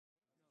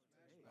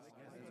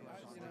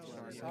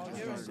This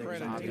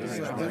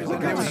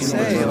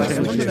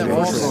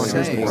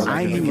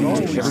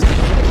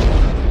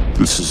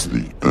is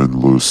the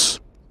Endless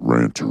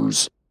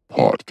Ranters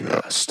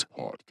Podcast.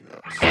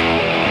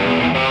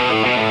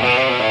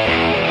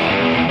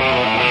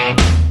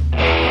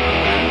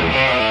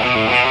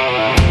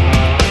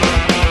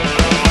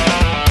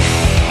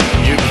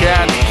 You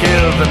can't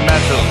kill the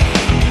metal.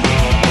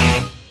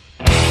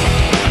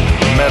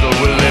 Metal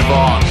will live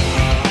on.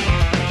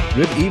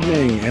 Good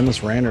evening,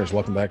 Endless Ranters.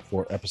 Welcome back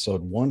for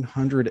episode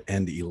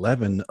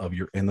 111 of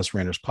your Endless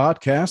Ranters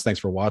podcast. Thanks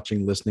for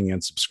watching, listening,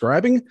 and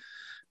subscribing.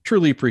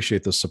 Truly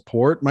appreciate the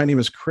support. My name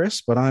is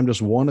Chris, but I'm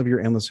just one of your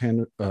Endless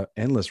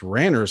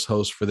Ranters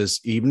hosts for this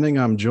evening.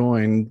 I'm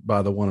joined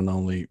by the one and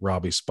only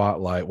Robbie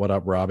Spotlight. What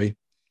up, Robbie?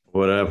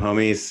 What up,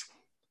 homies?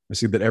 I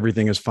see that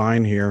everything is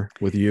fine here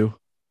with you.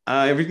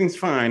 Everything's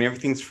fine.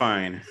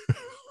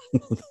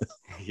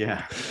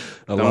 Yeah.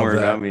 Don't worry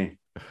about me.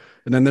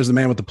 And then there's the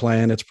man with the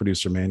plan. It's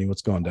producer Manny.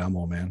 What's going down,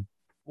 old man?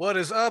 What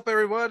is up,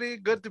 everybody?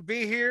 Good to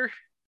be here.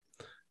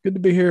 Good to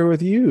be here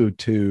with you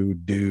two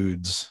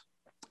dudes.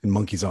 And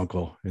Monkey's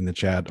uncle in the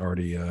chat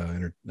already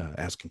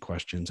asking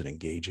questions and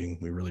engaging.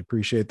 We really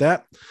appreciate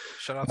that.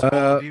 Shout out to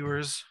all the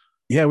viewers.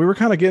 Yeah, we were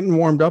kind of getting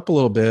warmed up a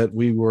little bit.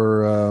 We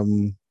were,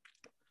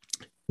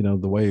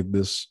 the way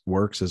this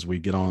works is we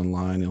get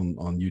online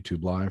on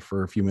YouTube Live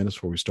for a few minutes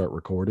before we start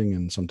recording.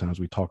 And sometimes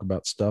we talk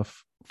about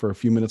stuff for a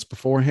few minutes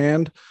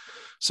beforehand.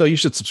 So you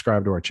should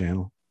subscribe to our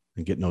channel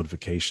and get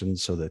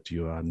notifications so that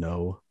you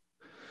know.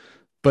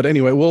 But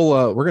anyway,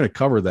 we're going to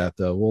cover that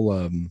though.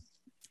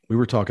 We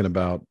were talking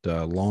about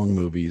long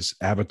movies,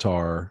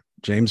 Avatar,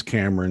 James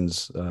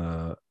Cameron's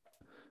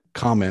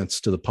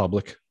comments to the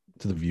public,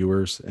 to the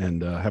viewers,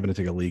 and having to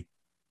take a leak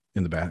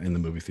in the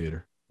movie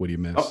theater. What do you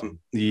miss? Oh,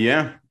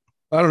 yeah.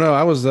 I don't know.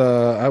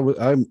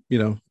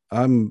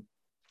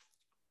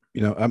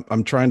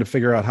 I'm trying to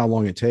figure out how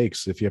long it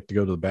takes if you have to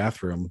go to the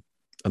bathroom.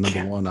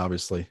 Number one,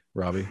 obviously,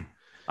 Robbie.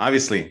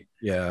 Obviously.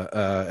 Yeah.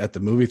 At the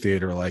movie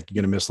theater, like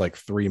you're gonna miss like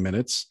 3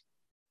 minutes.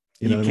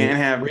 You can't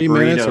have 3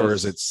 minutes, or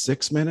is it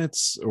 6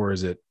 minutes, or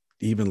is it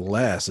even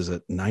less? Is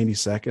it 90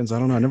 seconds? I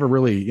don't know. I never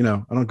really, I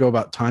don't go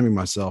about timing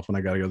myself when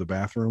I got to go to the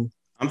bathroom.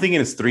 I'm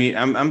thinking it's 3.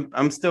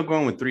 I'm still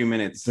going with 3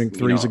 minutes. I think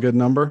 3 is a good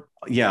number.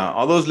 Yeah.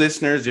 All those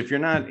listeners, if you're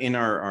not in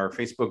our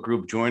Facebook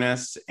group, join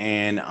us,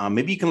 and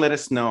maybe you can let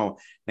us know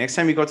next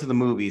time you go to the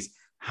movies.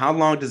 How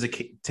long does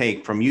it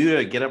take from you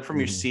to get up from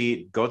your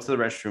seat, go to the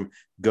restroom,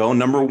 go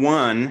number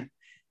one,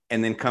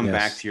 and then come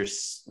back to your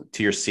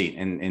seat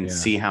and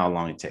see how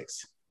long it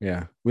takes?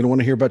 Yeah, we don't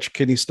want to hear about your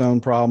kidney stone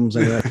problems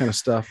and that kind of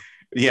stuff.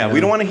 Yeah, we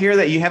don't want to hear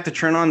that you have to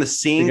turn on the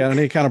sink. You got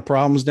any kind of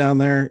problems down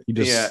there? You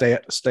just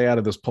stay out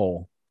of this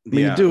poll. I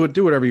mean, you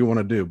do whatever you want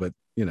to do, but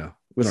we don't.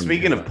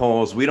 Speaking of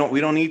polls, we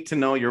don't need to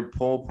know your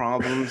poll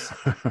problems.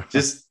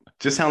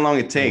 just how long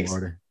it takes.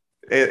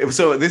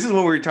 So this is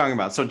what we were talking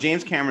about. So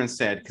James Cameron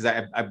said, because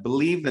I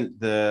believe that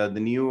the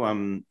new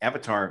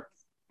Avatar,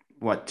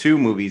 2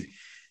 movies,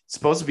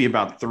 supposed to be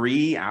about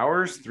 3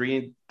 hours,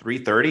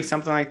 3:30,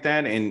 something like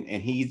that. And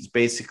he's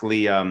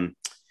basically,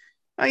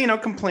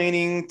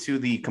 complaining to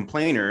the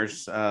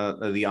complainers,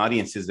 the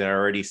audiences that are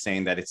already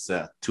saying that it's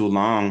too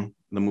long.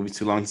 The movie's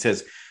too long. He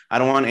says, I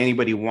don't want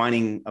anybody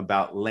whining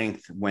about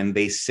length when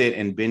they sit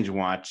and binge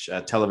watch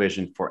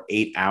television for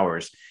 8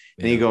 hours.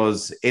 And he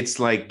goes, it's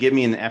like, give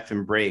me an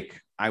effing break.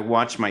 I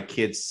watch my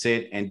kids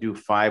sit and do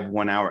 5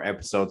 1-hour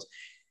episodes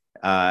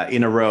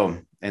in a row.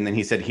 And then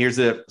he said, here's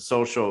a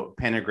social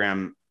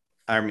paradigm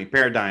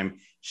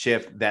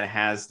shift that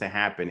has to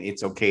happen.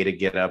 It's okay to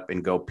get up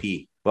and go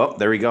pee. Well,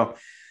 there we go.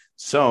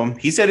 So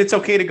he said it's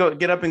okay to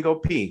get up and go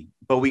pee,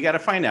 but we got to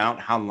find out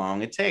how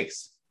long it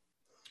takes.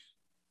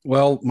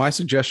 Well, my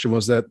suggestion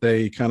was that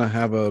they kind of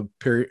have a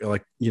period,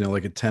 like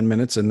a 10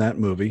 minutes in that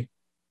movie,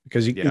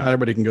 because not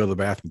everybody can go to the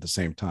bathroom at the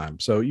same time.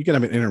 So you can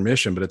have an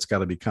intermission, but it's got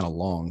to be kind of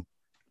long.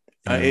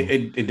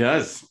 It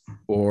does.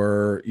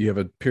 Or you have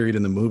a period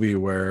in the movie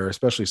where,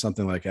 especially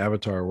something like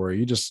Avatar, where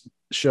you just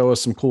show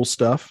us some cool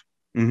stuff,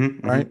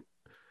 right?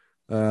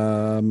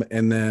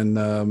 And then,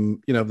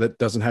 that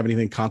doesn't have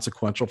anything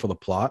consequential for the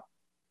plot.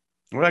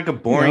 Or like a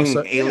boring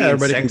alien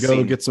everybody sex can go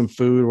scene. Get some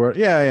food. Or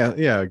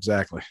yeah,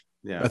 exactly.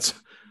 Yeah,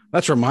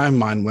 that's where my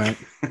mind went.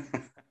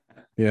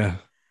 Yeah,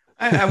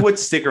 I would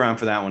stick around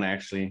for that one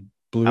actually.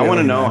 I want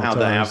to know how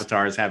the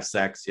avatars have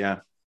sex. Yeah,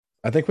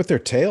 I think with their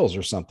tails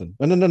or something.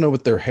 No,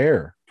 with their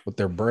hair, with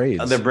their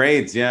braids. Their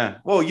braids, yeah.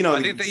 Well,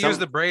 I think they use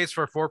the braids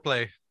for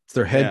foreplay. It's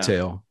their head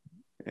tail.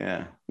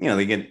 Yeah,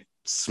 they get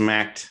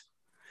smacked.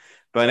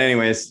 But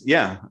anyways,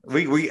 yeah,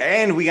 we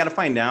got to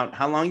find out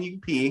how long you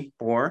can pee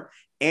for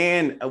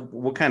and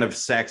what kind of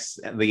sex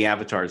the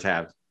avatars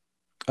have.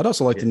 I'd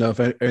also like to know if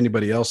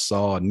anybody else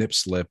saw a nip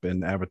slip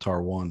in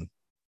Avatar 1.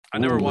 I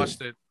never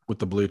watched it. With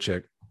the blue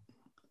chick.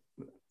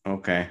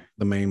 Okay.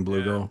 The main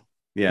blue girl.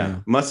 Yeah.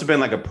 Must have been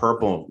like a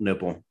purple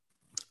nipple.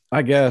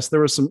 I guess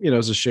there was some,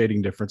 it's a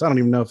shading difference. I don't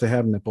even know if they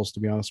have nipples,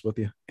 to be honest with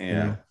you.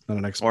 Yeah. Not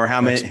an expert. Or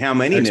how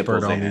many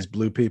nipples on these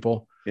blue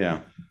people. Yeah.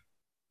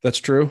 That's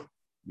true.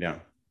 Yeah.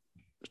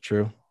 It's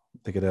true.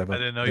 They could have. I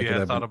didn't know you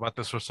had thought about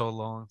this for so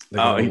long. They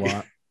could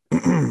have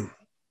a lot.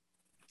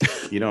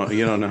 You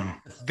don't know.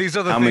 These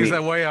are the things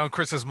that weigh on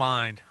Chris's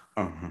mind.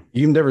 Uh-huh.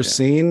 You've never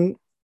seen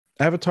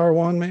Avatar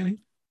 1,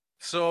 Manny?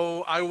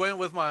 So I went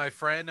with my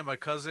friend and my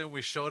cousin.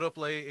 We showed up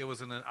late. It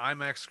was in an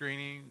IMAX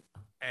screening,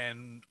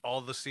 and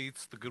all the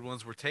seats, the good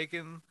ones, were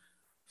taken.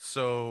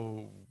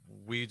 So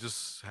we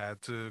just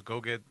had to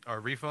go get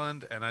our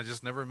refund, and I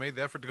just never made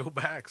the effort to go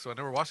back. So I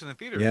never watched it in the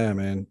theater. Yeah,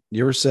 man.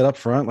 You ever sit up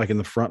front, like in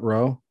the front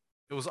row?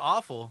 It was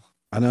awful.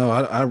 I know.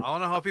 I don't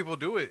know how people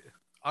do it.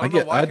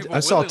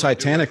 I saw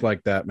Titanic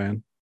like that,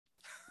 man.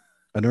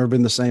 I've never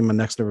been the same. My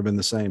neck's never been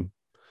the same.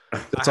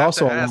 It's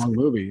also a long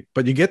movie,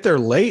 but you get there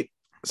late.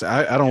 So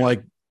I don't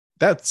like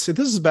that. See,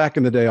 this is back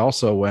in the day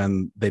also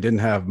when they didn't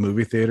have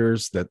movie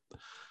theaters that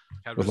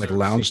with like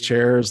lounge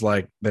chairs,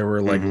 like there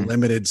were like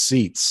limited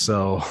seats.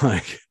 So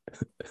like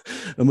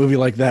a movie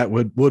like that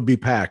would be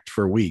packed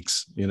for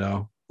weeks, you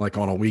know, like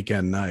on a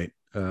weekend night.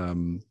 Yeah,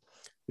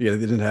 they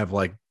didn't have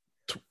like,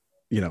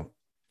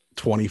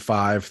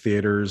 25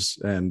 theaters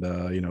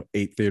and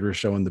 8 theaters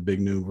showing the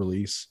big new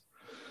release.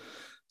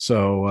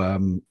 So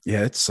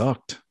yeah, it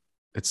sucked.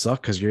 It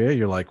sucked because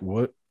you're like,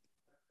 what?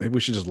 Maybe we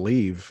should just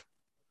leave.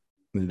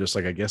 And you're just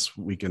like, I guess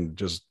we can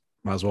just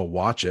might as well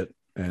watch it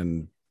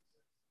and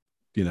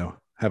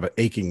have an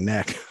aching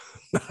neck.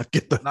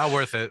 Not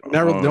worth it.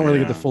 Don't really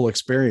get the full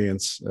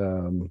experience.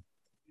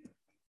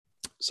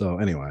 So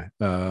anyway,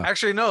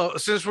 actually, no.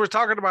 Since we're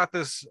talking about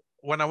this,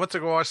 when I went to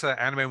go watch that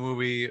anime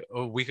movie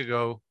a week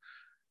ago,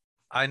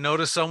 I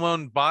noticed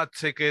someone bought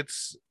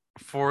tickets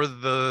for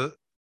the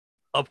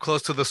up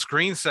close to the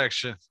screen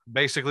section,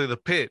 basically the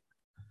pit.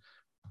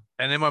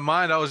 And in my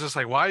mind, I was just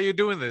like, why are you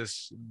doing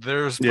this?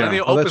 There's plenty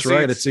of open that's seats.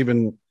 Right. It's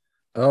even,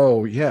 I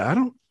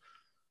don't,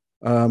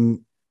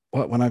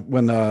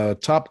 when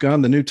Top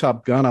Gun, the new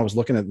Top Gun, I was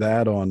looking at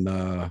that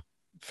on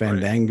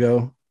Fandango.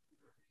 Right.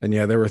 And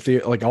yeah, there were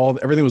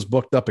everything was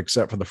booked up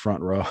except for the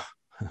front row.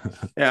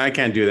 Yeah, I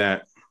can't do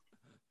that.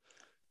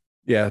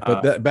 Yeah,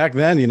 but back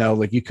then,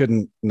 you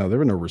couldn't. No, there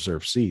were no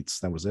reserved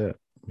seats. That was it.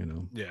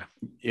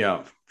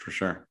 Yeah, for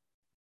sure.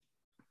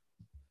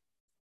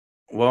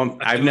 Well,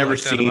 I've never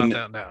seen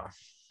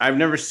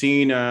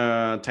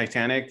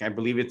Titanic. I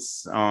believe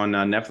it's on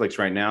Netflix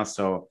right now.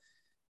 So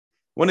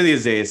one of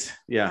these days,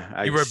 you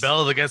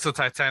rebelled against the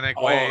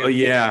Titanic way. Oh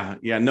yeah.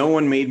 No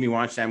one made me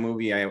watch that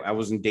movie. I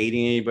wasn't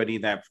dating anybody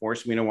that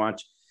forced me to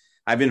watch.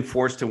 I've been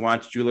forced to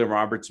watch Julia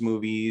Roberts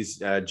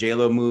movies,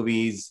 J-Lo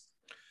movies.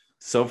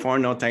 So far,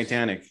 no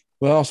Titanic.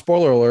 Well,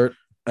 spoiler alert: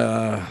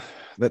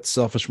 that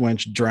selfish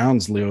wench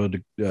drowns Leo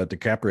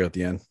DiCaprio at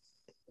the end.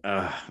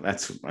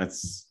 That's.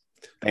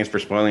 Thanks for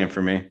spoiling it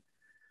for me.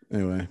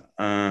 Anyway.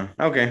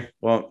 Okay.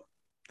 Well,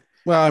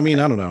 I mean,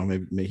 I don't know.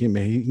 Maybe he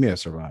may have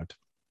survived.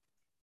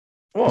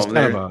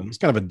 Well, he's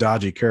kind of a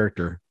dodgy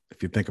character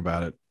if you think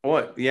about it.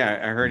 Well, yeah,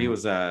 I heard he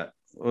was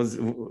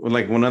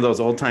like one of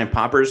those old time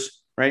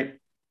poppers, right?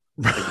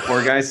 Like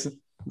poor guys,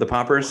 the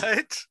poppers.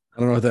 What? I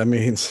don't know what that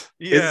means.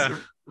 Yeah.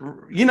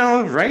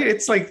 Right?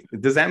 It's like,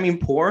 does that mean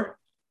poor?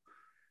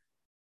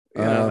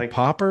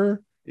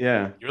 Popper?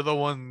 Yeah. You're the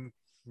one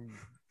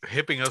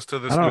hipping us to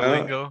this new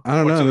lingo. I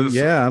don't know.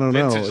 Yeah, I don't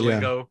know.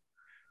 Lingo.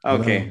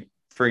 Okay.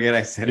 Forget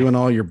I said doing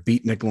all your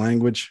beatnik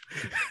language.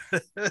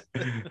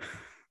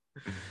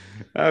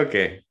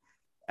 Okay.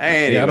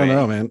 Anyway. Yeah, I don't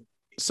know, man.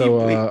 So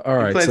all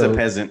right. He plays a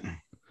peasant.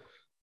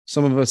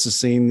 Some of us have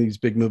seen these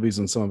big movies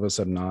and some of us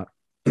have not.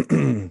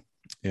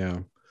 Yeah.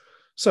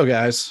 So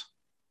guys,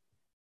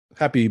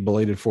 happy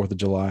belated 4th of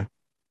July.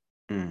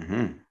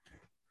 Mm-hmm.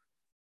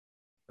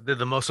 I did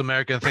the most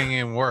American thing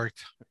and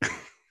worked.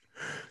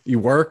 You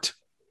worked?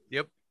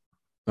 Yep.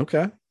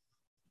 Okay.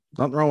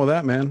 Nothing wrong with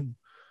that, man.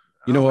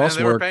 You know who else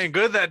they worked? Were paying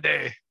good that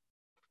day.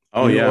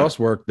 Oh, yeah. Who else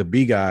worked? The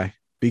B guy.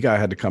 B guy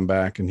had to come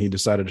back and he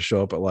decided to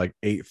show up at like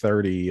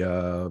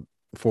 8:30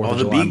 4th of July.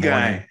 The B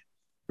guy.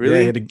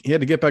 Really? Yeah, he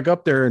had to get back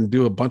up there and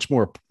do a bunch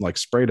more, like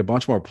sprayed a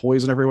bunch more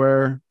poison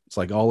everywhere. It's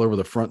like all over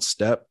the front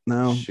step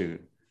now.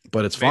 Shoot.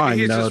 But it's fine.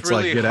 It's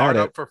really like, get at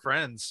it. For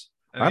friends.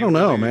 I don't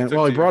know, man.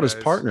 Well, he brought his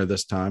partner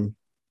this time.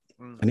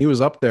 And he was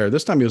up there.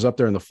 This time he was up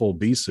there in the full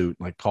B suit,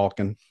 like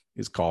caulking.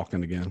 He's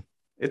caulking again.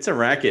 It's a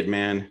racket,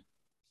 man.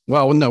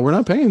 Well, no, we're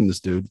not paying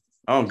this dude.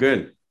 Oh,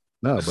 good.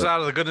 No, this is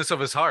out of the goodness of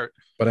his heart.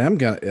 But I'm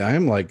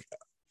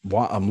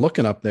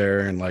looking up there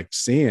and like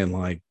seeing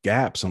like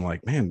gaps. I'm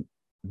like, man,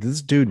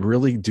 this dude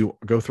really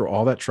go through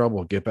all that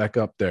trouble, get back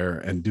up there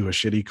and do a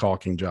shitty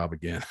caulking job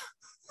again.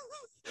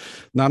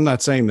 Now, I'm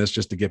not saying this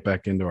just to get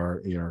back into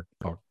our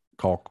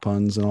caulk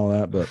puns and all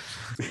that, but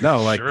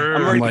no, like sure.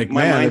 I'm like,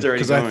 man,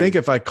 because I think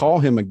if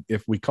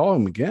we call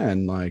him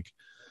again, like,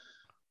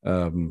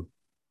 yeah,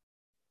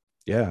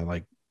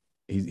 like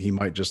he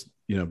might just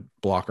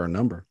block our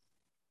number.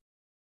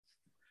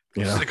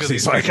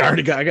 He's like,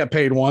 I got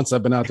paid once.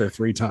 I've been out there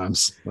 3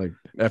 times. Like,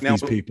 F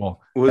these people.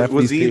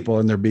 People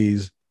and their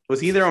bees. Was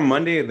he there on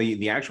Monday,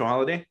 the actual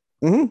holiday?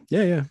 Mm-hmm.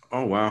 Yeah.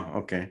 Oh wow.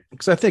 Okay.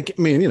 Because I think,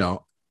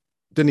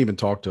 didn't even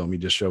talk to him. He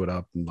just showed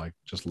up and like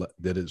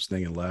did his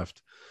thing and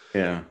left.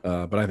 Yeah.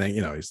 But I think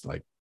he's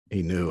like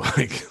he knew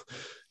like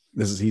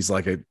he's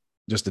like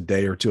just a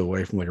day or two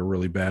away from like a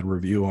really bad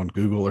review on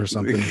Google or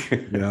something,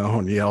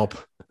 on Yelp.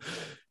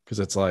 Cause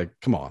it's like,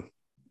 come on.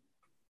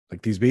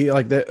 Like these bees,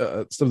 like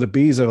that. Some of the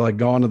bees have like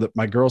gone to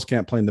my girls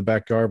can't play in the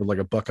backyard with like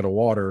a bucket of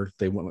water.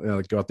 They want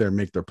to go out there and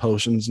make their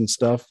potions and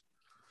stuff,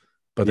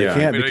 but they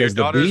can't because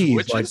the bees,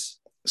 witches? Like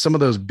some of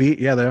those bees,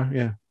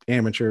 they're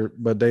amateur,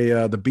 but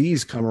the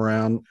bees come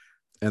around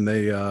and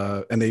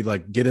they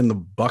like get in the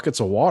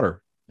buckets of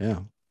water. Yeah.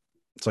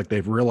 It's like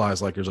they've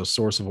realized like there's a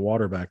source of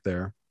water back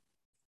there.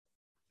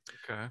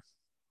 Okay.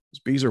 These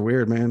bees are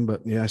weird, man,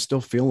 but yeah, I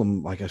still feel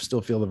them. Like I still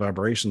feel the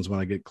vibrations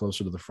when I get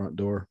closer to the front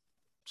door.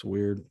 It's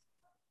weird.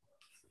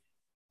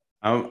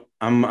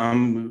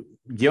 I'm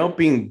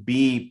yelping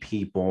bee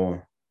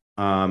people.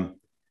 But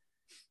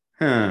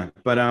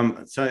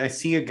so I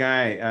see a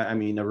guy,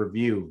 a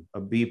review, a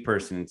bee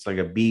person. It's like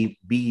a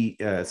bee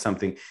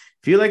something.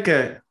 If you're like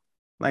a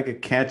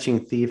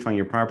catching thief on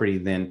your property,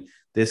 then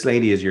this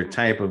lady is your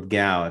type of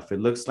gal. If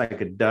it looks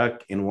like a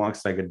duck and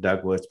walks like a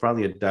duck, well, it's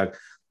probably a duck.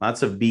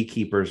 Lots of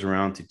beekeepers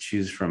around to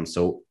choose from.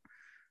 So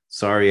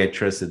sorry, I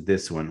trusted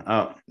this one.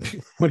 Oh,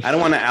 I don't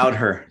want to out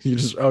her. You're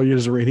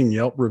just reading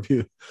Yelp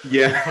review.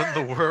 Yeah. What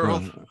in the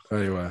world?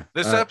 Anyway,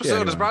 this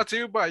episode is brought to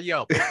you by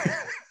Yelp.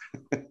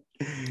 I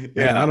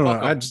don't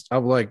know.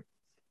 I'm like,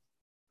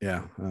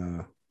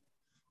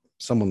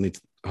 someone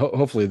needs.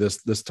 Hopefully,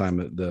 this time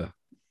the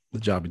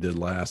job he did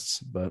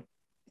lasts. But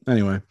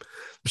anyway,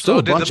 there's still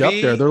a bunch up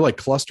there. They're like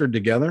clustered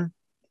together.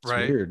 It's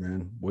weird,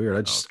 man. Weird.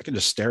 I can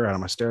just stare at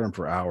them. I stare at them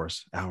for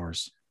hours.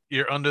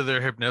 You're under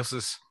their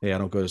hypnosis. Yeah, I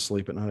don't go to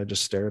sleep at night. I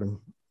just stare at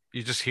them.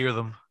 You just hear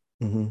them.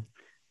 Mm-hmm.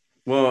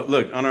 Well,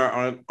 look, on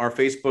our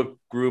Facebook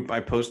group, I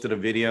posted a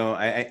video.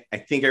 I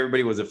think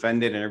everybody was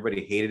offended and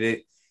everybody hated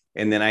it.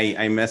 And then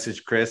I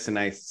messaged Chris and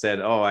I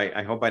said,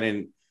 I hope I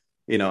didn't,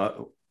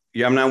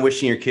 I'm not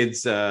wishing your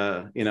kids,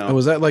 Oh,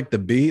 was that like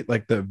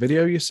the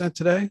video you sent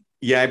today?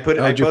 Yeah, I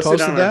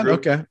posted on that.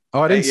 Okay.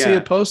 Oh, I didn't see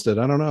it posted.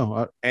 I don't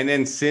know. And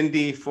then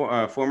Cindy,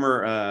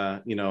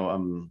 former,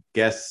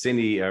 guest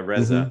Cindy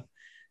Reza,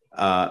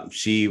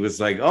 she was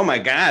like, "Oh my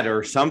God,"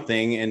 or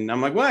something, and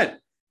I'm like, "What?"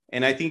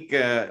 And I think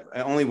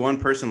only one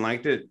person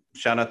liked it.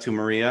 Shout out to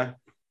Maria.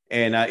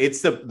 And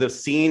it's the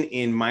scene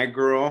in My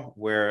Girl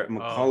where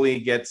Macaulay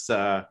gets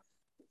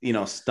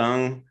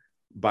stung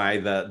by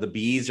the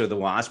bees or the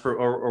wasp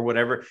or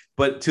whatever,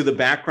 but to the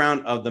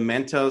background of the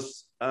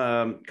Mentos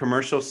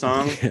commercial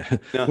song.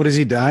 What, does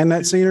he die in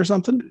that scene or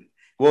something?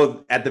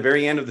 Well, at the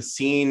very end of the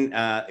scene,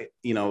 that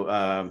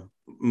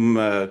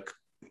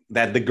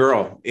the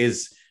girl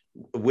is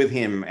with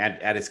him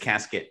at his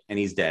casket and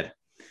he's dead.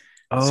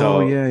 Oh,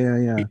 so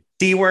yeah.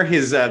 See where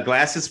his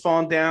glasses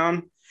fall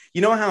down. You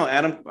know how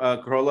Adam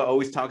Carolla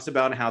always talks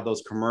about how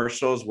those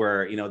commercials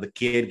where the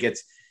kid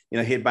gets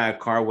hit by a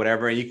car or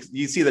whatever, and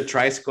you see the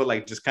tricycle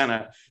like just kind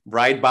of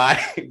ride by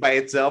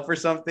itself or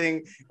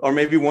something, or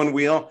maybe one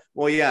wheel.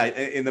 Well, yeah,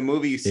 in the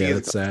movie you see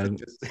it's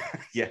sad.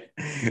 Yeah,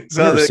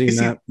 so I've never seen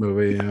that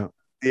movie.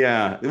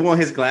 Yeah. Well,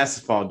 his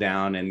glasses fall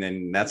down, and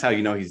then that's how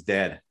he's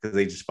dead, because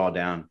they just fall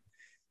down.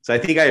 So I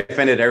think I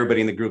offended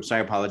everybody in the group, so I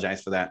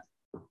apologize for that.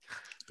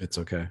 It's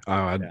okay.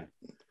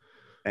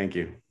 Thank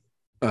you.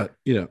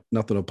 Nothing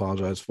to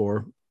apologize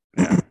for.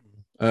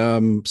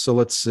 So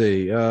let's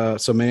see.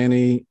 So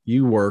Manny,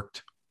 you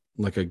worked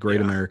like a great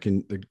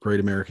American, the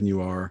great American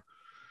you are.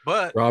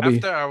 But Robbie,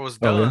 after I was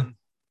done,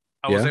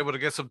 I was able to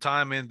get some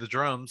time in the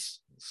drums.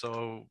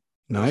 So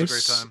nice. It was a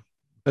great time.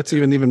 That's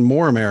even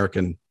more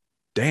American.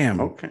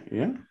 Damn. Okay.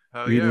 Yeah.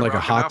 Eating like a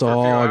hot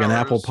dog and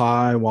apple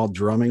pie while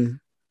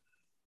drumming.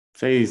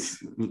 So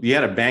you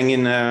had a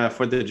banging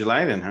 4th of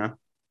July then, huh?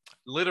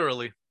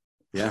 Literally.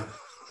 Yeah.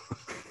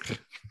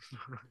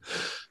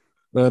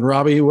 But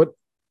Robbie, what?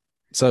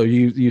 So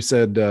you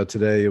said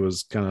today it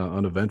was kind of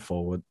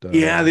uneventful.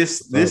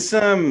 This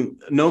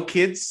no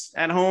kids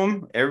at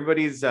home.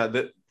 Everybody's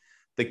the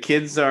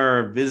kids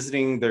are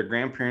visiting their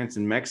grandparents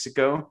in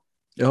Mexico.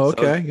 Oh,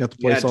 okay. So, you got the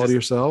place all to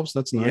yourselves.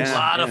 That's nice. A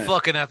lot of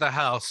fucking at the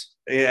house.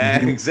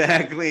 Yeah,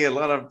 exactly. A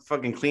lot of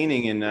fucking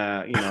cleaning and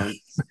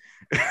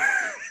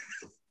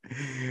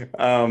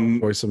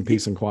or some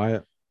peace and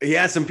quiet.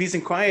 Yeah, some peace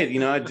and quiet. We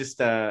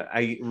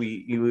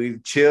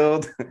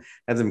chilled,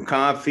 had some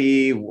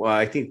coffee.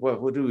 I think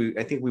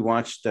we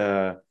watched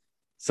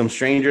some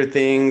Stranger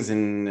Things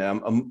and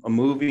a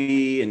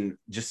movie and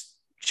just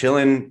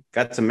chilling.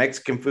 Got some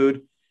Mexican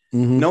food.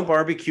 Mm-hmm. No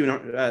barbecue.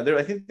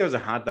 I think there was a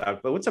hot dog.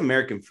 But what's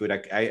American food?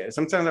 I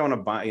sometimes I want to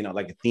buy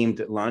like a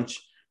themed lunch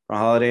for a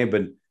holiday.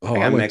 But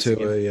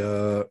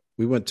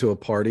we went to a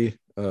party.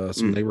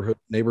 Some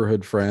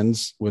neighborhood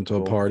friends went to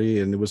a party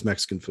and it was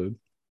Mexican food.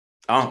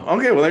 Oh,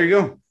 okay. Well, there you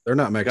go. They're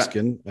not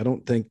Mexican. I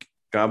don't think.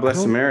 God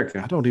bless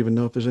America. I don't even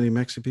know if there's any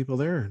Mexican people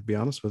there, to be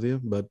honest with you,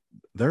 but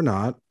they're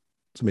not.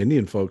 Some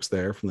Indian folks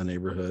there from the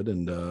neighborhood.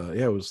 And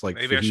it was like,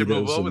 maybe I should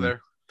move over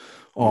there.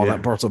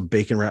 That parts of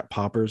bacon wrap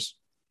poppers.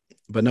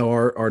 But no,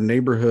 our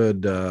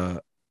neighborhood, I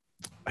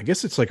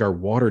guess it's like our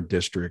water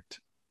district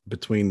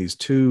between these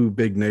two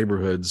big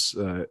neighborhoods,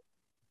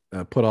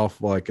 put off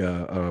like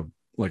a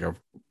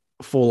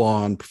full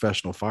on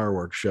professional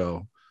fireworks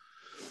show.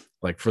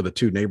 like for the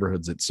 2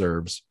 neighborhoods it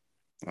serves.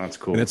 That's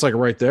cool. And it's like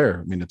right there.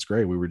 I mean, it's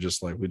great. We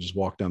just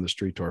walked down the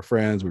street to our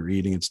friends. We were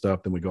eating and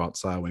stuff. Then we go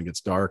outside when it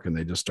gets dark and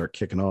they just start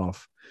kicking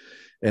off.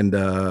 And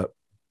I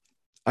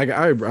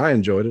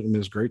enjoyed it. I mean, it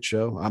was a great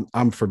show.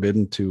 I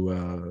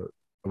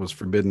was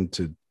forbidden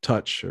to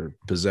touch or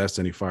possess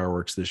any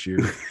fireworks this year.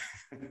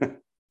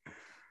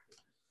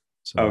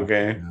 So,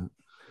 Okay.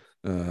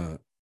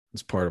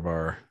 it's part of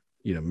our,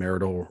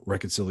 marital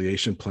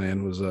reconciliation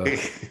plan was, those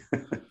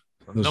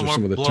No are more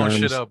some of the blowing terms.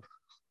 shit up.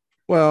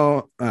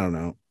 Well, I don't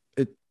know.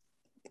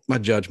 My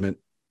judgment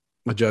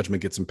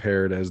gets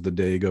impaired as the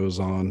day goes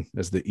on,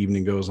 as the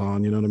evening goes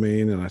on. You know what I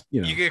mean? And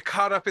You get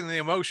caught up in the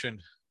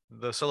emotion,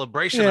 the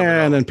celebration of it yeah.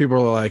 all. And then people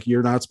are like,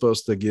 you're not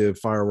supposed to give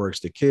fireworks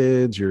to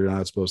kids. You're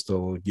not supposed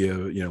to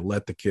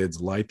let the kids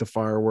light the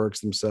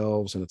fireworks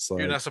themselves. And it's like,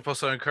 You're not supposed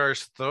to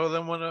encourage to throw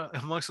them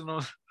amongst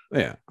them.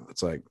 yeah,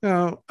 it's like,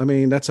 no, I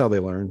mean, that's how they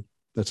learn.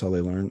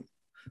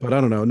 But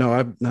I don't know. No,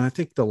 I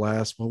think the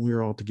last one we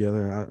were all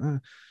together,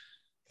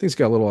 things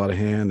got a little out of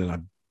hand and I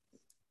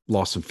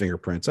lost some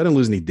fingerprints. I didn't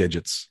lose any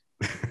digits,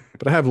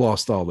 but I have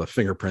lost all the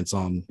fingerprints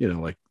on,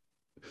 like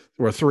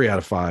there were 3 out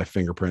of 5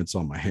 fingerprints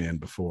on my hand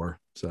before.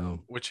 So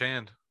Which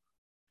hand?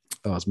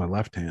 oh, it's my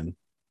left hand.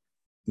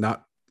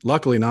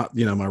 Luckily not,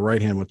 my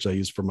right hand, which I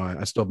use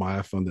I still have my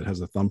iPhone that has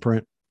a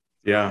thumbprint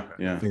Yeah.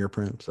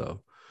 fingerprint.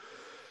 So,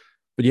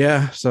 but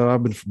yeah, so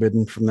I've been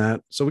forbidden from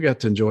that. So we got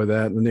to enjoy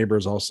that. And the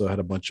neighbors also had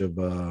a bunch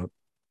of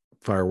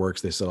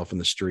fireworks they set off in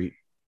the street.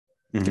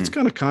 Mhm. It's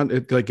kind of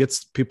it like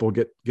gets people.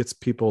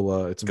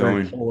 It's a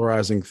very Going.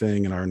 polarizing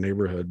thing in our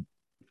neighborhood.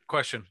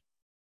 Question.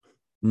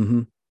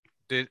 Mm-hmm.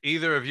 Did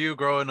either of you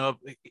growing up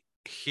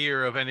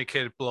hear of any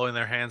kid blowing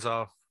their hands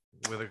off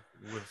with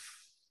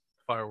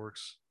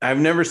fireworks? I've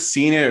never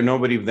seen it or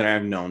nobody that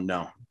I've known.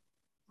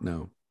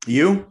 No.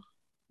 You?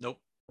 Nope.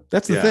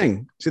 That's the Yeah.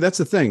 thing. See, that's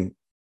the thing.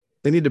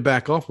 They need to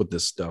back off with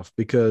this stuff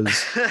because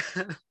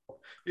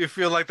You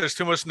feel like there's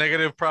too much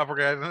negative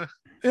propaganda?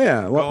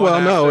 yeah. going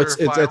Well, no, after it's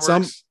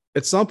fireworks?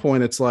 at some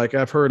point it's like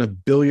I've heard a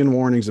billion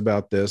warnings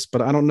about this,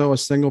 but I don't know a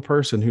single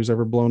person who's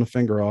ever blown a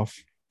finger off.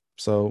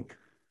 So,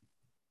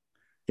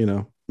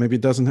 maybe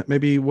it doesn't.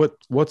 Maybe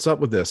what's up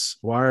with this?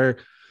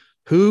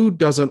 Who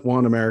doesn't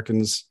want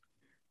Americans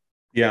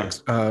Yeah.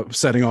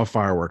 setting off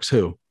fireworks?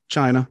 Who?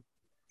 China.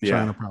 Yeah.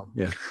 China problem.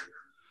 Yeah.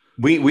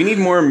 We need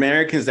more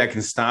Americans that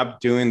can stop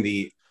doing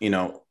the,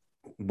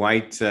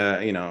 white,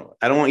 I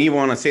don't even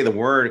want to say the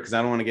word because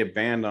I don't want to get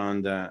banned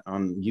on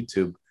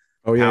YouTube.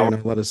 Oh yeah. Power-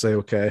 No, let us say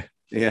okay.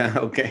 Yeah.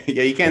 Okay.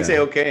 Yeah. You can't say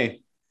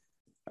okay.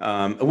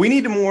 We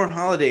need more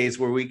holidays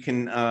where we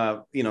can,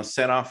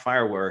 set off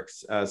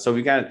fireworks. So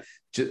we got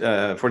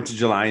 4th of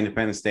July,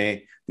 Independence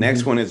Day.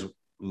 Next Mhm. one is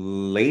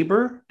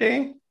Labor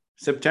Day,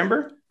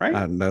 September, right?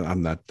 I'm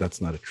not. That's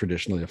not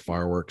traditionally a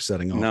fireworks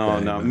setting off. No.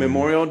 day, but-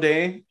 Memorial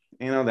Day,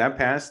 that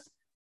passed.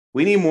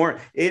 We need more.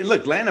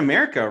 Look, Latin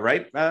America,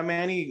 right,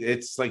 Manny?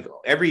 It's like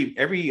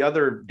every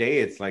other day,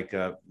 it's like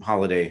a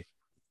holiday,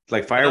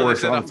 like I know they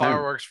fireworks. set all up the time.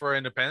 fireworks for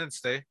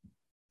Independence Day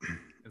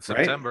in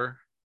September.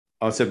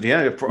 Oh, so yeah,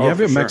 I have a for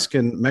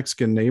sure.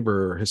 Mexican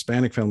neighbor,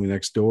 Hispanic family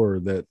next door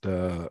that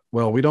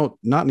we don't,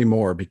 not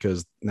anymore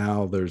because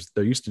now there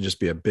used to just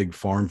be a big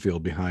farm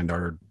field behind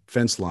our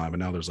fence line, but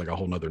now there's like a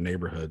whole nother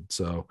neighborhood.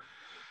 So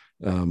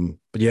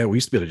but yeah, we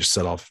used to be able to just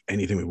set off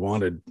anything we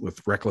wanted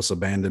with reckless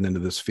abandon into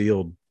this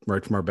field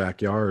right from our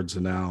backyards,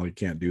 and now you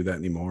can't do that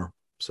anymore.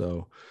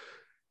 So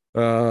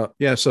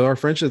yeah, so our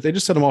friends, they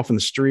just set them off in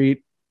the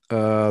street.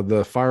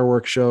 The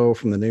fireworks show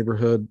from the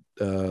neighborhood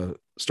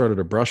started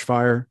a brush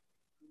fire.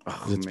 Oh,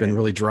 It's man. been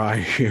really dry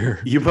here.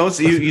 You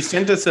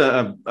sent us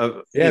a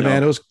Yeah,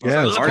 man, it was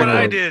yeah. It was Look kinda- what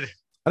I did.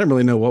 I didn't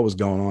really know what was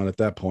going on at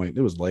that point.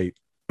 It was late.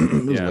 It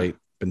was Yeah. late.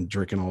 Been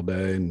drinking all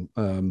day,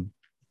 and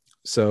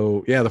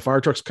so yeah, the fire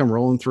trucks come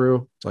rolling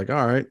through. It's like,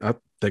 all right, I'm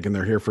thinking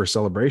they're here for a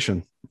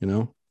celebration,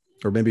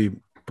 or maybe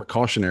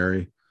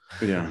precautionary.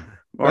 Yeah.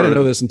 I didn't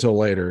know this until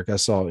later. I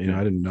saw, I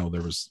didn't know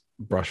there was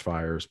brush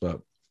fires,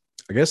 but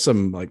I guess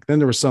then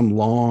there was some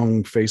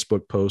long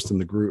Facebook post in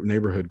the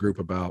neighborhood group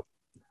about,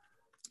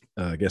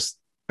 I guess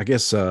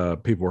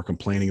people were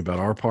complaining about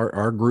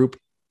our group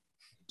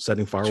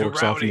setting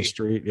fireworks off in the rowdy.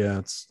 street. Yeah.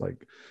 It's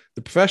like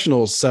the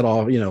professionals set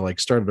off,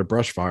 started a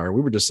brush fire.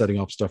 We were just setting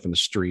off stuff in the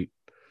street,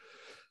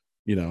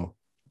 I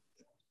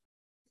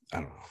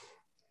don't know.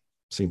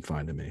 Seemed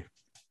fine to me.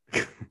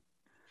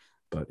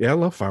 But yeah, I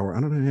love fireworks.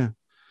 I don't know. Yeah.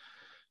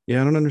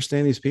 Yeah. I don't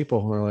understand these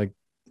people who are like,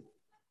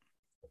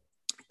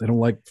 they don't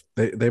like,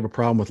 they have a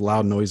problem with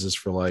loud noises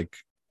for like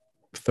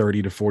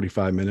 30 to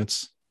 45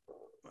 minutes.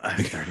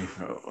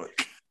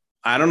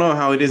 I don't know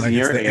how it is Like in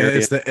your area.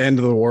 it's the end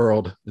of the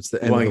world. It's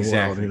the end Well, of the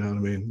exactly. world. You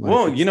know what I mean?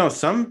 Like, Well,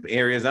 some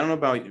areas, I don't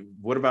know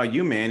what about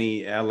you,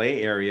 Manny, LA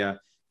area?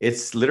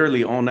 It's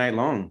literally all night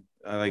long.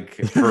 Like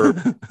for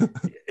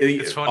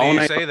It's all funny you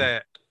night say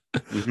that.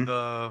 Mhm.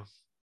 The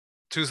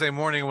Tuesday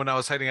morning when I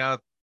was heading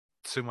out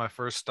to my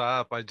first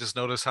stop, I just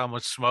noticed how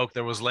much smoke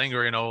there was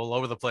lingering all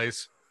over the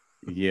place.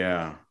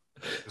 Yeah.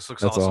 This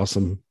looks that's awesome.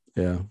 awesome.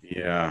 Yeah.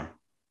 Yeah.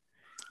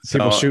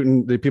 People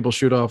So-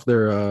 shoot off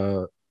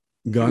their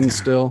guns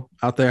still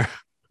out there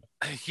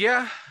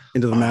Yeah,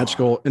 into the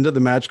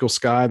magical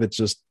sky that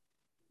just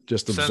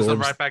sends them absorbs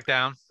right back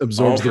down.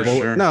 absorbs the for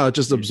bullet. sure. No, it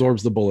just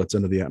absorbs the bullets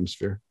into the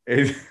atmosphere.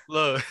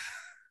 Look,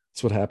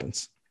 That's what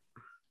happens.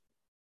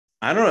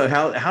 I don't know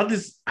how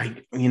does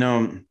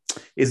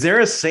is there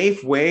a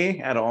safe way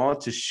at all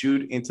to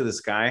shoot into the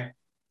sky?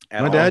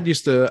 My dad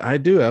used to. I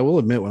will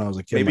admit, when I was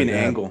a kid, maybe an my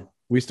dad, angle.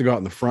 we used to go out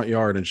in the front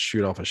yard and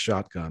shoot off a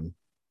shotgun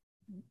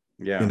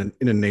Yeah.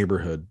 in a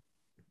neighborhood,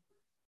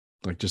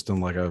 like just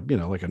in like a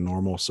like a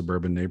normal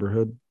suburban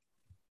neighborhood.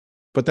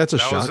 But that's a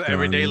That was shotgun.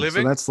 everyday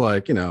living? So that's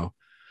like no,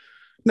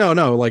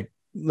 like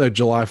the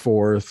July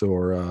 4th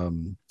or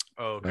oh,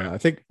 okay. I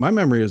think my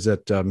memory is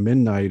at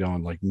midnight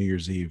on like New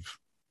Year's Eve.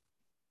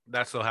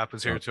 That still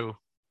happens here too.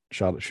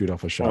 Shoot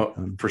off a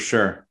shotgun. For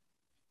sure.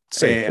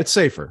 Safe. It's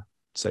safer.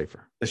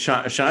 The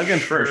shotgun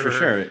for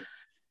sure.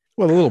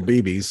 Well, the little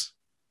BBs,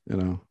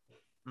 Hmm.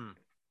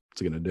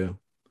 what's it gonna do?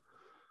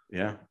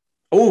 Yeah.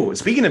 Oh,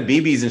 speaking of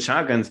BBs and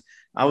shotguns,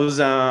 I was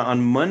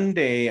on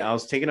Monday. I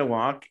was taking a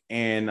walk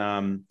and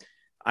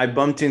I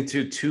bumped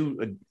into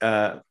two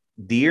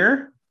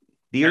deer.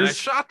 And I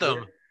shot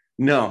them.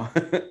 No,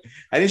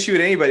 I didn't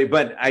shoot anybody,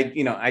 but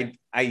I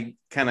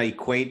kind of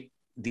equate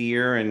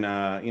deer and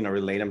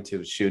relate them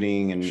to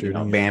shooting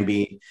and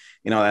Bambi,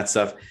 that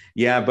stuff.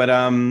 Yeah, but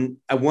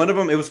one of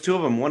them, it was two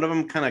of them. One of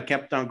them kind of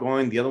kept on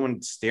going. The other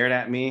one stared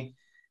at me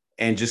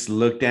and just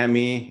looked at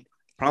me,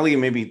 probably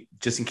maybe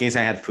just in case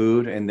I had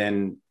food. And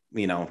then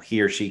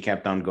he or she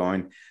kept on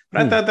going.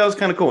 But I thought that was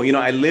kind of cool.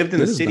 I lived in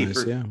the city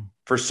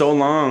for so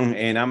long,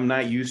 and I'm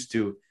not used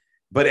to.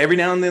 But every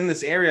now and then in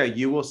this area,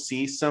 you will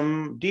see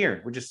some deer,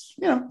 which is,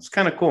 it's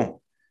kind of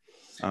cool.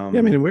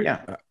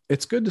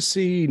 It's good to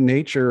see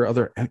nature,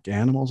 other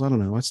animals. I don't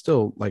know. I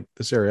still like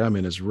this area I'm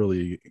in is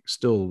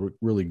still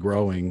really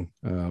growing.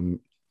 A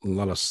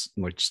lot of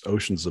like just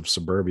oceans of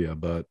suburbia,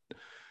 but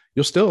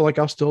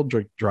I'll still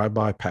drive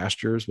by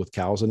pastures with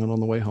cows in it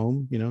on the way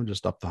home,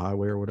 just up the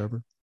highway or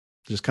whatever.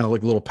 Just kind of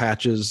like little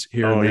patches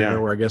here and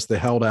there where I guess they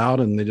held out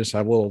and they just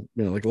have little,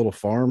 like a little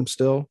farm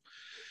still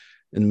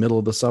in the middle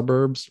of the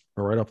suburbs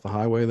or right up the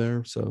highway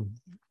there. So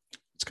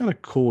it's kind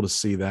of cool to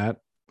see that.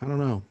 I don't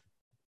know.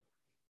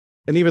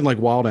 And even like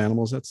wild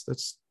animals,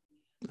 that's,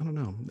 I don't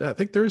know. I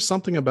think there is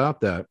something about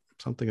that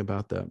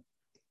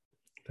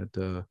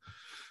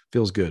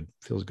feels good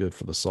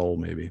for the soul,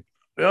 maybe.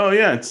 Oh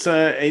yeah.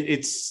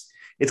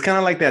 It's kind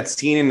of like that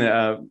scene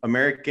in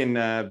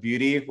American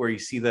Beauty where you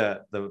see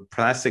the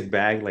plastic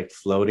bag like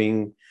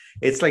floating.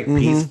 It's like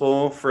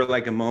peaceful for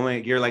like a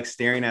moment. You're like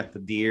staring at the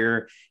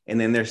deer and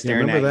then they're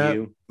staring at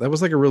you. That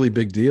was like a really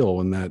big deal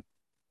when that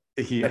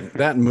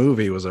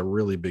movie was a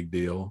really big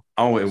deal.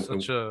 Oh,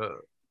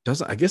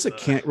 I guess it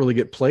can't really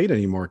get played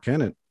anymore,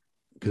 can it?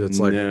 Because it's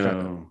like kind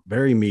of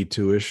very Me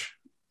Too-ish.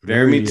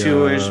 Very Me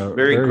Too-ish,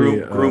 very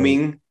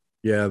grooming.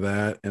 Yeah,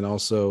 that. And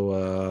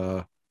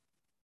also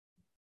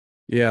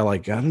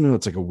like I don't know,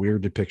 it's like a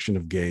weird depiction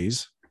of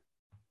gays,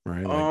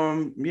 right?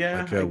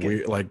 Yeah. Like a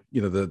weird, like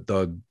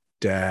the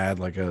dad,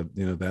 like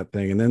that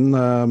thing. And then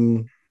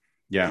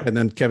and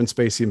then Kevin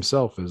Spacey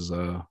himself is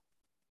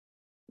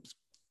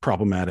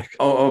problematic.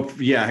 Oh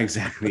yeah,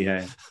 exactly.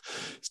 Yeah.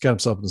 He's got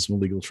himself into some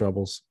legal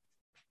troubles.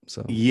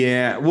 So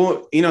yeah,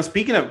 well,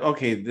 speaking of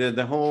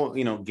the whole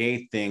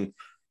gay thing,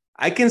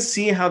 I can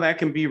see how that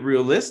can be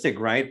realistic,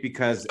 right?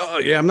 Because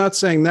I'm not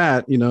saying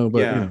that,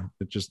 but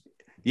it just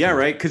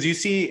right, because you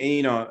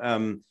see,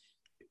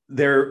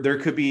 there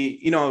could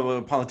be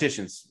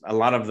politicians, a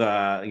lot of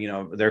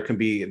the there can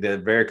be the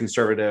very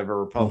conservative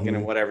or Republican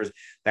and whatever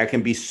that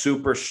can be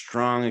super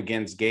strong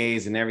against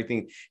gays and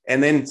everything,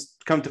 and then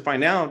come to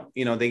find out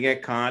they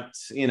get caught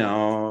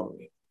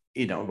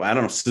I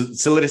don't know,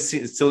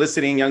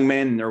 soliciting young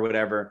men or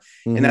whatever.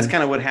 And that's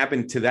kind of what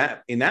happened to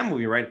that in that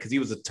movie, right? Because he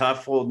was a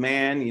tough old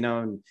man,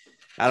 and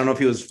I don't know if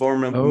he was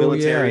former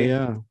military.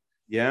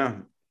 Yeah.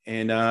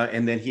 And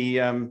then he,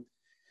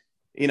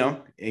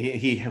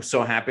 he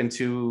so happened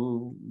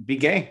to be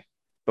gay,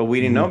 but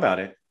we didn't know about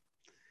it.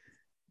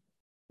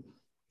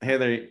 Hey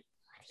there,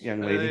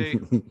 young lady.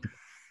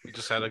 We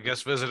just had a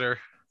guest visitor.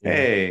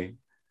 Hey.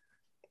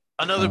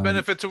 Another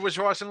benefit to Wish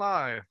Watching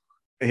Live.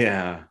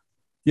 Yeah.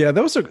 Yeah,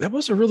 that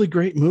was a really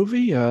great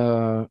movie.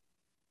 I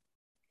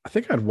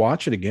think I'd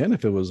watch it again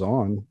if it was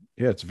on.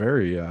 Yeah, it's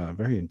very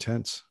very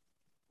intense.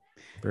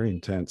 Very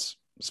intense.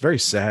 It's very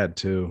sad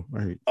too.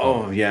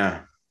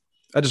 Yeah.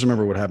 I just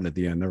remember what happened at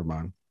the end. Never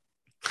mind.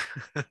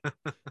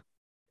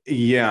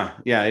 Yeah.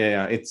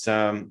 It's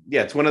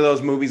it's one of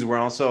those movies where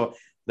also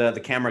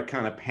the camera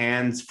kind of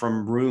pans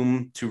from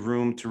room to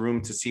room to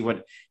room to see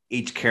what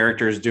each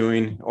character is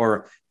doing,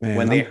 or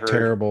when they heard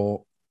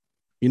terrible.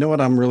 You know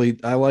what?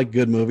 I like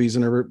good movies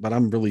but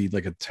I'm really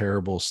like a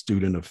terrible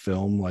student of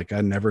film. Like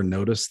I never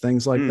noticed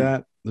things like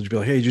that. They'd be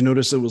like, hey, did you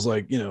notice it was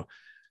like,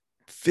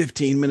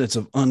 15 minutes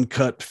of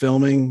uncut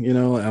filming,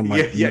 I'm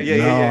like,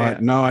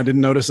 no, I didn't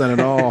notice that at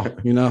all,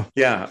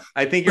 Yeah,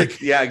 I think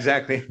you're,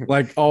 exactly.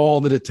 Like all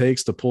that it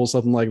takes to pull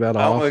something like that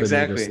off.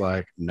 Exactly. And just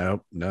like,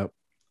 nope.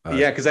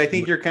 Because I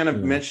think you're kind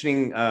of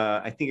mentioning,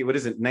 I think, what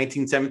is it,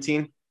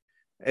 1917?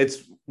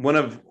 It's one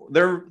of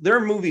there are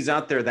movies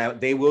out there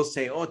that they will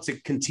say, oh, it's a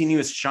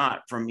continuous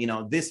shot from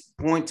this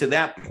point to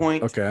that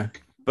point. Okay.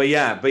 But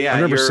yeah,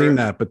 I've never seen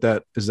that, but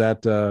that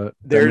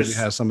movie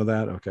has some of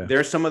that. Okay.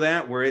 There's some of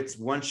that where it's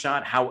one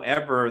shot.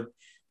 However,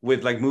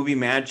 with like movie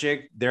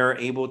magic, they're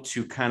able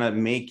to kind of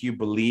make you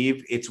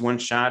believe it's one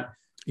shot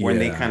when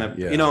they kind of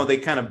they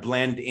kind of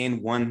blend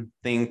in one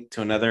thing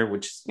to another,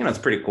 which it's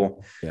pretty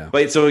cool. Yeah.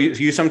 But so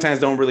you sometimes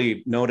don't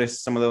really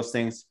notice some of those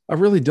things. I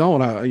really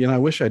don't. I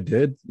wish I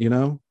did.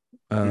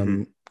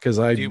 Because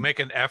Do you make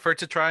an effort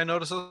to try and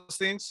notice those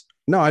things?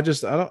 No, I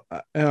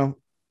don't.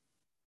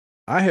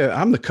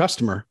 I'm the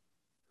customer.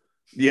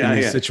 Yeah, in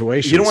these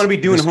situations. You don't want to be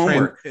doing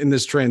homework in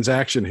this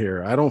transaction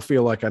here. I don't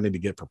feel like I need to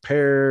get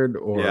prepared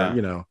or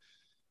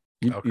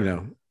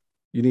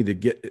you need to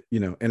get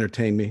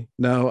entertain me.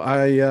 No,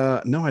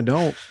 I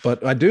don't.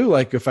 But I do,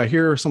 like, if I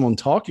hear someone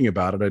talking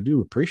about it, I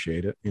do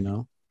appreciate it.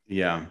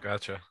 Yeah,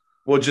 gotcha.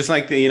 Well, just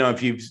like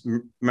if you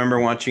remember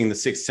watching The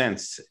Sixth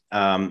Sense,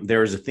 there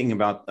was a thing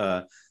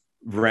about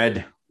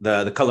red,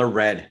 the color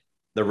red,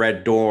 the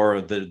red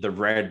door, the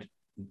red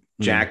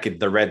jacket,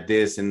 the red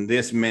this, and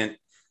this meant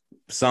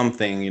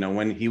something,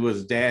 when he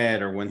was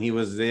dead or when he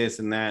was this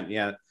and that.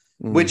 Yeah.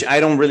 Which I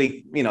don't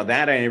really,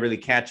 that I didn't really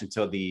catch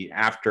until the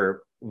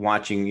after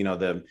watching,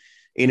 the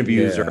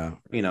interviews or,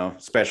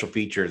 special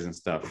features and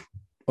stuff.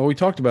 Well, we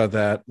talked about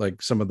that.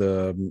 Like some of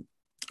the,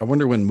 I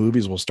wonder when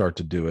movies will start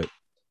to do it.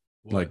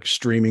 Like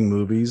streaming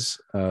movies.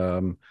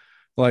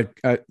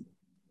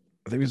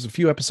 I think it was a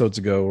few episodes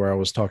ago where I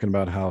was talking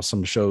about how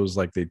some shows,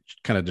 like, they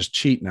kind of just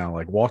cheat now,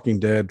 like Walking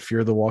Dead,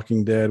 Fear the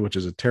Walking Dead, which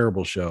is a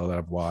terrible show that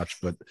I've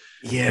watched, but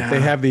yeah,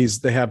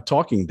 they have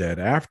Talking Dead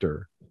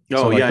after.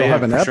 Oh, so, they'll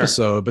have an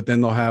episode, sure. But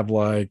then they'll have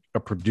like a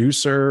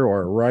producer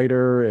or a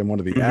writer and one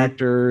of the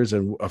actors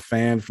and a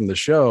fan from the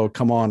show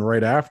come on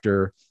right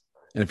after.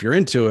 And if you're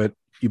into it,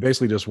 you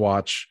basically just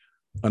watch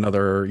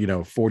another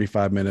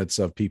 45 minutes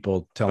of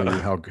people telling you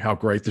how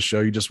great the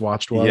show you just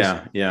watched was.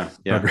 Yeah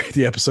How great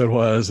the episode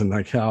was, and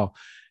like how,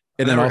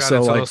 and then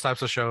also like those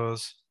types of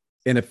shows.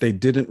 And if they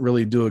didn't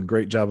really do a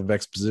great job of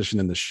exposition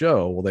in the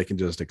show, well, they can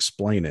just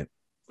explain it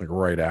like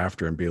right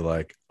after and be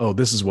like, oh,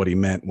 this is what he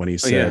meant when he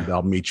said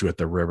I'll meet you at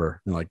the river,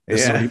 and like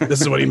this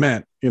is what he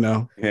meant.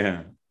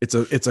 Yeah, it's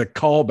a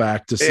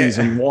callback to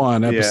season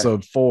 1,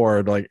 episode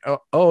 4. Like, okay.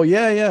 Oh, you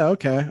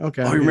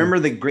remember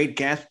The Great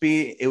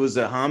Gatsby? It was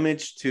a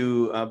homage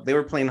to. They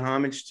were playing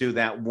homage to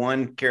that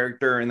one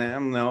character, and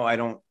then I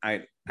don't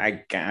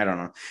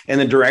know. And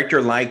the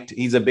director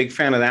he's a big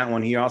fan of that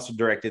one. He also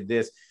directed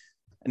this.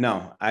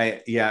 No,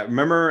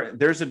 remember.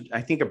 There's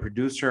I think a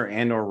producer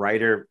and or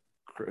writer,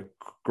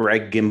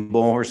 Greg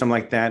Gimble or something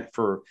like that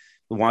for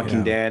The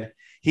Walking Dead.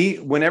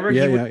 Whenever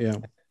he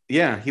would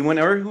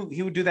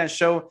do that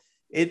show.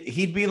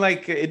 It'd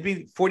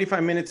be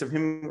 45 minutes of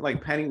him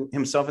like patting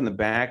himself in the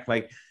back,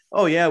 like,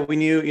 oh yeah, we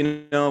knew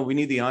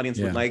the audience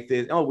would like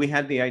this. Oh, we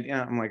had the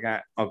idea. I'm like,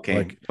 okay,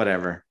 like,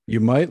 whatever. You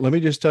might, let me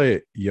just tell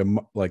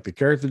you, like the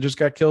character just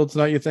got killed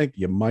tonight. You think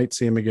you might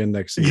see him again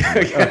next season.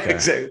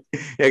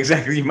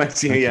 Exactly. You might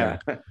see him.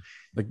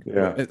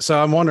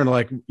 So I'm wondering,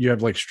 like, you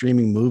have like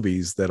streaming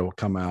movies that'll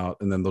come out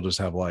and then they'll just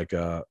have like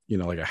a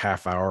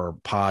half-hour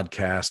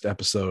podcast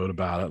episode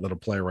about it that'll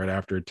play right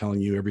after,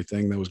 telling you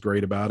everything that was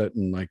great about it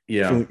and like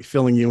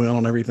filling you in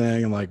on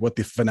everything and like what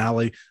the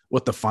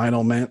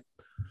final meant.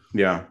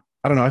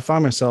 I don't know, I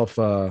find myself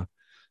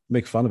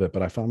make fun of it,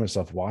 but I find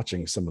myself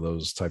watching some of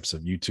those types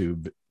of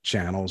YouTube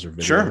channels or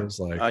videos.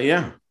 Like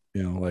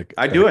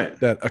I do it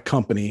that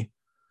accompany.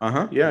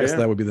 I guess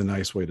that would be the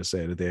nice way to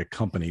say it. They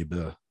accompany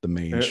the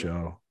main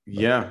show.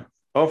 Yeah.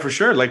 Oh, for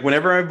sure. Like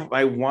whenever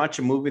I watch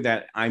a movie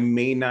that I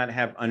may not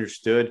have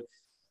understood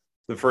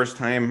the first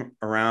time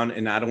around,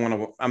 and I'm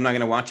not going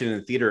to watch it in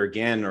the theater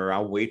again, or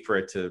I'll wait for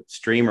it to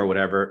stream or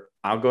whatever.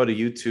 I'll go to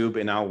YouTube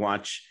and I'll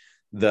watch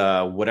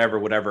the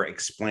whatever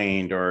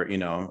explained, or,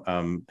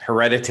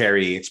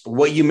 Hereditary. It's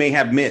what you may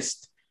have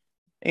missed.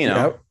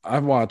 I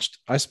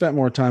spent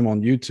more time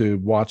on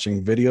YouTube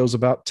watching videos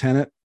about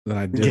Tenet than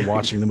I did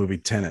watching the movie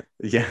Tenet.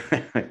 Yeah,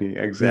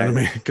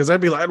 exactly. Because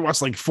I'd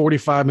watch like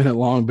 45-minute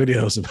long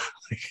videos about,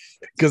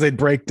 because they'd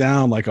break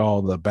down like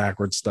all the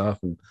backward stuff,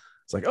 and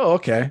it's like, oh,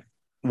 okay.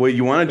 What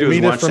you want to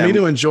do for me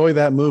to enjoy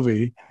that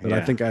movie that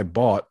I think I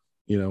bought,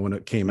 when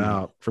it came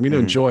out. For me to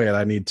enjoy it,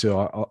 I need to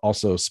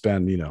also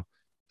spend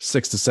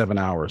 6 to 7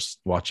 hours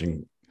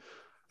watching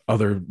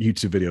other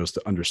YouTube videos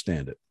to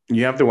understand it.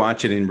 You have to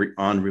watch it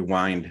on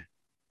rewind.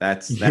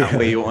 That's that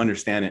way you'll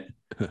understand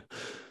it.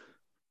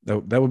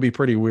 That would be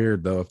pretty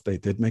weird, though, if they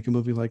did make a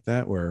movie like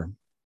that, where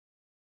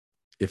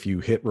if you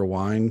hit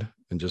rewind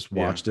and just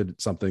watched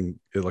it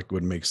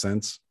would make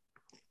sense.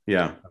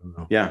 Yeah. I don't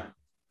know. Yeah.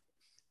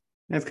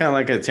 It's kind of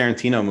like a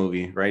Tarantino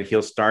movie, right?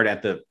 He'll start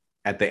at the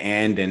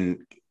end, and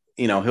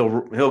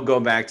he'll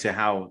go back to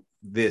how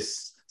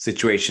this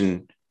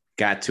situation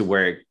got to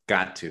where it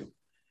got to.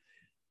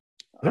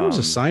 There was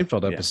a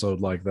Seinfeld episode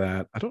like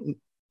that.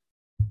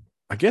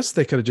 I guess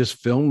they could have just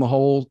filmed the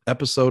whole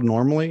episode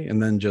normally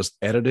and then just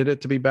edited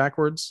it to be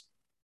backwards.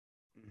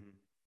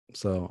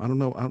 So I don't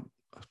know.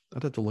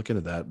 I'd have to look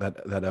into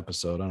that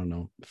episode. I don't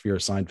know if you're a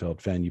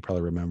Seinfeld fan, you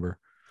probably remember.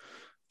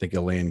 I think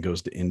Elaine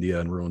goes to India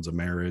and ruins a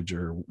marriage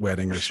or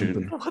wedding or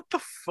something. What the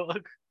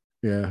fuck?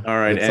 Yeah. All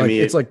right, It's Emmy.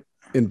 like, it's like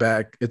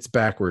it's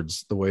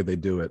backwards the way they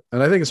do it,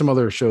 and I think some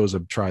other shows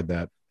have tried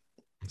that.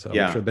 So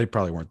Yeah. I'm sure they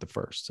probably weren't the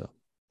first. So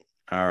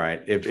All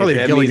right. If probably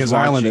Emmy's Gilligan's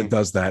Island watching- that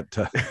does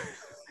that.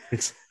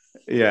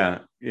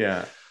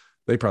 Yeah.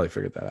 They probably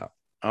figured that out.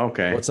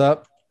 Okay. What's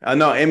up?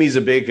 No, Emmy's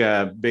a big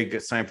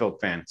Seinfeld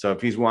fan. So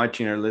if he's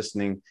watching or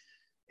listening,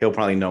 he'll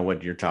probably know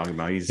what you're talking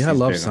about. He's I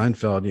love big on-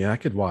 Seinfeld. Yeah, I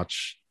could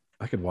watch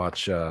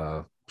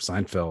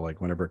Seinfeld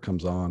like whenever it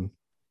comes on.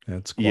 Yeah,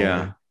 it's quality.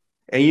 Yeah.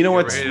 And you know You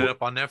ever what's? hit it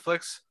up on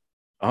Netflix?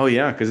 Oh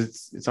yeah,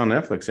 because it's on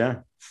Netflix.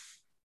 Yeah.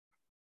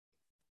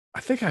 I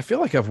feel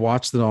like I've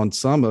watched it on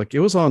some, like it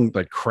was on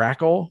like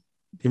Crackle.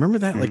 Do you remember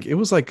that? Like it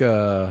was like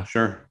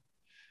Sure.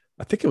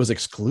 I think it was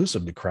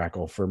exclusive to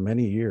Crackle for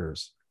many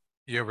years.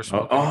 You ever Oh,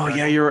 smoked?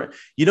 yeah, you're right.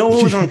 You know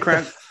what was on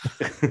crack?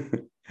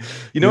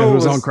 You know who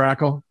was on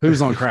Crackle?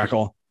 Who's on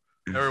Crackle?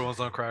 Everyone's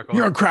on Crackle.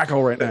 You're on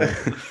Crackle right now.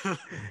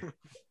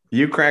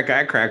 You crack,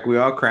 I crack. We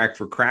all crack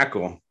for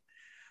Crackle. All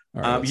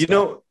right, let's You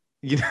stop.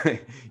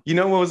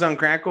 know what was on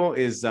Crackle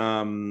is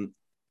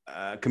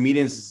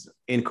comedians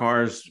in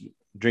cars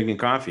drinking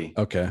coffee.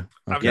 Okay.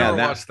 I've Yeah, never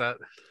that- watched that.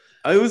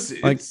 I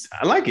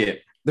like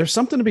it. There's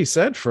something to be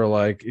said for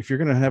like if you're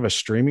gonna have a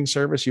streaming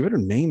service, you better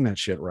name that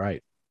shit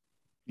right.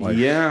 Like,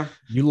 Yeah.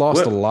 You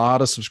lost What- a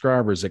lot of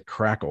subscribers at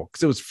Crackle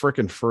because it was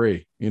freaking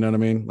free. You know what I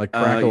mean? Like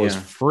Crackle was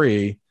yeah.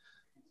 free.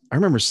 I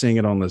remember seeing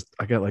it on this.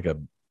 I got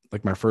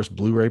like my first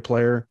Blu-ray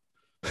player.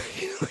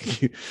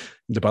 Like you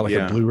to buy like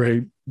Yeah. a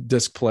Blu-ray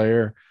disc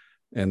player,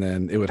 and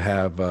then it would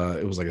have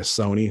it was like a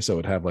Sony, so it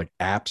would have like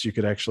apps you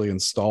could actually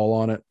install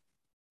on it.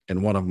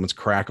 And one of them was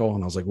Crackle,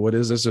 and I was like, "What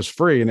is this? It's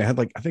free." And it had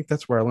like I think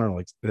that's where I learned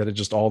like that it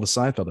just all the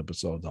Seinfeld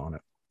episodes on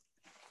it.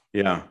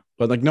 Yeah.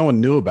 But like no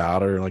one knew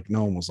about it, or like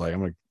no one was like, "I'm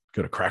gonna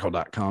go to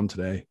crackle.com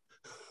today."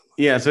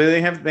 Yeah. So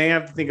they have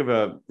to think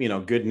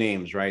of good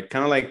names, right?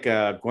 Kind of like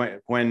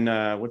Gwen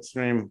what's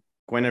her name?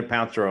 Gwyneth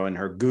Paltrow and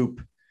her Goop.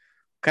 What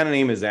kind of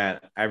name is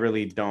that? I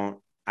really don't.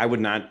 I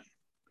would not.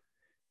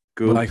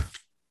 Goop. But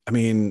I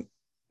mean,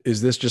 is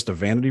this just a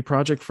vanity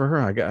project for her?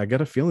 I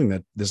got a feeling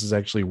that this is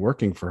actually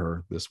working for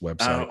her, this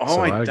website.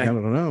 I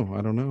don't know.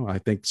 I don't know. I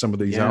think some of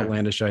these Yeah.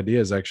 outlandish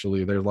ideas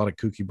actually, there's a lot of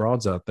kooky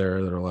broads out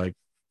there that are like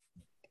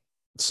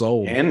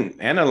sold and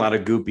a lot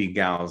of goopy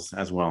gals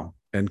as well.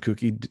 and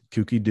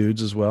kooky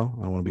dudes as well.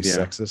 I don't want to be Yeah.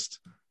 sexist.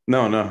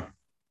 No.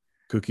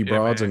 Kooky Yeah,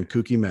 broads man. and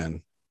kooky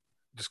men,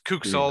 Just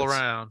kooks all Yes.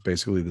 around.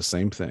 basically the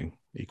same thing.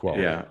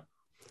 Equality. Yeah.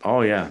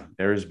 Oh yeah.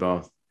 There is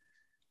both.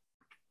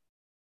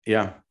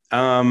 Yeah.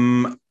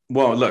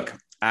 Well, look,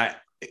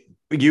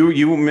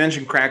 you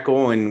mentioned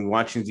Crackle and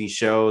watching these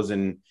shows,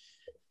 and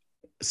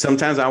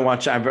sometimes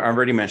I've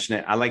already mentioned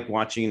it. I like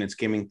watching and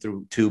skimming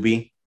through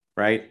Tubi,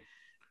 right?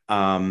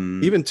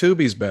 Even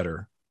Tubi's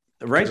better.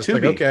 Right. It's Tubi.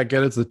 like, okay, I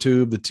get it's the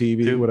tube, the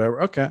TV, Tube.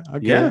 whatever. Okay, I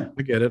get Yeah. it.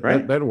 I get it.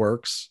 Right. That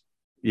works.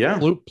 Yeah.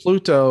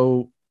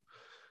 Pluto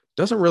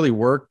doesn't really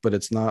work, but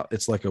it's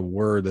like a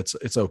word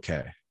it's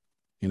okay.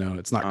 You know,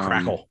 it's not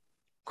crackle.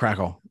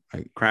 Crackle.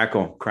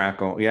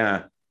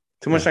 Yeah.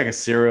 Too much like a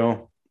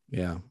cereal.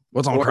 Yeah.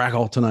 What's on Or-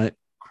 Crackle tonight?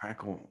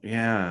 Crackle.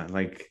 Yeah.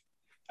 Like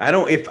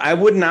if I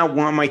would not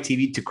want my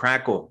TV to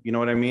crackle, you know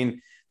what I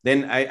mean?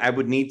 Then I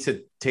would need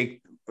to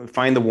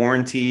find the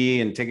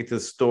warranty and take it to the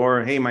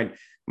store. Hey, my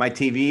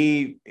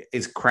TV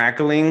is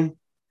crackling.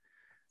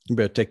 You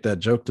better take that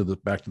joke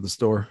back to the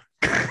store.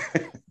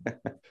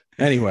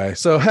 Anyway,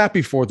 so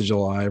happy 4th of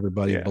July,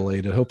 everybody. Yeah.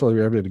 Belated. Hopefully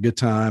everybody had a good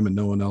time and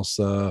no one else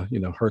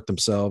hurt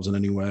themselves in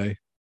any way.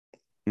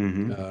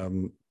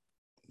 Mm-hmm.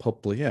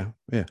 Hopefully, yeah.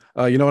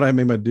 You know what I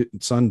made my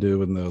son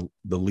do in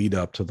the lead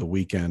up to the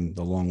weekend,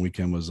 the long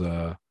weekend was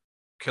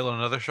Kill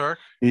another shark.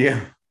 Yeah.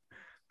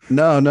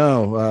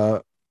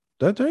 no.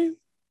 Did I tell you?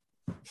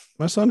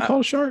 My son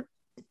caught a shark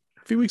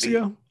a few weeks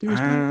ago.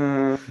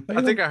 I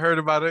think I heard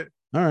about it.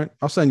 All right,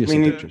 I'll send you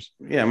some pictures.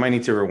 Yeah, I might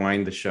need to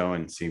rewind the show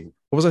and see.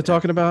 What was I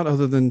talking about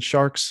other than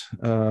sharks?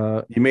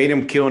 You made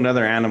him kill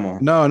another animal.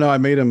 No, I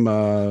made him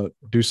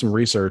do some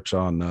research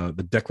on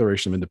the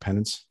Declaration of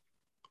Independence,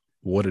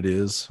 what it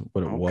is,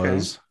 what it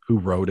was, who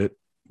wrote it,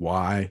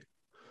 why,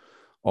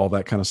 all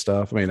that kind of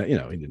stuff. I mean,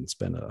 he didn't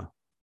spend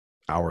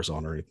hours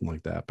on or anything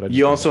like that. But I just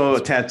You wanted also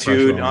some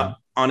tattooed pressure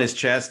on his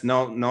chest,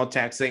 no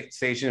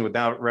taxation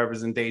without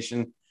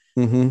representation,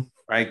 Mhm.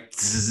 right?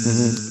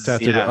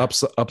 Tattooed an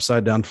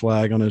upside down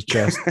flag on his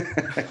chest.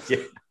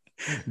 Yeah.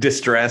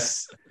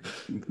 Distress.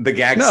 The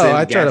gag. No,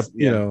 I try to,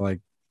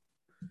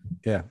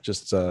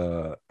 just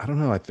I don't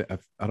know.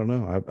 I don't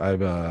know.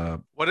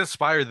 I've What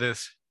inspired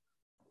this?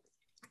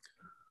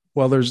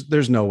 well,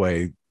 there's no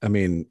way. I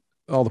mean,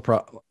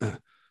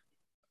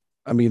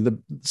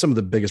 some of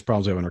the biggest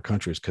problems we have in our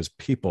country is because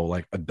people,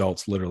 like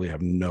adults, literally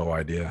have no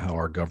idea how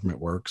our government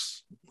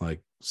works,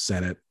 like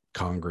Senate,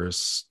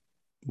 Congress,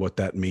 what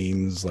that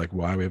means, like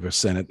why we have a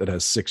Senate that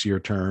has 6-year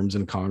terms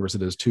and Congress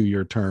that has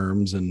 2-year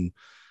terms, and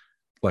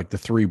like the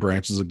 3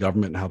 branches of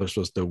government and how they're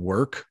supposed to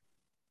work,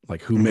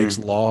 like who makes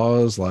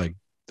laws, like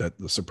that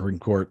the Supreme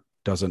Court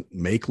doesn't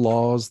make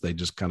laws. They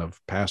just kind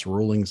of pass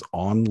rulings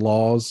on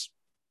laws.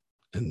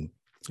 And,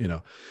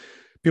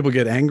 people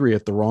get angry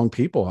at the wrong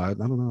people. I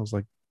don't know. I was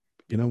like,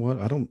 you know what?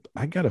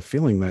 I got a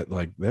feeling that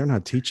like they're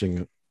not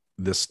teaching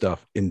this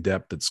stuff in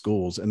depth at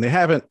schools, and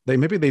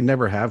maybe they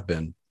never have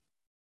been.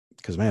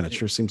 Because man, it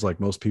sure seems like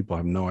most people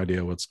have no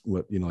idea what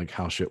like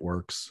how shit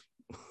works.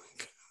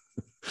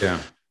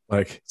 Yeah.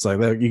 Like it's like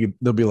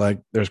they'll be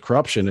like, there's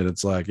corruption, and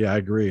it's like, yeah, I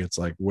agree. It's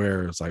like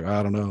where it's like,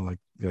 I don't know. Like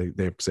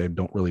they say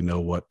don't really know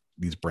what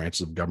these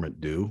branches of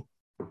government do.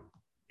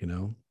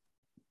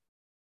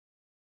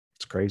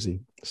 It's crazy.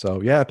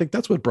 So yeah, I think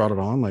that's what brought it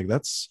on. Like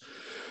that's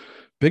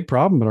big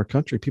problem in our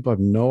country. People have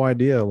no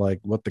idea like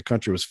what the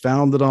country was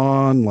founded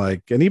on.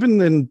 Like, and even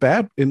in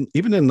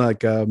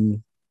like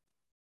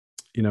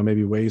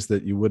maybe ways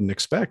that you wouldn't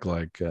expect.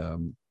 Like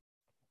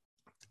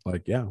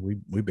yeah,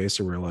 we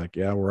basically were like,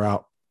 yeah, we're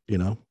out.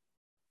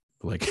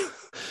 Like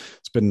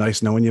it's been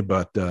nice knowing you,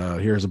 but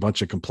here's a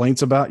bunch of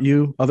complaints about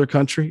you, other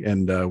country,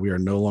 and we are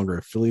no longer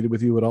affiliated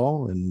with you at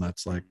all. And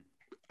that's like,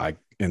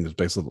 it's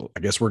basically, I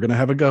guess we're gonna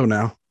have a go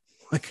now.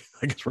 Like,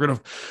 I guess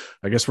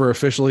we're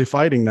officially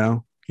fighting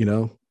now.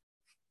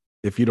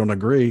 If you don't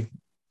agree,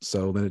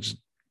 so then it just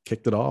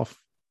kicked it off.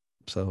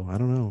 So I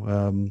don't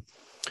know.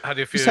 How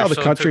do you feel? Just how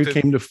the country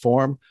came to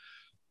form.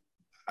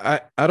 I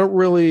don't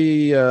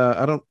really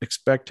I don't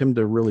expect him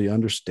to really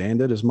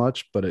understand it as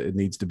much, but it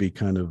needs to be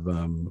kind of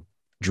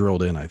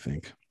drilled in, I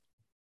think.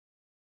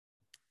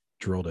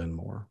 Drilled in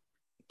more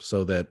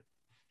so that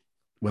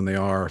when they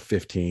are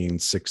 15,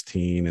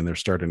 16 and they're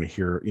starting to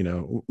hear,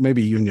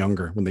 maybe even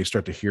younger, when they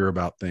start to hear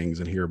about things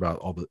and hear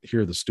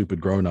the stupid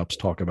grown-ups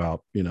talk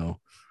about, how,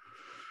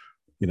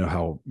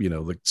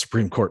 the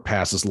Supreme Court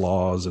passes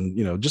laws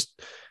and,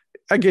 just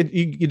I get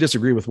you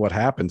disagree with what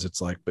happens.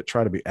 It's like, but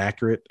try to be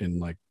accurate in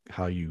like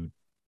how you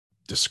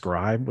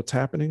describe what's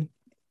happening.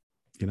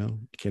 You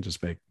can't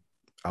just make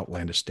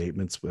outlandish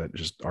statements that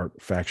just aren't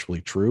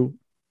factually true.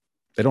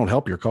 They don't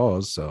help your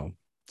cause. So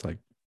it's like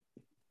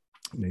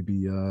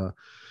maybe, it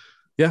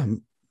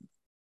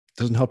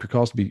doesn't help your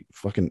cause to be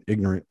fucking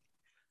ignorant,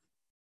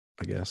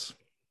 I guess.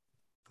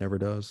 Never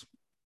does.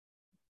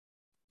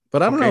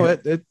 But I don't know.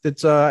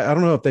 It's I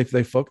don't know if they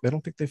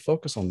don't think they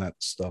focus on that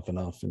stuff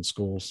enough in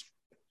schools.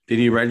 Did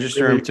you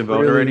register him to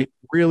vote already?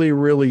 Really,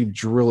 really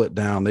drill it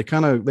down. They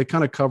kind of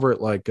cover it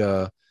like,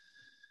 got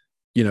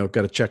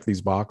to check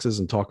these boxes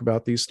and talk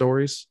about these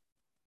stories,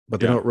 but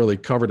they don't really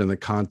cover it in the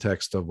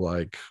context of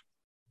like,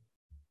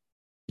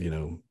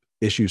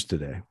 issues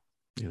today.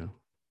 I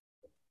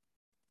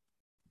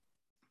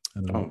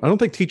don't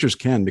think teachers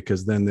can,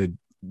 because then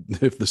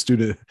if the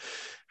student,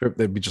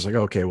 they'd be just like,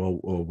 okay,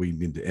 well, we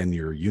need to end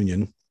your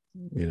union.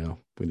 We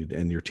need to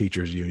end your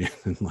teachers union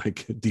and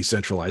like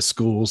decentralize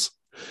schools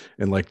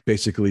and like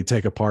basically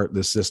take apart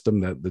this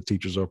system that the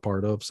teachers are a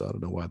part of. So I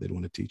don't know why they'd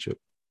want to teach it.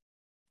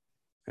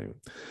 Anyway,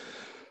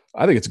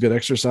 I think it's a good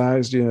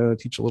exercise,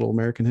 teach a little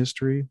American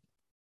history,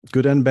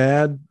 good and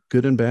bad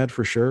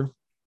for sure.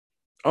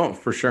 Oh,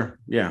 for sure.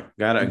 Yeah.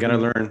 Gotta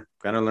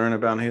learn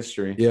about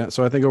history. Yeah.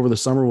 So I think over the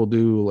summer, we'll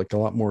do like a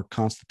lot more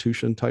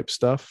Constitution type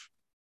stuff,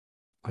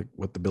 like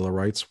what the Bill of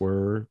Rights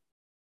were.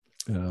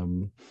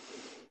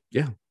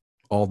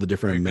 All the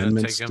different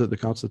amendments to the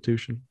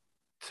Constitution.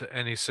 To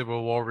any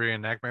Civil War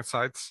reenactment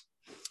sites?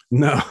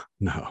 No.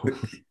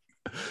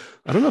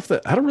 I don't know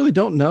I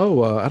don't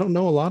know. I don't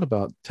know a lot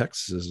about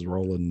Texas's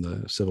role in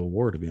the Civil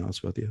War, to be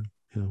honest with you.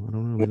 I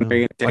don't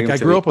really know. Like I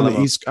grew up on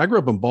the East. I grew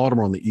up in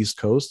Baltimore on the East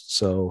Coast.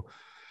 So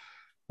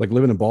like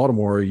living in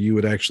Baltimore, you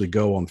would actually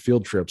go on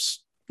field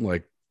trips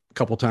like a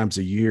couple times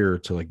a year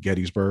to like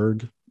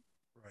Gettysburg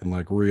and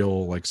like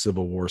real like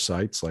Civil War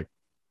sites. Like,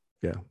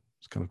 yeah,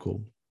 it's kind of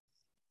cool.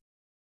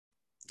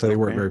 So they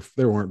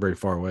weren't very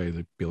far away.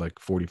 They'd be like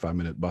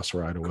 45-minute bus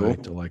ride away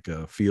to like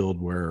a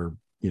field where,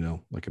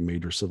 like a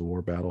major Civil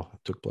War battle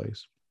took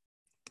place.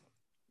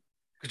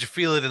 Could you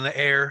feel it in the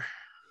air?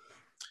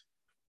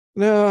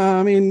 No,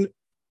 I mean,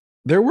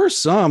 there were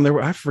some.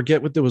 I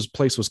forget what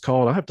place was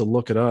called. I have to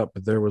look it up.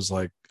 But there was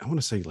like, I want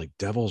to say like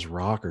Devil's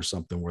Rock or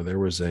something, where there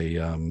was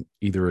a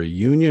either a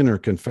Union or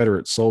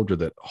Confederate soldier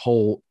that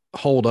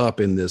holed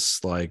up in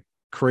this like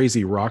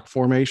crazy rock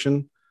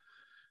formation,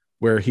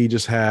 where he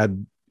just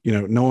had,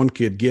 no one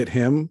could get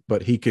him,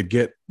 but he could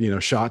get,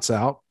 shots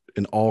out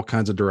in all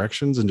kinds of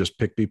directions and just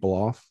pick people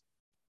off.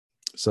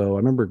 So I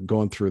remember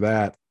going through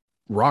that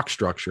rock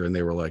structure, and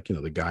they were like,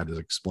 the guide is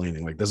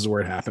explaining like, this is where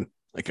it happened.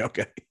 Like,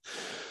 okay,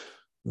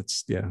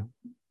 that's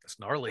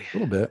gnarly. A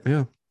little bit.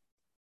 Yeah.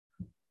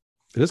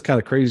 It is kind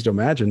of crazy to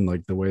imagine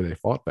like the way they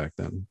fought back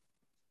then.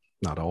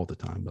 Not all the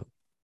time, but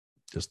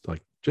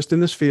just in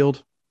this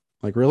field,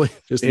 like really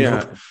just,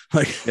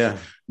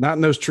 not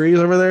in those trees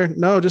over there.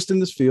 No, just in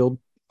this field.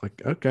 Like,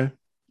 okay.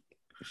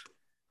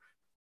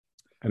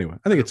 Anyway,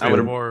 I think it's I would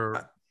have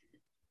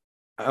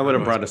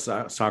brought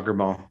a soccer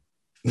ball.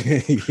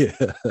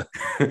 Yeah.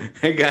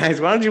 Hey guys,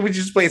 why don't we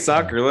just play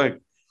soccer? Look,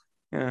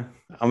 yeah,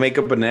 I'll make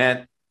up a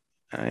net.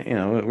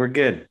 We're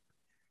good.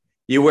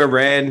 You wear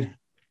red.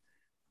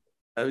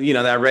 You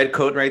know, that red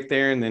coat right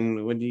there, and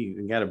then what do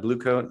you got? A blue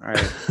coat. All right,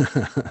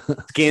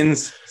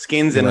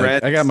 skins and Like,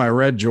 red. I got my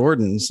red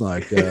Jordans.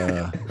 Like,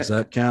 does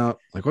that count?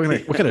 Like,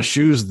 what kind of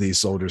shoes do these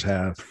soldiers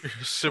have?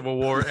 Civil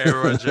War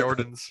era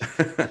Jordans.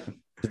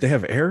 Did they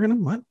have air in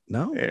them? What?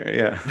 No.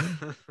 Yeah.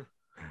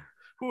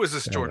 Who is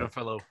this Jordan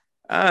fellow?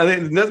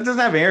 It doesn't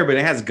have air, but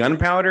it has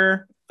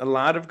gunpowder. A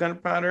lot of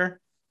gunpowder.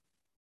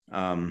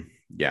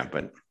 Yeah,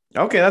 but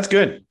okay, that's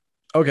good.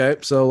 Okay,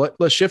 so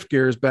let's shift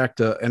gears back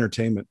to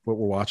entertainment. What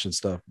we're watching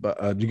stuff.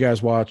 But do you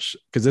guys watch?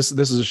 Because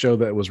this is a show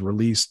that was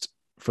released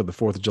for the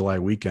 4th of July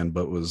weekend,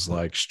 but was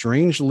like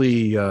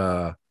strangely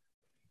not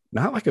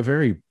like a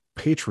very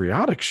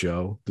patriotic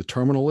show. The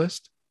Terminal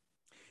List.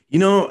 You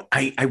know,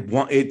 I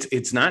want it.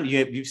 It's not.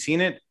 You've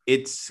seen it.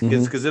 It's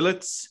because it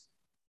looks.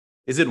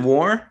 Is it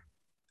war?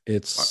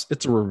 It's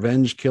a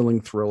revenge killing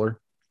thriller.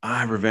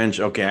 Revenge.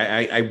 Okay,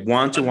 I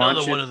want to watch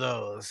it. Another one of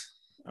those.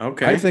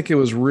 Okay, I think it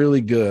was really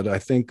good. I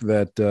think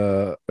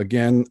that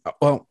again.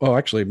 Well,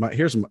 actually,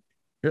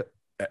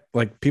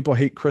 like people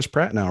hate Chris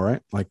Pratt now,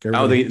 right? Like,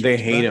 they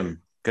hate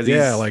him because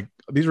like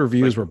these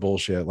reviews were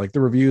bullshit. Like the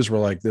reviews were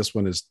like, this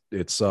one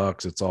it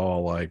sucks. It's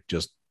all like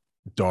just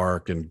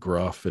dark and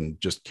gruff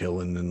and just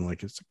killing, and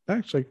like it's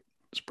actually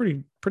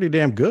pretty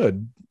damn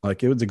good.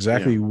 Like it was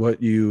exactly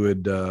what you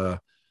would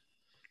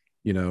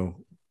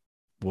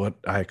what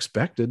I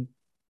expected.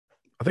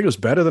 I think it was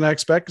better than I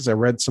expected because I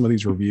read some of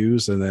these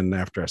reviews, and then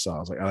after I saw it, I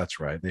was like, oh, that's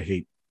right. They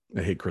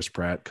hate Chris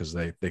Pratt because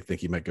they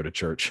think he might go to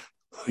church.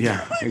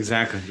 Yeah,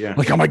 exactly. Yeah.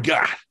 Like, oh my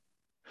God.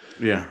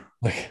 Yeah.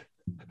 Like,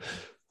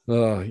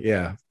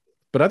 yeah.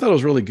 But I thought it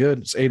was really good.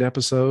 It's 8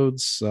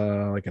 episodes,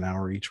 like an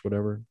hour each,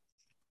 whatever.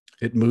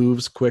 It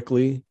moves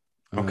quickly.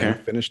 Okay. I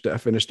finished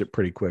it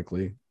pretty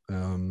quickly.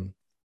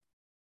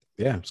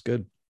 Yeah, it's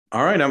good.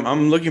 All right.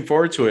 I'm looking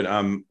forward to it.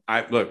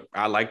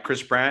 I like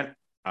Chris Pratt.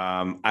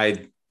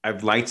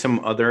 I've liked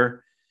some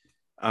other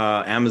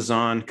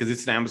Amazon, because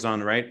it's an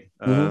Amazon, right?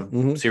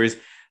 Series.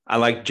 I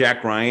like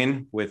Jack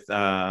Ryan with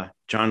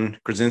John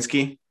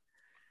Krasinski.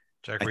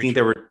 I think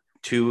there were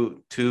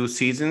two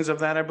seasons of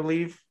that, I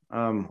believe.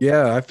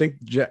 Yeah, I think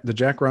the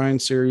Jack Ryan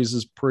series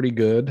is pretty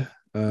good.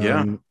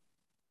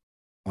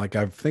 Like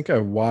I think I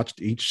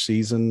watched each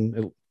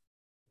season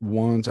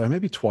once,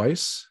 maybe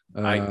twice.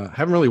 I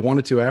haven't really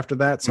wanted to after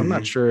that, so I'm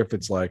not sure if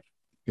it's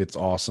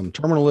awesome.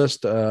 Terminal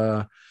List.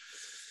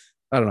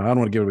 I don't know. I don't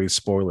want to give away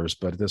spoilers,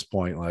 but at this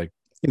point, like,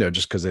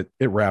 just because it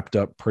wrapped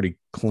up pretty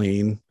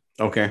clean.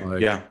 Okay.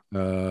 Like, yeah.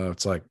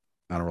 It's like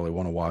I don't really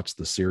want to watch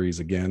the series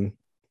again.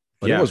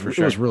 But it was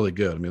really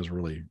good. I mean, it was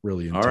really,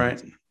 really intense. All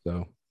right.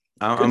 So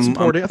I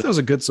thought it was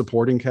a good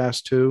supporting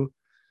cast too.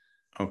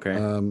 Okay.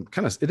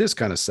 It is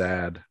kind of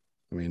sad.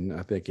 I mean,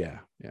 I think, yeah.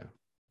 It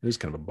is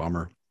kind of a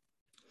bummer.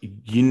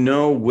 You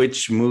know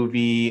which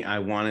movie I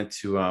wanted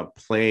to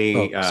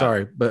play?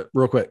 Sorry, but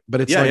real quick.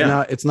 But it's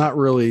it's not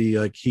really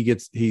like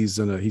he's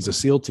a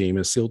SEAL team.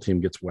 His SEAL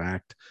team gets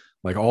whacked,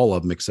 like all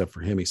of them except for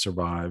him. He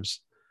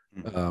survives,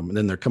 and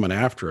then they're coming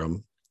after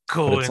him.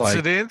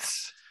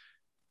 Coincidence?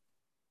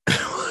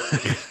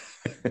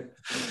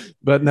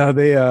 But no,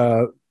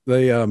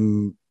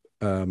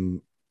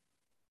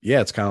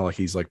 it's kind of like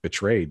he's like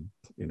betrayed.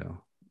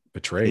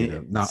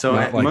 Betrayed, not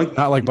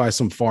like by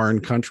some foreign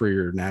country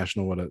or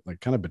national, like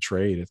kind of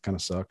betrayed. It kind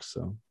of sucks.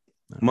 So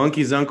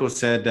Monkey's uncle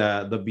said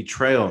the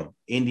betrayal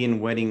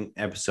Indian wedding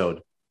episode.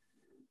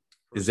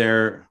 Is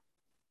there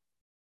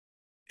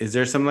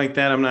something like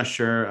that? I'm not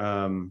sure.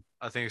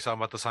 I think you're talking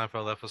about the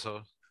Seinfeld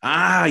episode.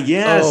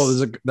 Yes.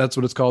 Oh, that's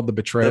what it's called, the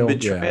betrayal. The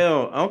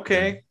betrayal. Yeah.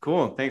 Okay,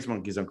 cool. Thanks,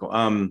 Monkey's uncle.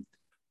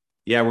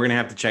 Yeah, we're gonna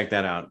have to check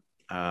that out.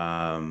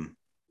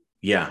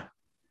 Yeah.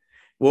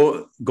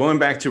 Well, going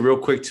back to real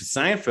quick to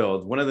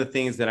Seinfeld, one of the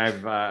things that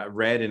I've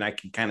read and I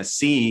can kind of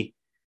see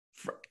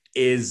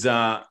is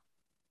haven't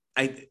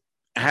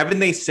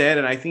they said,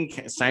 and I think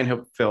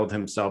Seinfeld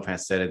himself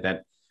has said it,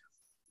 that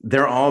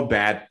they're all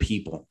bad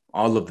people,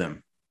 all of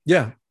them.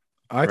 Yeah,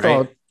 I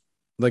thought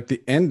like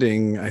the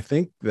ending. I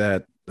think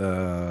that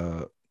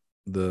the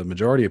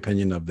majority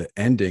opinion of the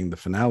ending, the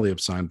finale of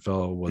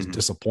Seinfeld, was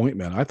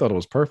disappointment. I thought it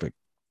was perfect.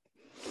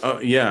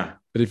 Oh yeah.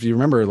 But if you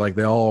remember, like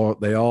they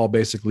all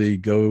basically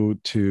go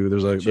to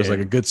there's like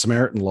a Good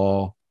Samaritan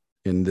law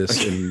in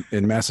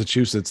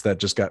Massachusetts that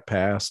just got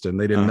passed, and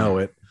they didn't know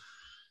it,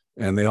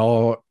 and they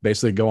all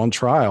basically go on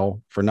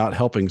trial for not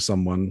helping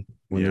someone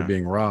when they're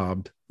being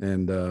robbed,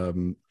 and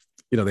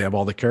they have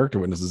all the character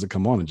witnesses that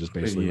come on and just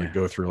basically like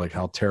go through like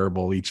how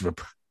terrible each of a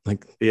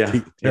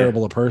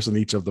person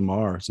each of them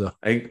are. So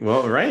I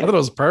thought it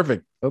was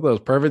perfect. It was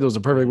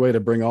a perfect way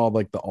to bring all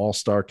like the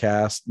all-star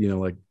cast,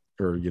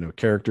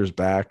 characters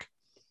back.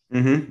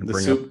 Mm-hmm.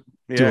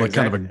 Do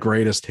kind of a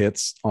greatest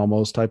hits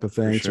almost type of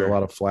thing. So a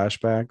lot of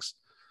flashbacks.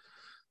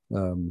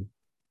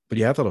 But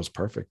yeah, I thought it was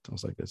perfect. I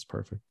was like, it's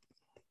perfect.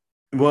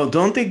 Well,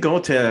 don't they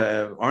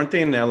aren't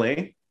they in LA?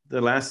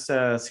 The last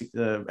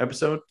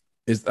episode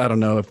I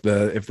don't know if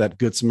that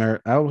Good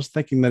Samaritan. I was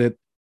thinking that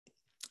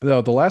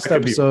the last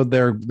episode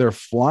they're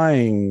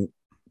flying.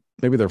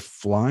 Maybe they're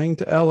flying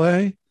to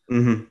LA.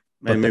 Mm-hmm.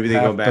 And maybe they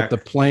go back. But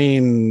the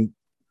plane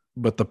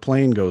but the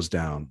plane goes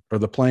down, or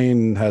the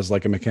plane has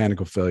like a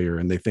mechanical failure,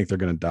 and they think they're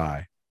going to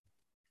die,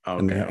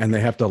 Okay. and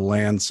they have to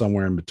land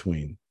somewhere in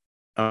between.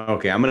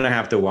 Okay, I'm gonna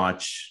have to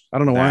watch. I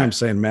don't know why that. I'm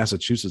saying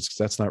Massachusetts, because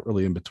that's not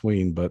really in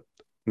between, but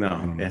I No,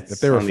 don't know. it's If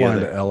they were on the flying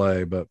other- to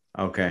LA, but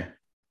Okay.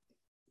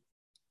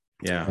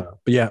 Yeah.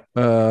 but yeah,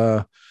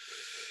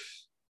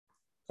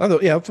 although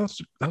yeah,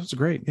 that was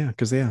great. Yeah,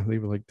 because they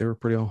were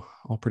pretty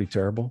all pretty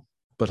terrible,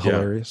 but Yeah.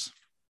 hilarious.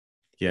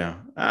 Yeah.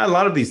 A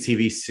lot of these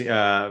TV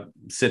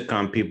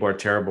sitcom people are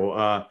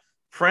terrible.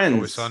 Friends.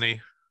 Always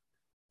Sunny.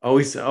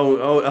 Always.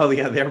 Oh,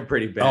 yeah. They're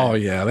pretty bad. Oh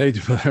yeah,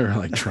 they're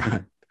like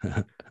trying.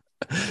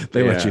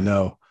 They let Yeah. you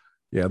know.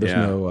 Yeah,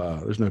 Yeah.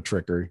 there's no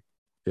trickery.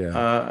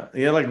 Yeah.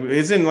 Yeah. Like,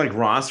 isn't like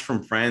Ross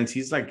from Friends?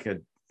 He's like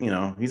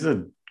he's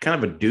a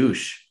kind of a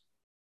douche.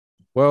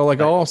 Well, like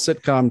all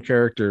sitcom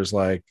characters,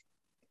 like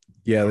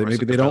yeah,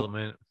 Arrested they don't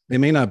Development. they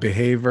may not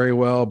behave very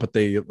well, but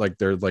they're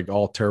like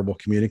all terrible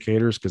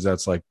communicators, because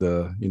that's like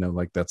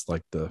that's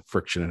like the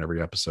friction in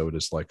every episode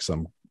is like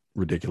some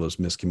ridiculous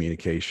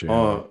miscommunication.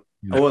 Oh,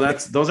 you know? well,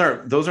 those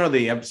are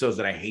the episodes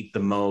that I hate the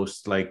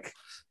most. Like,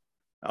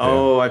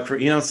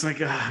 it's like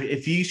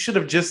if you should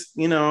have just,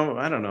 I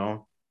don't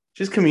know,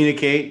 just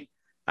communicate.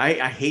 I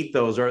hate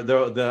those, or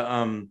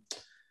the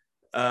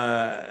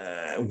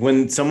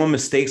when someone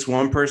mistakes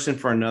one person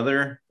for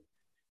another.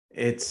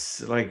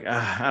 It's like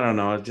I don't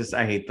know.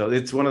 I hate those.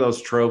 It's one of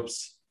those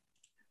tropes.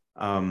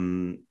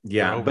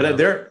 Yeah, Oh, but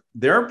well.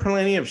 there are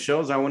plenty of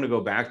shows I want to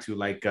go back to,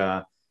 like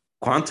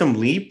Quantum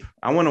Leap.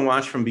 I want to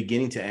watch from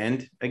beginning to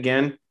end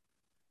again.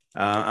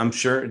 I'm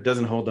sure it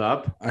doesn't hold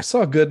up. I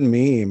saw a good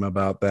meme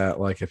about that.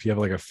 Like if you have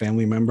like a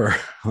family member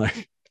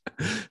like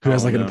who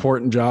has like an no.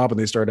 important job and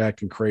they start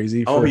acting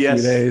crazy for Oh, a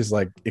yes. few days,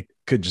 like it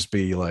could just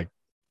be like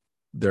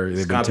they've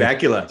Scott been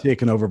Bakula.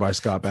 taken over by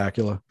Scott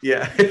Bakula.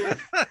 Yeah.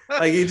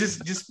 Like you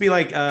just be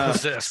like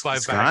Possessed by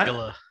Scott?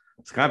 Bakula.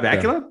 Scott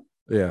Bakula?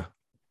 Yeah.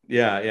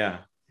 Yeah.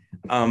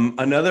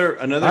 Another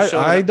show.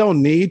 I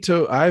don't need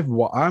to.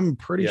 I'm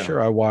pretty Yeah.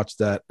 sure I watched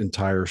that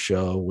entire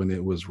show when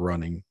it was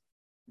running,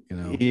 Yeah,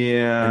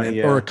 and then-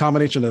 yeah. or a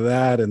combination of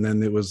that, and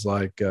then it was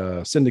like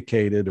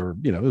syndicated, or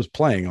it was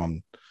playing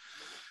on,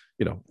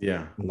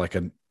 Yeah. like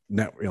a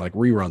net, like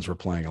reruns were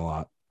playing a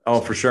lot. Oh,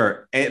 for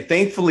sure. And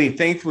thankfully,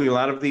 a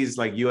lot of these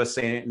like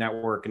USA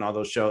Network and all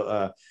those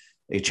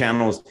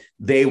channels,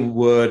 they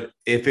would,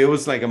 if it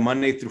was like a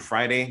Monday through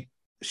Friday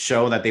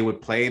show that they would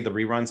play the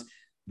reruns,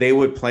 they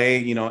would play,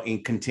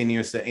 in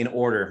continuous, in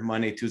order,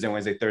 Monday, Tuesday,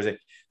 Wednesday, Thursday.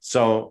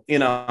 So,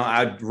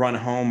 I'd run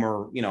home,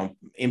 or,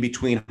 in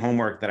between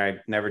homework that I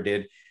never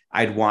did,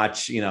 I'd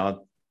watch,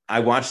 I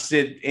watched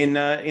it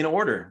in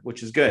order,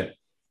 which is good.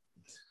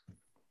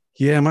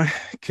 Yeah, my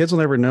kids will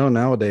never know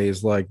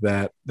nowadays, like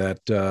that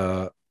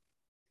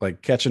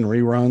like catching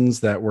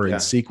reruns that were Yeah. in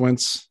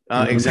sequence.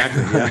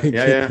 Exactly. Like,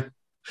 Yeah.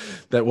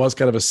 That was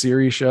kind of a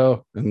series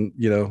show, and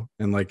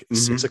and like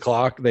Mhm.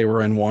 6:00 they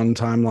were in one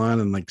timeline,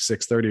 and like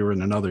 6:30 were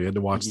in another. You had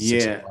to watch the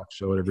 6:00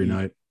 show every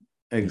night.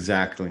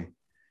 Exactly.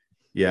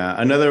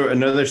 Yeah.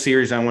 Another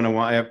series I want to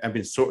watch. I've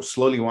been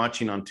slowly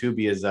watching on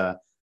Tubi is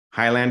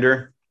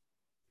Highlander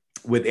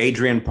with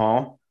Adrian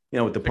Paul.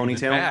 With the Bringing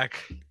it ponytail. back.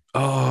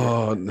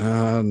 Oh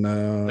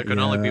no! There can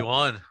only be yeah.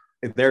 one.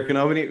 There can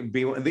only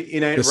be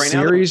The right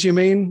series, you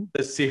mean? now.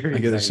 The series. I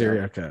get I the know.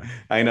 series. Okay.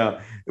 I know.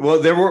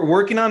 Well, they were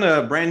working on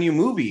a brand new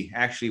movie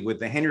actually with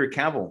the Henry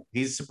Cavill.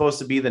 He's supposed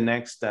to be the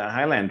next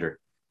Highlander.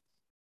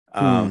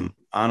 On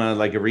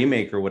a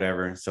remake or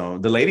whatever. So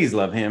the ladies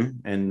love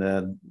him, and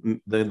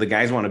the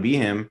guys want to be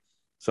him.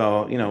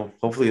 So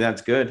hopefully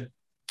that's good.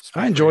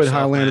 I enjoyed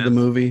yourself, Highlander man. the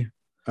movie.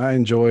 I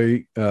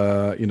enjoy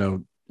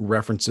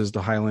references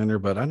to Highlander,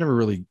 but I never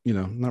really,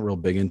 not real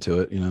big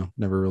into it.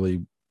 Never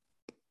really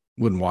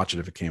wouldn't watch it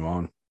if it came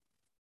on.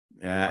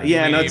 Yeah,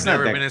 You've no, it's not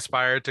never that. been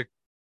inspired to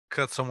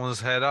cut someone's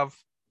head off.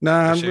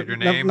 Nah, To shave your I've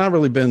name? not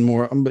really been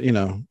more.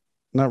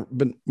 Not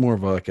been more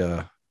of like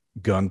a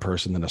gun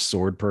person than a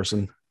sword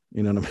person.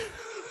 You know what I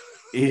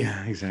mean?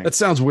 Yeah, exactly. That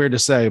sounds weird to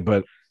say,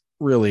 but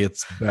really,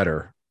 it's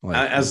better. Like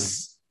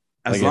As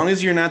like long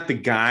as you're not the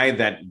guy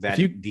that If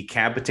you-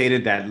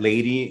 decapitated that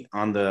lady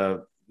on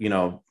the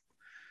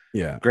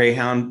yeah.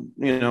 Greyhound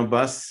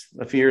bus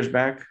a few years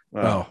back.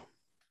 Oh,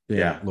 yeah,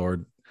 yeah.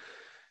 Lord.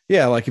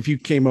 Yeah, like if you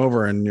came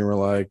over and you were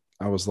like,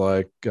 I was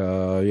like,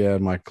 yeah,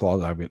 in my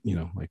closet, I've got,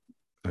 like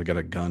I got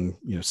a gun,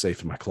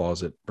 safe in my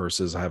closet,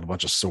 versus I have a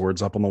bunch of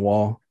swords up on the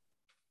wall.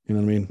 You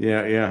know what I mean?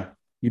 Yeah.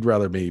 You'd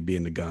rather me be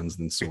into guns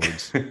than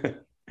swords.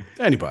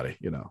 Anybody,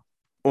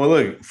 Well,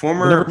 look,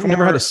 I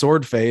never had a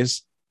sword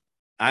phase.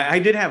 I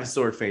did have a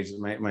sword phase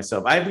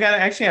myself. I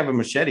actually have a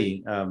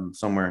machete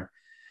somewhere.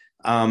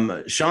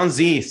 Sean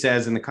Z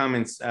says in the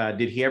comments,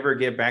 did he ever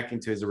get back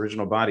into his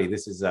original body?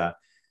 This is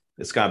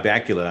Scott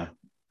Bakula.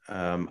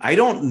 I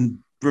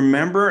don't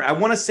remember. I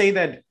want to say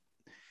that,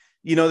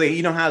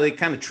 how they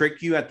kind of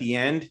trick you at the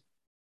end,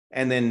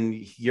 and then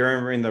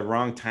you're in the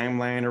wrong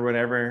timeline or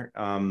whatever.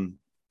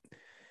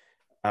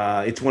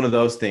 It's one of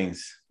those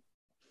things.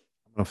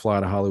 I'm gonna fly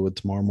to Hollywood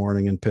tomorrow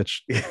morning and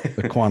pitch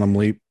the Quantum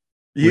Leap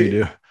You-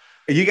 redo.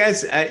 You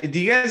guys, do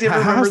you guys ever How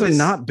remember has there this?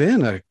 not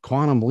been a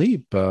Quantum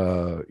Leap?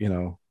 A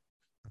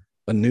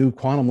new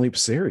Quantum Leap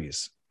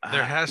series.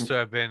 There has to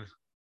have been.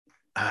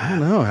 I don't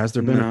know. Has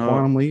there been a No.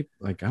 Quantum Leap?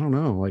 Like, I don't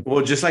know. Like,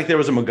 Well, just like there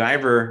was a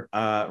MacGyver,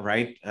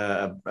 right?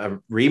 A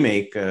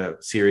remake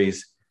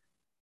series.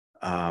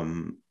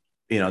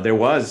 There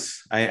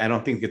was. I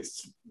don't think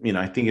it's.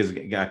 I think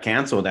it got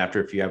canceled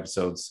after a few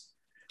episodes.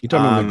 you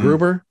talking about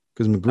MacGruber?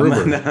 Because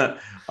MacGruber,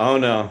 Oh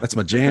no, that's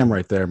my jam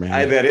right there,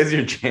 man. that is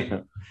your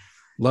jam.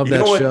 Love You that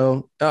know what?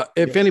 show.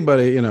 If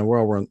anybody,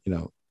 we're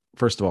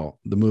first of all,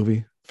 the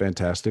movie,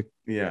 fantastic.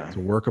 Yeah. It's a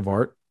work of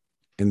art.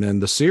 And then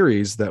the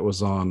series that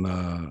was on,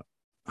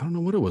 I don't know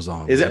what it was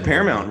on. Is Was that it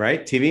Paramount, on,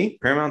 right? TV,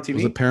 Paramount TV.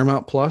 Was it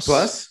Paramount Plus?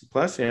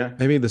 Plus, yeah.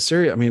 Maybe the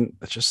series. I mean,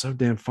 it's just so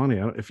damn funny.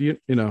 If you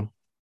I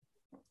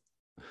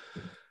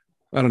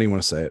don't even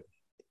want to say it.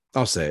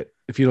 I'll say it.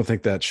 If you don't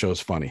think that show's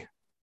funny,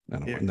 I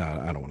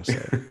don't want to say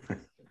it.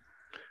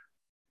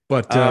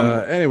 But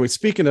anyway,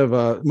 speaking of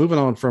moving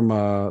on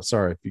from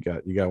sorry, you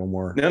got one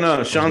more.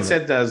 No. Sean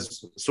said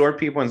does sword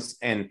people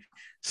and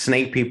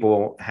snake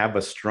people have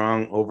a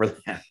strong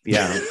overlap?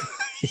 Yeah.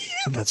 Yeah,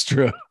 that's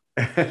true.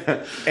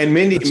 And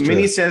Minnie That's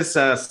true. says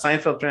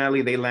Seinfeld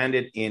finale they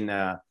landed in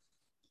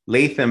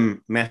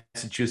Latham,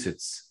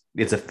 Massachusetts.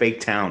 It's a fake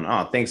town.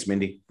 Oh, thanks,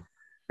 Mindy.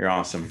 You're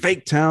awesome.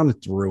 Fake town,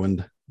 it's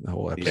ruined. The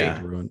whole episode's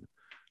Yeah. ruined.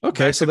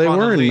 Okay, Back so to they were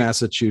Quantum in Leap.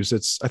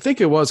 Massachusetts. I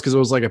think it was because it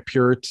was like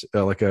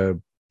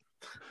a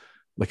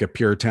like a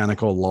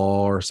puritanical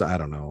law or so. I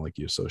don't know. Like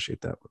you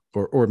associate that,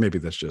 or maybe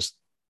that's just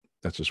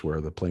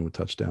where the plane would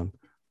touch down.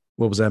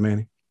 What was that,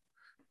 Manny?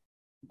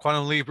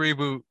 Quantum Leap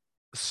reboot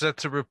set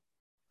to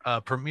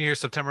premiere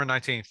September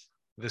 19th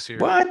this year.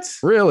 What?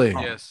 Really?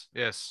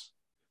 Yes.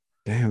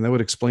 Damn, that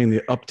would explain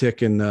the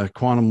uptick in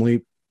Quantum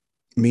Leap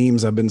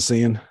memes I've been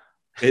seeing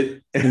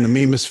It, in the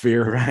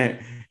memosphere.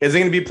 right. Is it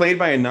going to be played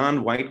by a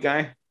non-white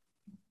guy?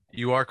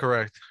 You are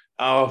correct.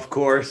 Oh, of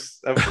course.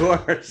 Of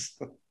course.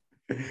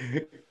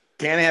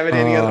 Can't have it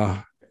any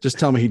other. Just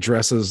tell me he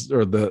dresses,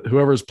 or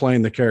whoever's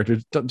playing the character.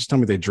 Just tell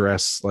me they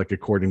dress like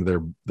according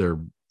to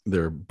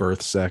their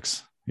birth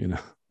sex.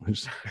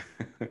 Just-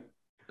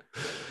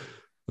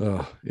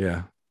 oh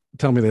yeah.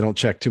 Tell me they don't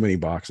check too many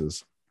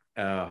boxes.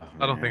 Oh,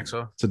 I don't think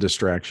so. It's a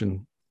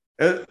distraction.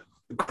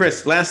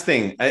 Chris, last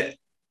thing.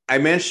 I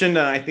mentioned,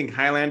 I think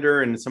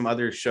Highlander and some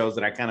other shows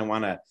that I kind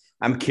of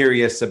I'm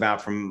curious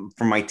about from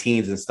my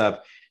teens and stuff.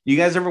 You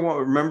guys ever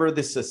remember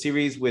this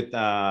series with,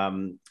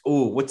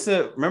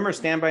 remember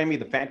Stand By Me,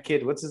 the fat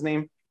kid? What's his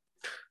name?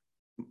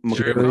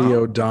 Jerry Jerry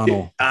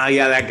O'Donnell.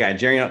 Yeah, that guy,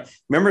 Jerry.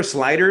 Remember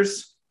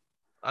Sliders?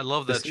 I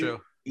love that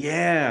show.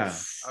 Yeah.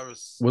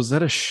 Was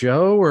that a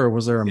show or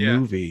was there a Yeah.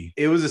 movie?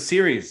 It was a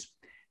series.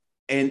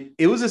 And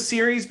it was a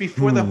series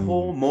before the Hmm.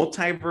 whole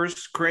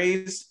multiverse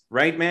craze,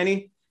 right,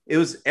 Manny? It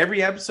was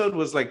every episode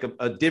was like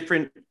a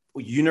different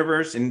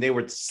universe, and they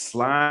would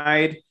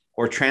slide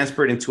or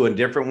transport into a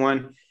different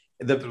one.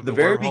 The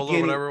very wormhole or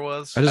beginning, whatever it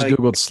was. I just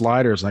googled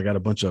sliders and I got a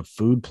bunch of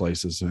food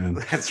places, man.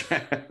 that's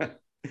right.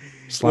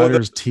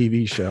 Sliders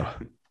TV show.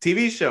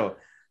 TV show.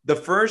 The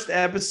first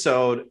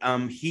episode,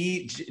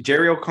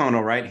 Jerry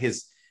O'Connell, right?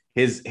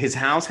 His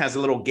house has a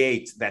little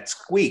gate that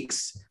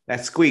squeaks,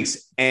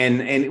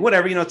 and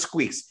whatever, it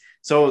squeaks.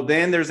 So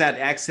then there's that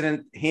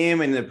accident.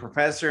 Him and the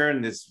professor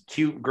and this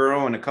cute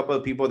girl and a couple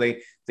of people,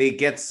 they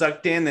get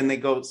sucked in and they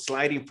go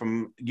sliding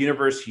from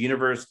universe to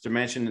universe,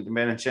 dimension to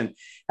dimension.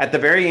 At the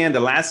very end, the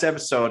last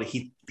episode,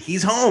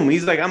 he's home.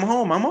 He's like, I'm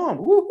home.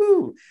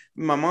 Woohoo!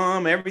 My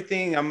mom,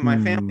 everything. My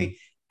family.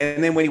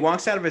 And then when he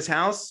walks out of his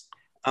house,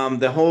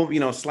 the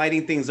whole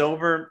sliding things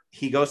over,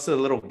 he goes to the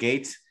little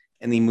gate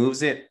and he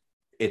moves it.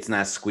 It's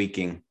not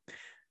squeaking.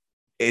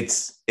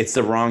 It's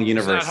the wrong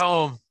universe. It's not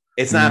home.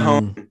 It's not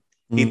home.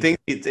 He Mm.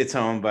 thinks it's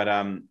home, but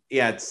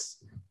yeah, it's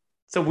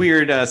a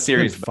weird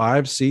series.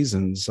 5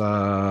 seasons.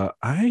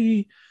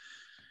 I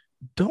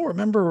don't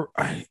remember.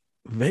 I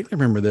vaguely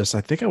remember this.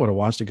 I think I would have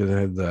watched it because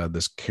it had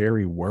this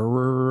Carrie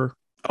Werner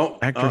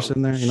actress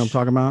in there. You know what I'm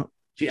talking about?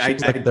 She, She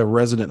was like the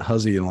resident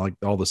hussy in like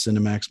all the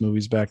Cinemax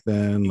movies back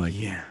then. Like,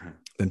 yeah,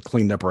 then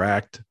cleaned up her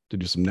act to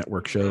do some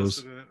network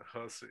shows.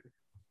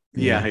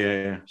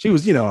 yeah. She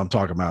was, I'm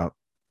talking about.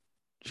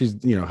 She's,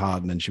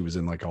 hot, and then she was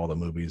in like all the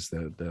movies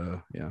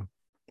that, yeah.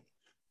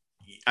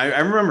 I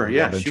remember.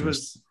 Yeah, Love she interest.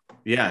 was.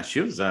 Yeah,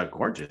 she was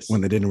gorgeous.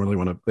 When they didn't really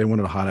want to, they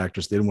wanted a hot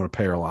actress. They didn't want to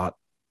pay her a lot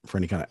for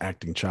any kind of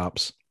acting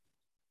chops.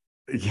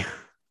 Yeah.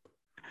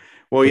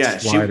 Well, yeah,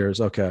 Sliders.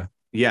 Okay.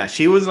 Yeah,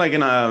 she was like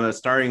in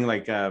starring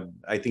like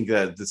I think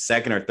the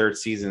second or third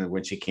season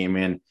when she came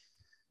in.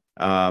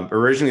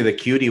 Originally, the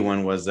cutie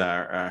one was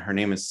her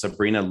name is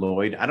Sabrina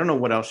Lloyd. I don't know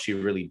what else she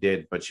really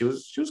did, but she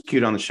was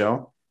cute on the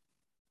show.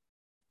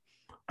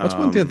 That's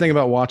one thing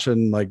about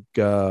watching like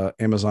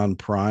Amazon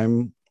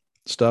Prime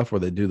stuff where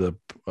they do the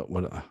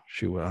what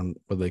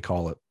do they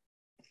call it,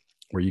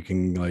 where you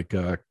can like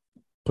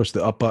push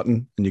the up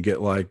button and you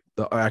get like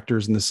the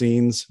actors in the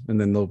scenes, and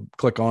then they'll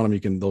click on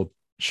them. They'll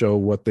show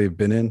what they've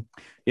been in.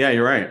 Yeah,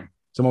 you're right.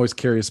 So I'm always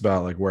curious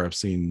about like where I've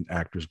seen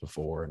actors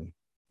before and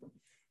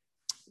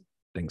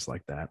things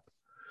like that.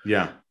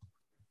 Yeah.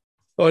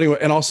 Oh, anyway,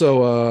 and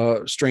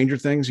also Stranger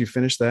Things. You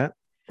finished that?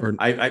 Or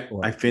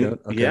I finished.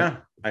 Okay. Yeah,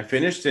 I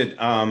finished it.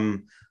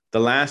 The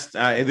last.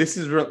 This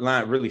is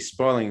not really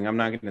spoiling. I'm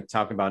not going to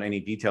talk about any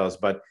details,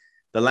 but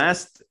the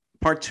last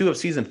part 2 of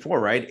season 4,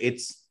 right?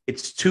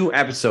 It's 2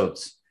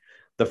 episodes.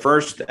 The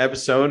first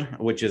episode,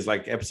 which is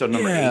like episode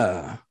number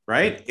 8,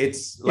 right?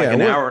 It's like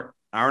an hour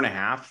and a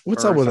half.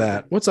 What's up with something.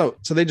 that? What's up?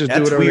 So they just do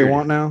That's whatever weird. they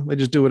want now. They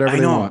just do whatever I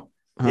they know. want.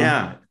 Huh?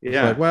 Yeah, It's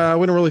yeah. like, well,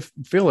 we don't really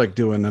feel like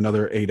doing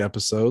another 8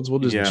 episodes. We'll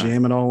just Yeah.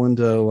 jam it all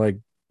into like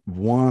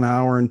 1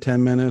 hour and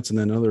 10 minutes and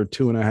then another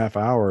 2.5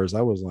 hours.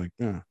 I was like,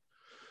 yeah.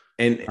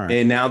 And All right.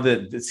 and now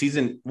the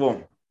season,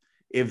 well,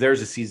 if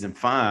there's a season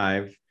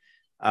 5,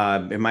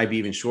 it might be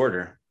even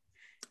shorter.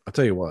 I'll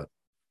tell you what.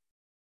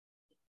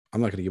 I'm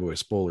not going to give away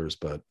spoilers,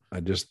 but I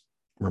just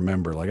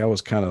remember, like, I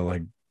was kind of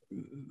like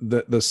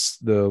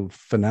the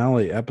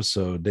finale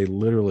episode. They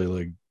literally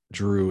like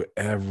drew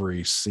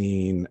every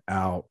scene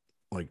out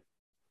like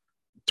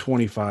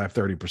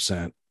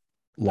 25-30%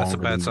 longer. That's a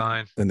bad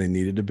sign. than they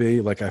needed to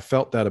be. Like, I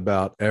felt that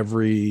about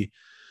every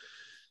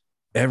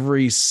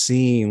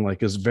scene.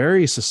 Like, is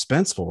very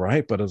suspenseful,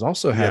 right? But it's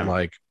also had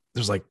like,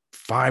 there's like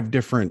 5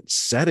 different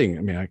setting.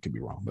 I mean, I could be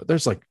wrong, but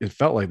there's like, it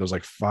felt like there's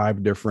like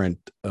 5 different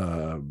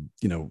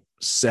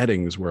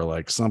settings where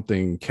like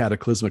something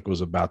cataclysmic was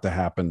about to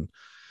happen.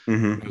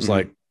 It was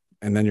like,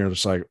 and then you're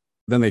just like,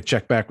 then they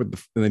check back with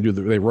and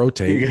they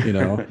rotate,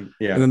 Yeah.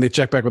 and then they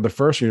check back with the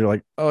first, and you're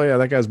like, oh yeah,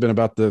 that guy's been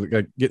about to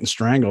like getting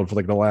strangled for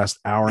like the last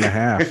hour and a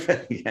half.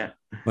 Yeah.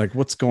 Like,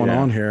 what's going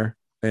on here?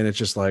 And it's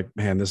just like,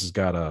 man, this has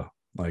got to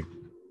like,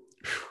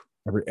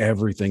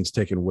 everything's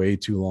taken way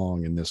too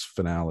long in this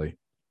finale.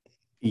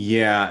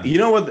 Yeah. You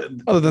know what?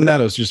 Other than that,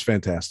 it was just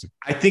fantastic.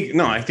 I think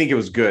it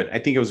was good.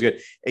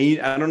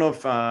 And I don't know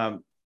if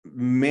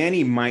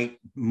Manny might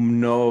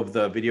know of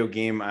the video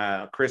game.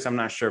 Chris, I'm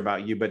not sure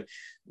about you, but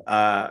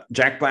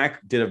Jack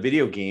Black did a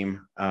video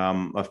game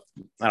of,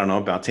 I don't know,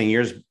 about 10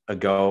 years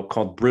ago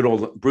called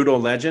Brutal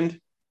Legend,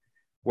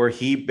 where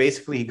he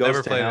goes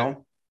Never to played hell. it.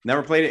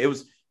 Never played it. It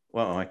was,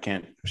 well, I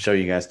can't show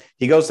you guys.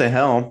 He goes to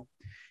hell.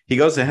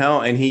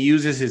 And he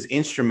uses his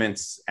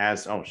instruments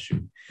as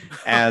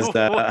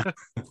the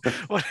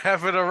What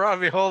happened to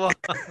Robbie? Hold on.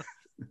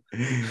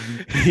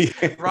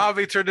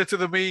 Robbie turned into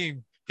the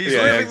meme. He's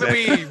living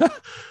the meme.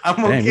 I'm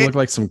Dang, okay. you look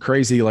like some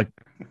crazy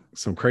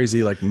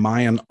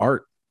Mayan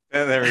art.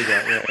 There we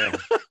go.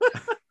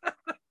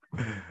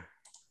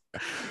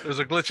 There's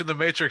a glitch in the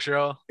matrix,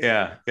 y'all.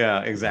 Yeah,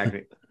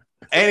 exactly.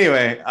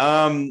 Anyway,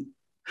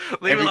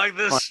 Leave it like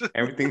this.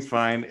 everything's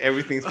fine.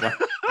 Everything's fine.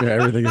 Yeah,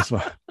 everything is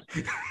fine.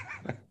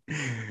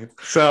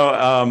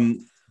 So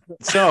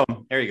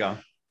there you go.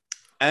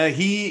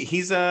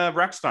 He's a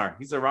rock star.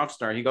 He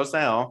goes to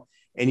hell,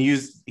 and he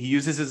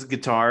uses his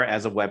guitar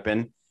as a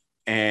weapon,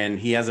 and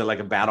he has a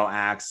battle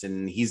axe,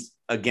 and he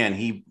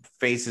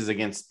faces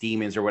against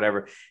demons or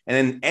whatever. And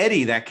then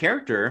Eddie, that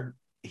character,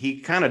 he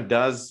kind of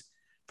does.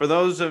 For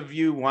those of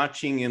you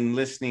watching and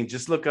listening,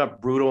 just look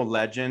up Brutal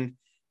Legend,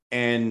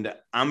 and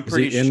I'm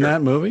pretty sure in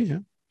that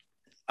movie.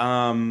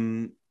 Yeah.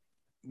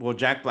 Well,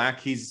 Jack Black,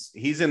 he's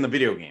in the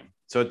video game.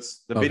 So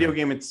it's the video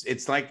game. It's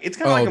kind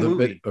of like a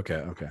movie.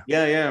 Okay.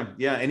 Yeah.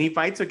 And he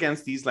fights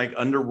against these like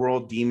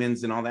underworld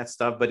demons and all that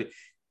stuff. But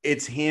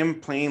it's him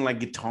playing like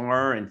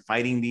guitar and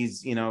fighting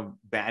these,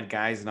 bad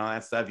guys and all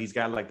that stuff. He's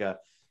got like a,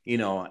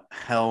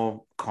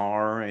 hell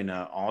car and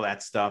all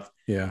that stuff.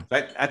 Yeah.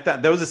 I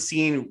thought there was a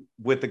scene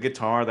with the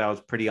guitar that was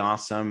pretty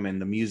awesome,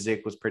 and the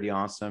music was pretty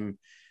awesome.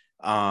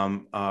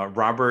 Rob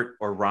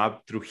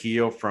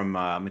Trujillo from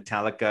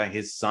Metallica,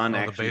 his son,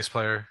 the bass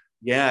player.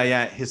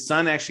 Yeah. His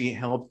son actually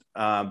helped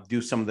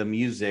do some of the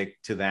music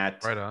to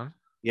that. Right on.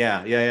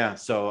 Yeah.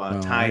 So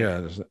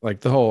like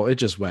the whole, it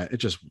just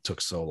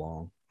took so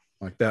long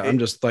like that. I'm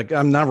just like,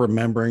 I'm not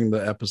remembering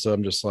the episode.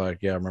 I'm just like,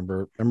 yeah,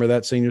 remember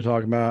that scene you're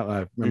talking about? And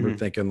I remember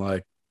thinking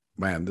like,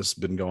 man, this has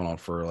been going on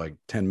for like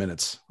 10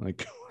 minutes.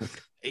 Like,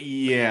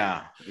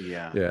 yeah.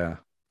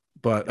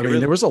 But I mean,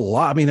 there was a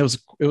lot. I mean, it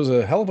was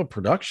a hell of a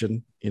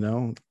production,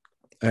 and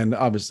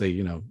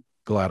obviously,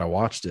 glad I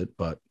watched it,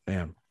 but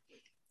man,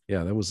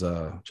 yeah, there was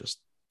just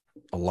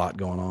a lot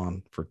going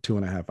on for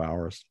 2.5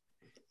 hours.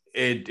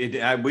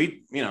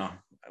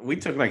 We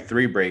took like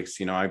 3 breaks.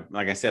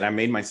 Like I said, I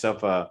made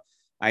myself a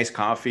iced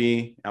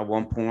coffee at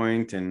one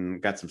point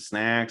and got some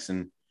snacks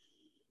and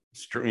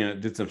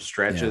did some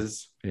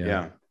stretches.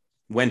 Yeah.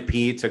 Went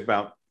pee, took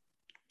about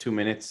 2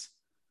 minutes.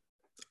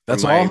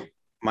 That's all.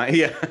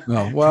 Yeah.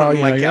 Oh, well,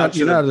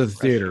 you're not at the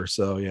theater,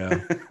 so yeah,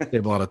 they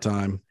have a lot of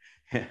time.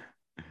 Yeah.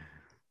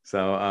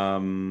 So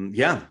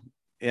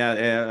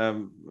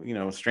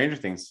Stranger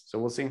Things. So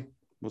we'll see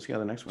how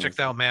the next one. Checked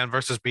out Man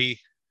versus Bee.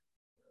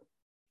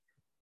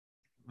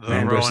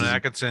 Man Rowan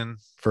Atkinson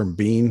from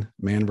Bean.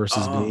 Man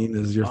versus Bean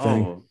is your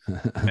thing.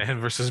 Man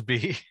versus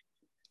Bee.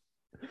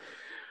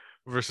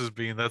 Versus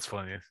Bean. That's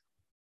funny.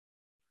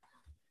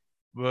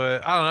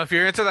 But I don't know, if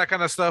you're into that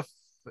kind of stuff,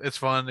 it's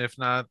fun. If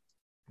not,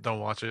 don't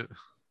watch it.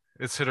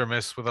 It's hit or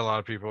miss with a lot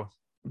of people.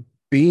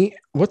 Bean,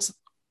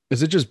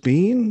 is it just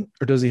Bean,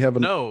 or does he have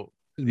No,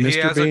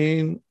 Mr.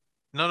 Bean?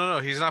 No.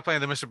 He's not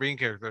playing the Mr. Bean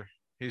character.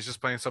 He's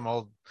just playing some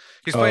old.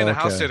 He's Oh, playing a okay.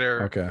 house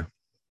sitter, Okay.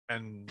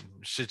 and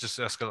shit just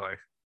escalate.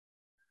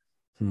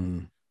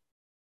 Hmm.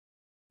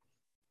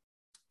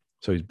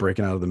 So he's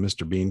breaking out of the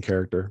Mr. Bean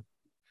character.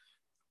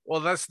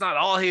 Well, that's not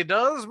all he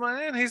does,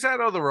 man. He's had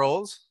other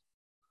roles.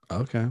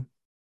 Okay.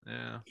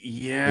 Yeah.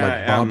 Yeah,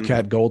 Like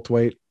Bobcat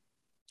Goldthwait.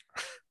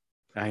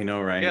 I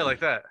know, right? Yeah, like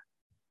that.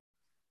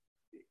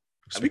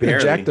 Speaking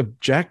Barely. of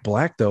Jack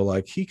Black, though,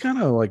 like he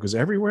kind of like was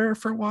everywhere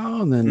for a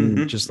while, and then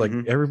Mhm, just like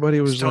mhm.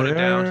 everybody was Tone like, it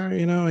down.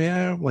 you know,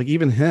 yeah, like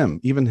even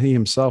he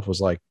himself was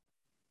like,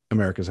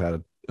 America's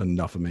had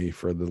enough of me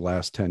for the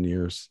last 10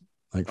 years,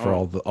 like for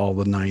Oh. all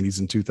the 90s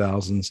and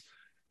 2000s,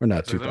 or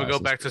not So 2000s. then we go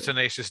back to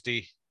Tenacious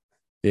D.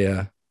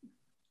 Yeah,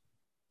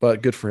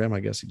 but good for him. I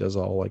guess he does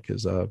all like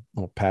his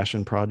little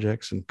passion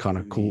projects and kind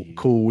of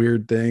cool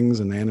weird things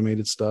and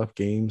animated stuff,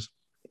 games.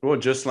 Well,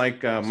 just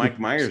like Mike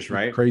Myers, Super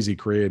right? Crazy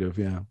creative,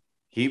 yeah.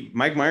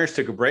 Mike Myers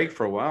took a break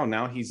for a while.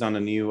 Now he's on a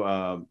new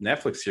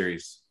Netflix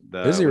series.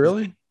 Is he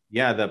really?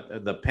 Yeah,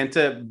 the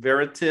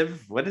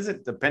Pentaverative. What is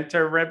it?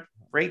 The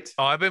Rate.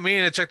 Oh, I've been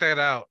meaning to check that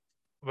out,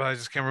 but I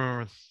just can't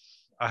remember.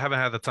 I haven't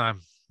had the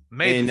time.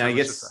 Maybe. And I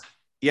guess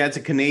it's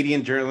a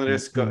Canadian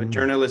journalist. Mhm.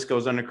 Journalist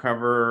goes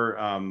undercover.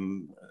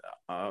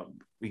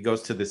 He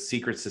goes to the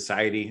secret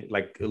society,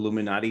 like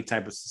Illuminati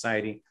type of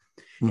society,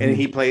 Mhm. and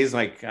he plays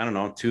like I don't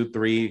know 2,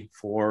 3,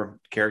 4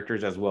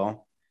 characters as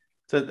well.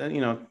 So I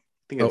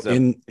think it's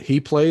he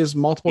plays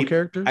multiple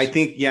characters. I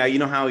think, yeah, you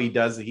know how he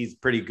does. He's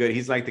pretty good.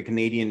 He's like the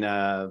Canadian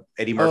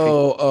Eddie Murphy.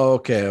 Oh,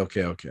 okay.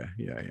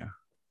 Yeah.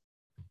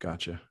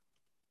 Gotcha.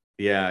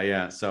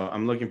 Yeah. So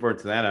I'm looking forward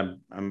to that.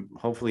 I'm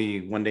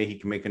hopefully one day he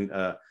can make an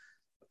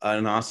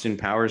Austin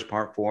Powers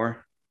Part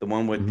 4. The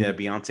one with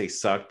Beyonce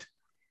sucked.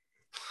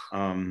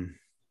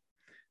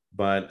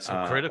 But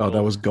So critical. Oh,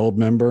 that was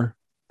Goldmember.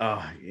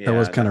 Oh, yeah, That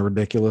was kind of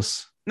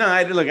ridiculous. No,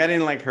 I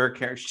didn't like her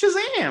character.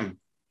 Shazam!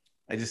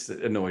 I just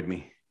annoyed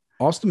me.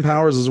 Austin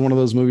Powers is one of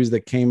those movies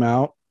that came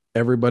out.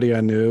 Everybody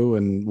I knew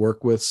and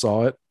worked with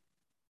saw it,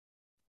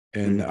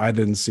 and I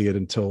didn't see it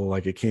until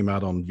like it came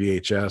out on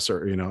VHS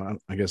or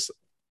I guess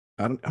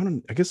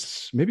I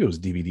guess maybe it was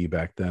DVD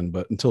back then,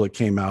 but until it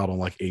came out on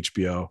like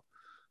HBO,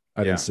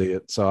 I didn't see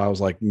it. So I was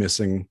like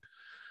missing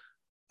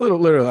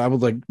literally I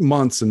was like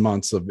months and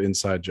months of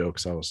inside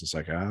jokes. I was just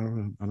like, I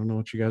don't know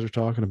what you guys are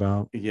talking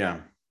about. Yeah.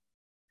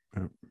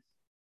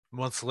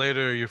 Months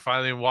later, you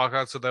finally walk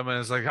out to them, and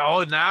it's like,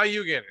 oh, now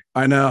you get it.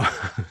 I know.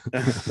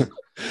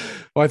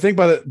 Well, I think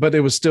but it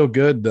was still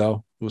good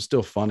though. It was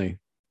still funny.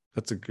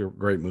 That's a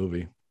great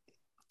movie.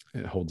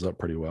 It holds up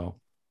pretty well.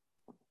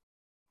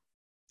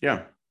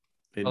 Yeah.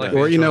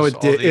 Or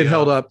it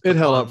held up. It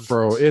held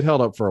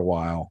up for a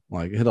while.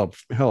 Like it held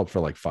up for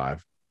like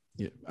 5.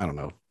 Yeah, I don't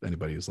know if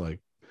anybody is like,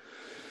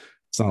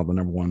 it's not the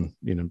number one.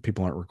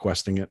 People aren't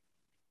requesting it.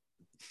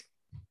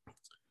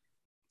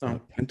 Oh.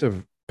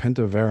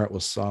 Pentaveret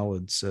was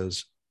solid,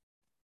 says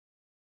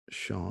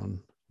Sean.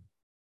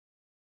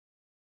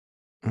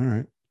 All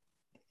right.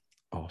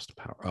 Austin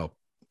Power.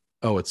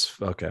 Oh,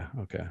 it's okay.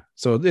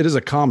 So it is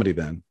a comedy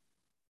then.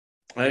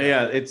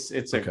 Yeah, it's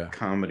a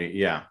comedy.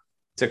 Yeah,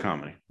 it's a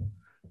comedy.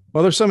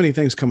 Well, there's so many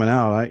things coming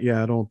out. I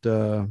don't.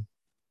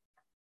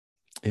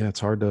 It's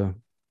hard to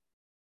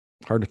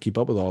keep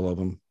up with all of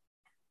them.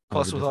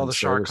 Plus, with all the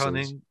shark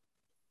hunting.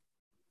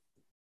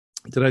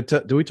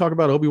 Did we talk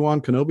about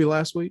Obi-Wan Kenobi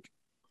last week?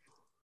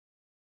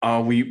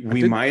 We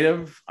might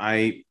have.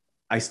 I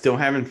still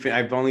haven't.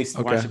 I've only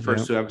watched the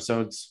first 2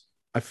 episodes.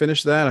 I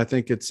finished that. I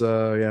think it's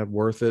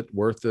worth it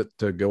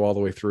to go all the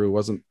way through. It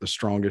wasn't the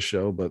strongest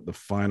show, but the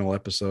final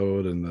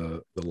episode and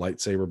the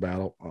lightsaber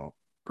battle,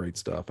 great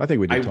stuff. I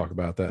think we did talk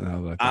about that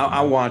now.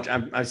 I'll watch.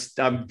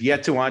 I've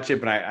yet to watch it,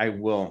 but I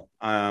will.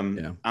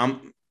 I'm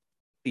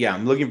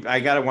looking. I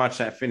gotta watch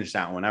that. Finish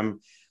that one. I'm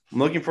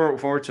looking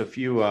forward to a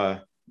few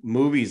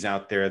movies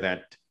out there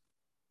that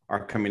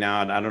are coming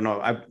out. I don't know.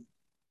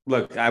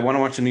 I want to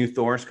watch the new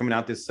Thor's coming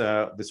out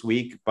this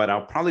week, but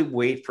I'll probably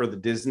wait for the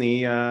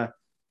Disney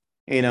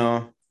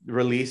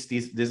release,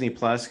 Disney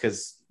Plus,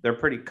 because they're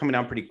coming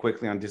out pretty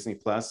quickly on Disney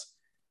Plus.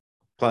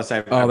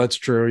 That's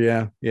true.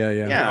 Yeah.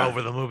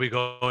 Over the movie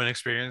going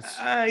experience.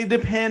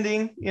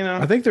 Depending,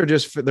 I think they're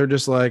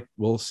just like,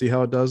 we'll see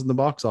how it does in the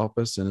box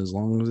office, and as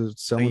long as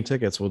it's selling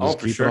tickets, we'll just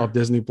keep it off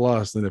Disney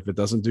Plus. And if it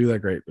doesn't do that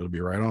great, it'll be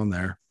right on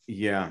there.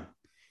 Yeah.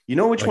 You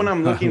know which one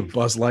I'm looking for?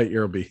 Buzz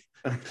Lightyear will be.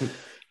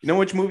 You know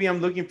which movie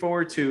I'm looking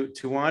forward to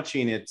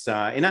watching? It's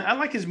and I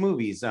like his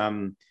movies.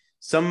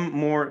 Some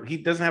more, he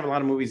doesn't have a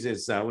lot of movies.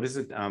 Is what is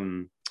it?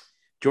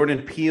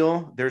 Jordan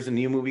Peele. There's a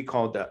new movie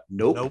called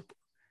Nope.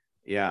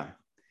 Yeah,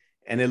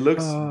 and it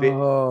looks.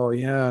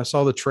 Yeah, I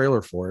saw the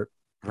trailer for it.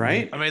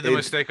 Right. I made the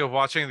mistake of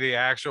watching the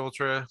actual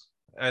trailer,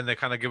 and they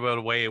kind of give it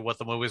away what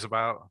the movie's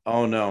about.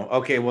 Oh no.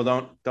 Okay.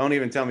 Well, don't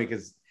even tell me,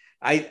 because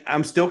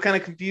I'm still kind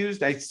of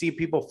confused. I see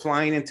people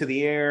flying into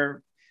the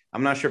air.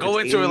 I'm not sure. Go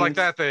into aliens. It like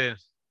that then.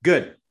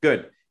 Good.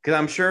 Because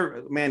I'm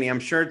sure, Manny,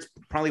 it's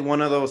probably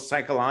one of those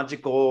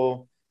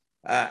psychological.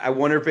 I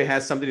wonder if it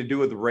has something to do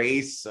with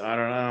race. I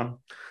don't know.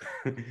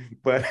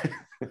 But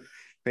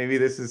Maybe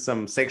this is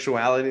some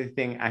sexuality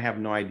thing. I have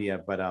no idea,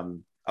 but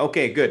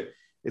okay, good.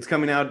 It's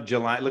coming out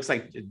July. It looks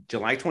like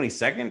July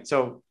 22nd.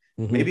 So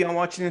maybe I'll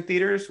watch it in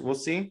theaters. We'll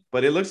see.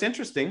 But it looks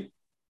interesting.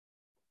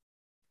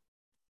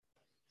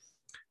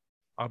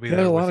 I'll be Yeah,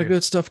 there. a lot of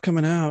good stuff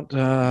coming out.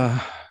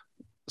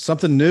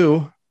 Something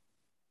new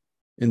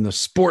in the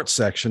sports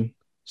section.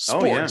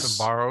 Sports. Oh, yeah.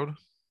 Something borrowed,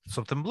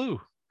 something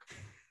blue.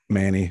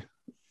 Manny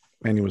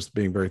was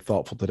being very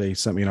thoughtful today. He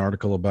sent me an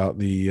article about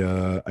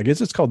the I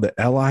guess it's called the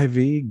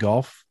LIV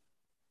golf.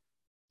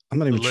 I'm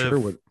not even sure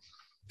what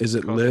is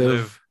it.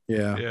 Live.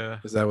 Yeah.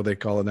 Is that what they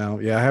call it now?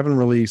 Yeah, I haven't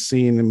really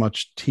seen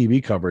much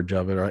TV coverage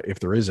of it, or if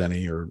there is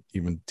any, or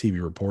even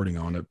TV reporting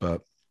on it.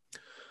 But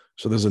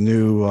so there's a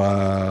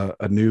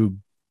new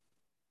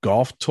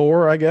golf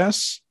tour, I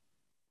guess.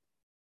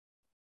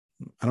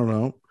 I don't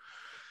know.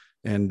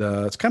 And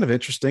it's kind of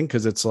interesting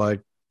because it's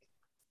like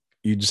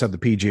you just have the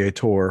PGA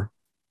Tour,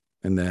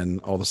 and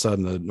then all of a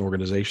sudden the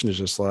organization is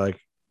just like,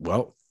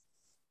 well,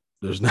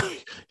 there's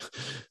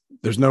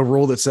no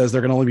rule that says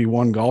there can only be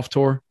one golf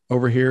tour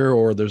over here,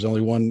 or there's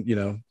only one,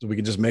 so we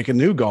can just make a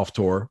new golf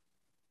tour.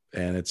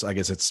 And I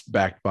guess it's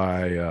backed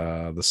by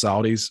the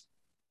Saudis.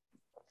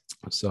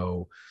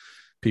 So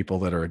people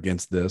that are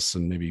against this,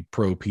 and maybe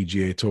pro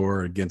PGA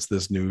Tour against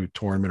this new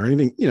tournament, or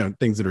anything,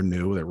 things that are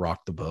new that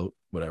rock the boat,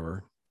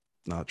 whatever,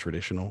 not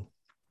traditional.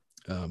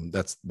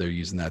 They're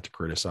using that to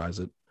criticize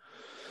it.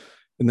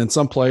 And then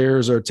some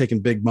players are taking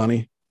big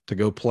money to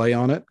go play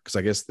on it, because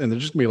I guess, and they're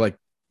just gonna be like,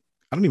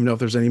 I don't even know if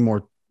there's any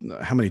more,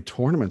 how many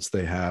tournaments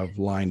they have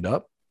lined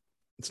up.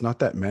 It's not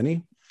that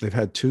many. They've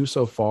had 2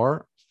 so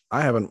far.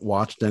 I haven't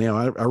watched any.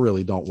 I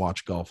really don't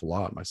watch golf a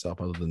lot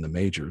myself, other than the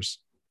majors.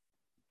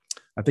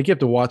 I think you have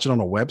to watch it on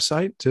a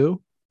website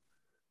too,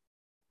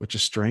 which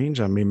is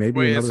strange. I mean,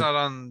 maybe it's not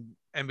on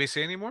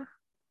NBC anymore.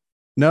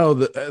 No,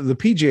 the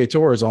PGA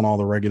Tour is on all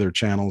the regular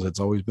channels. It's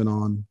always been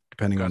on,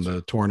 depending on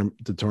the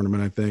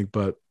tournament, I think.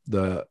 But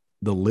the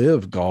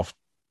Live Golf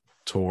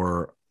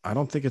Tour, I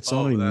don't think it's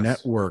on any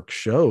network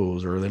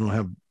shows, or they don't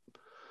have.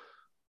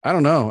 I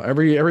don't know.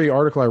 Every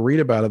article I read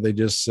about it, they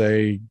just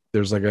say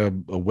there's like a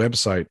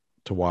website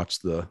to watch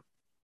the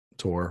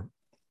tour,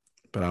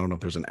 but I don't know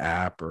if there's an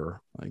app,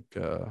 or like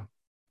they're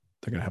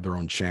gonna have their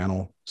own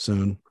channel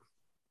soon.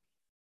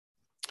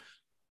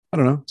 I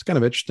don't know. It's kind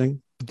of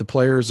interesting. But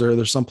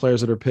there's some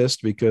players that are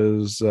pissed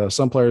because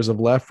some players have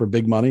left for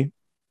big money,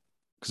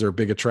 because they're a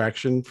big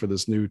attraction for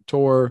this new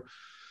tour.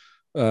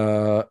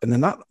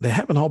 And they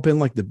haven't all been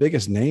like the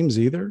biggest names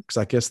either, because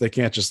I guess they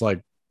can't just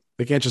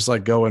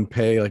go and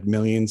pay like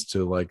millions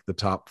to like the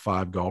top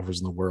 5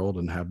 golfers in the world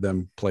and have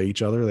them play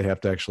each other. They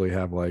have to actually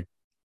have like,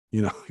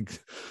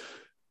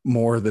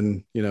 more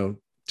than,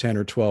 10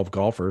 or 12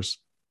 golfers.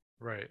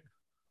 Right.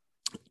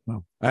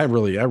 Well, I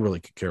really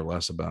could care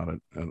less about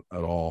it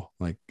at all.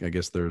 Like, I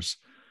guess there's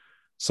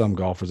some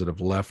golfers that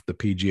have left the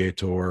PGA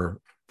Tour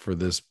for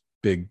this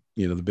big,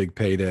 the big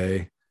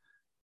payday,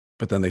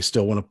 but then they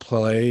still want to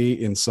play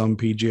in some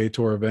PGA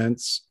Tour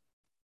events,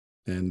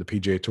 and the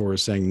PGA Tour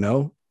is saying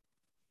no.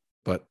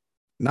 But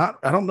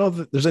I don't know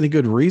that there's any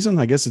good reason.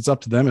 I guess it's up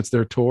to them. It's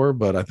their tour,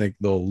 but I think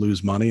they'll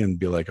lose money and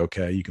be like,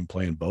 okay, you can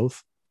play in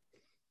both.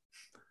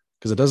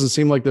 Because it doesn't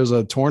seem like there's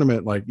a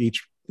tournament, like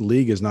each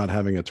league is not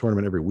having a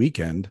tournament every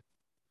weekend.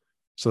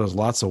 So there's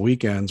lots of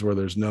weekends where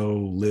there's no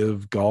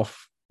Live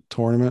golf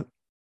tournament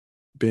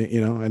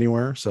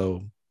anywhere. So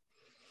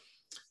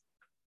it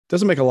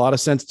doesn't make a lot of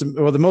sense to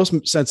me. Well, the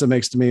most sense it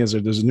makes to me is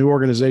that there's a new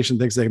organization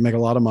thinks they can make a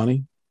lot of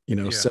money,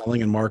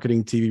 selling and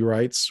marketing TV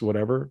rights,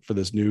 whatever, for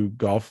this new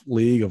golf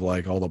league of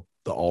like all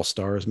the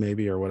all-stars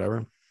maybe, or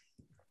whatever.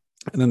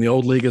 And then the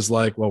old league is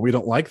like, well, we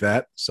don't like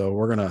that, so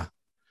we're going to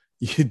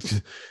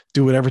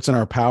do whatever's in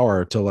our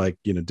power to like,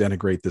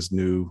 denigrate this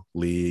new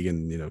league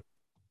and,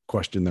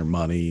 question their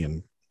money,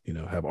 and,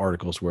 have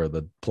articles where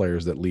the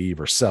players that leave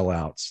are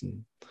sellouts,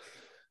 and,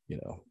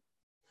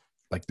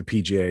 like the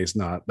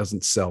PGA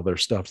doesn't sell their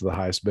stuff to the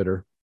highest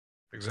bidder.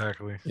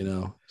 Exactly.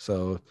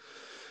 So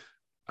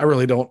I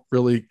really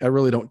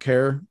don't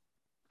care.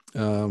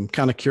 Kind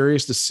of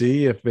curious to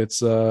see if if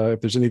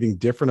there's anything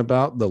different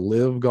about the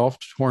Live golf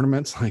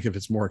tournaments, like if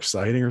it's more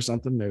exciting or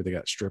something. Maybe they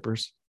got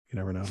strippers. You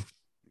never know.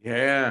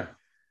 Yeah.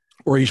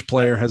 Or each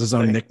player has his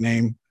own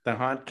nickname. The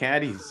hot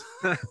caddies.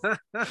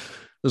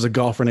 There's a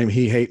golfer named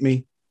He Hate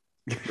Me.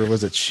 Or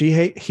was it He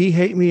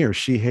Hate Me, or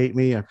She Hate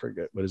Me? I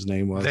forget what his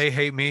name was. They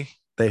Hate Me.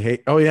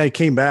 Oh yeah, he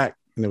came back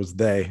and it was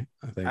they,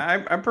 I think.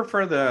 I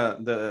prefer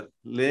the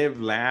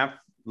Live, Laugh,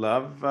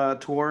 Love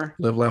tour.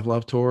 Live, Laugh,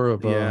 Love tour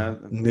of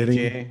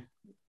knitting.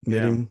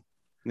 PGA.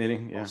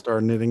 Knitting, yeah. All-star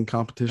knitting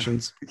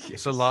competitions. Yes.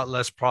 It's a lot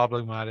less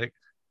problematic.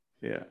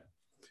 Yeah.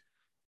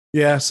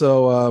 Yeah,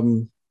 so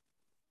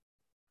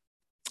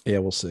yeah,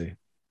 we'll see. If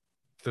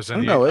there's I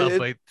any don't know,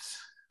 updates.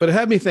 But it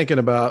had me thinking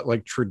about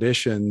like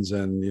traditions,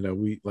 and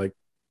we like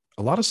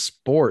a lot of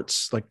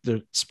sports, like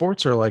the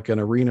sports are like an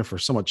arena for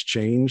so much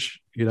change,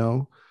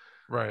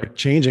 Right. like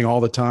changing all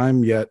the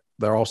time, yet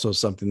they're also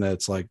something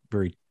that's like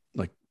very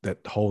like that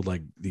hold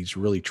like these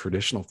really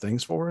traditional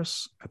things for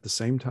us at the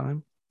same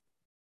time.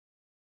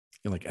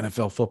 like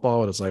NFL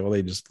football, it's like, well,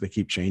 they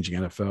keep changing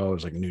NFL.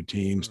 There's like new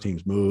teams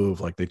move,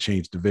 like they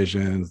change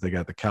divisions. They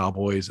got the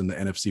Cowboys in the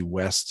NFC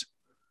West.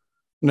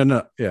 No,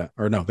 they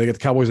got the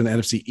Cowboys in the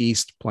NFC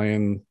East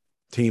playing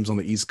teams on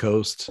the East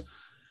Coast.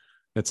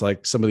 It's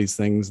like some of these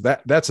things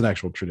that's an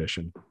actual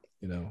tradition.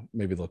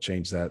 Maybe they'll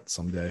change that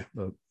someday.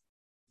 But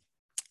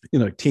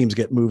teams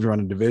get moved around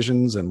in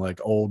divisions, and like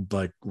old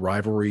like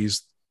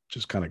rivalries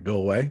just kind of go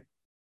away.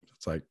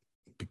 It's like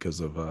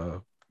because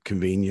of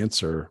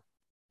convenience, or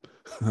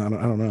I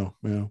don't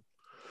know.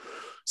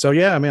 So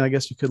yeah, I mean, I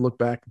guess you could look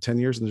back 10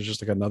 years and there's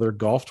just like another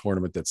golf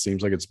tournament that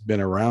seems like it's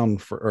been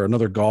around or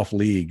another golf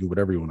league,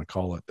 whatever you want to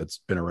call it, that's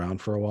been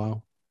around for a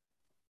while.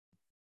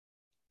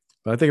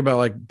 But I think about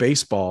like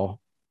baseball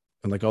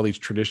and like all these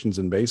traditions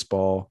in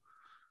baseball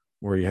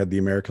where you had the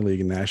American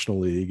League and National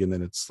League, and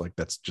then it's like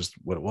that's just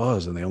what it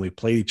was, and they only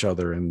played each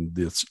other in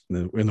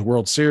the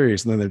World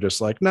Series, and then they're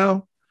just like,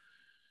 no,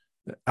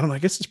 I don't know. I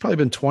guess it's probably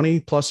been 20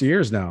 plus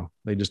years now.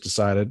 They just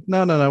decided,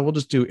 no, we'll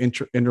just do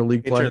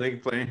interleague play.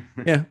 Interleague play.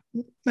 Yeah.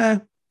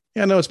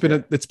 Yeah, no, it's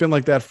been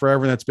like that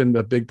forever, and that's been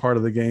a big part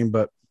of the game.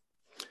 But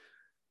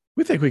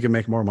we think we can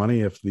make more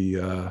money if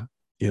the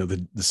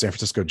San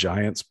Francisco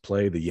Giants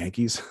play the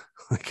Yankees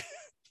like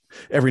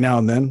every now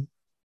and then.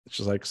 It's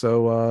just like,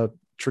 so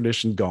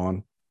tradition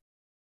gone.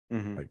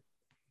 Mm-hmm. Like,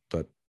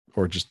 but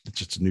or just it's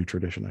just a new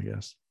tradition, I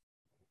guess.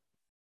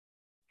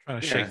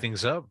 Trying to shake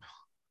things up.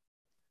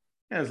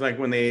 Yeah, it's like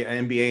when the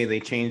NBA they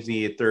changed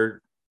the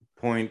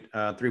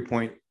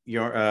 3-point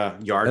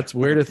yard. That's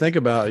weird to think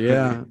about.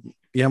 Yeah.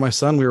 Yeah, my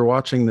son, we were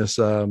watching this.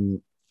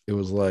 It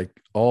was like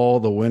all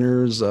the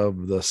winners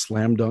of the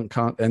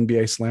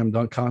NBA slam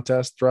dunk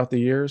contest throughout the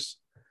years.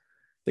 I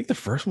think the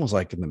first one was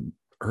like in the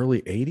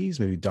early 80s,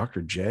 maybe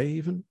Dr. J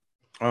even.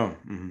 Oh,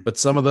 mm-hmm. But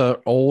some of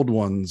the old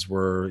ones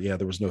were,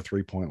 there was no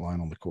 3-point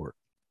line on the court.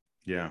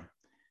 Yeah.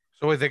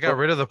 So wait, they got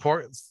rid of the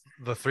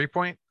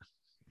 3-point?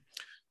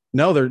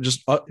 No,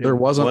 there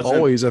wasn't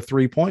always a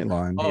 3-point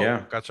line. Oh,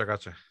 yeah.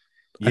 Gotcha.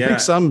 I think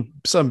some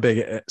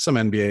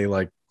NBA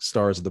like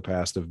stars of the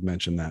past have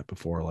mentioned that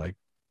before. Like,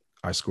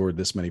 I scored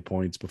this many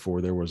points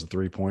before there was a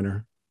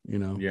 3-pointer.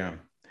 Yeah.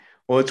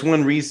 Well, it's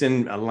one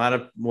reason I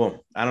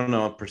don't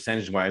know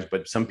percentage wise,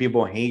 but some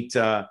people hate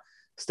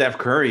Steph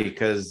Curry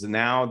because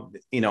now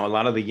a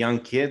lot of the young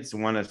kids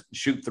want to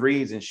shoot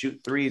threes.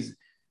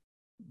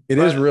 It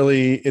is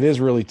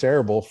really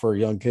terrible for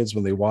young kids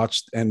when they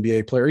watch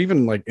NBA player,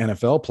 even like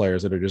NFL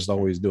players that are just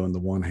always doing the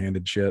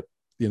one-handed shit.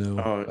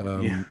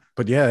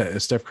 But yeah,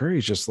 Steph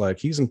Curry's just like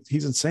he's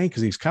insane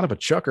because he's kind of a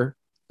chucker.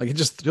 Like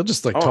he'll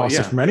just toss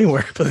it from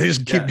anywhere, but they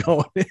just keep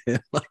going in.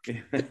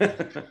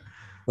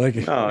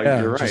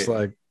 You're right. Just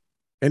like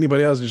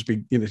anybody else, just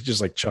be just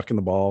like chucking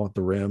the ball at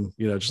the rim.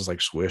 Just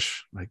like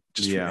swish, like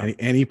just from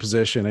any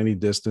position, any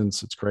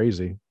distance. It's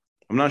crazy.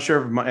 I'm not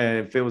sure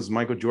if it was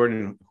Michael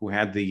Jordan who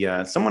had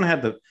someone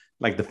had the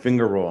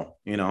finger roll,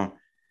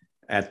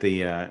 at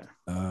the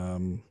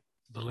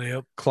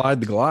layup.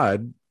 Clyde the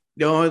Glide.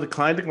 No, the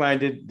Clyde the Glide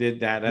did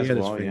that as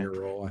well. Finger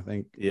roll, I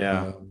think.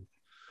 Yeah.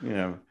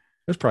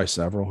 There's probably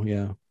several.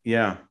 Yeah,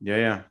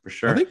 for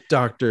sure. I think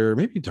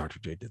maybe Dr.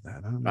 J did that.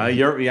 I don't know.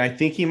 I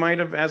think he might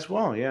have as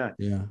well. Yeah.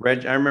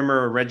 I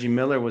remember Reggie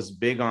Miller was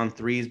big on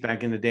threes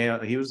back in the day.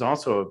 He was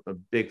also a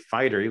big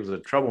fighter. He was a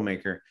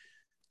troublemaker,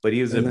 but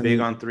he was big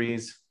on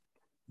threes.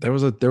 There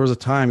was a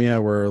time,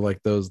 where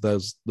like those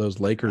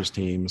Lakers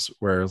teams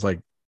where it was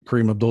like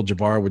Kareem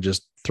Abdul-Jabbar would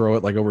just throw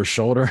it like over his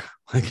shoulder,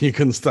 like you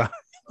couldn't stop.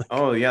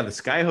 Oh yeah, the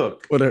sky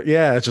hook.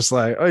 It's just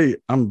like, oh,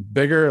 I'm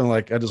bigger, and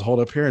like I just hold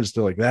up here and just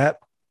do like that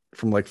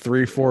from like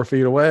 3-4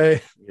 feet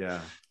away. Yeah,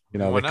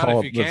 why not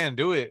if you can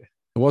do it?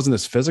 It wasn't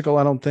as physical,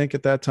 I don't think,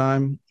 at that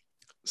time.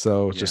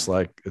 So it's just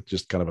like it's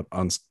just kind of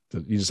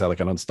you just had like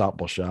an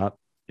unstoppable shot.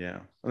 Yeah,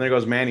 and there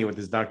goes Manny with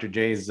his Dr.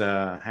 J's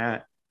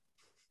hat.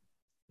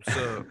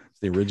 So it's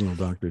the original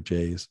Dr.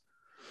 J's.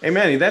 Hey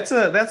Manny, that's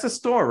a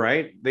store,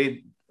 right?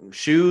 They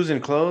shoes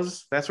and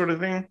clothes, that sort of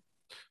thing.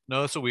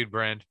 No, it's a weed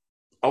brand.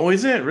 Oh,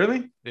 is it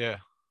really? Yeah.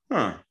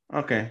 Huh.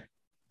 Okay.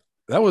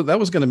 That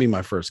was going to be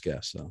my first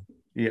guess. So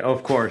yeah,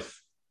 of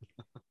course.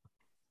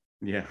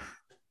 Yeah.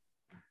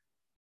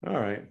 All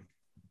right.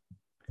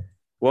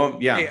 Well,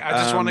 yeah. Hey, I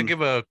just want to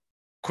give a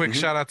quick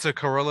shout out to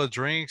Corolla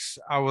Drinks.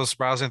 I was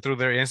browsing through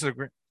their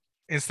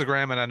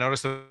Instagram and I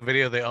noticed a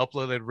video they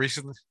uploaded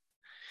recently.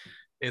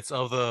 It's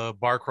of the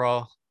bar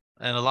crawl,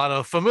 and a lot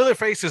of familiar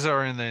faces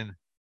are in there.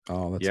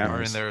 Oh, that's are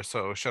nice. in there.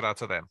 So shout out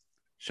to them.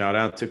 Shout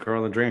out to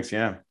Corolla Drinks.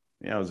 Yeah.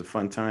 Yeah, it was a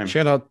fun time.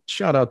 Shout out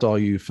to all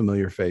you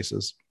familiar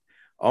faces.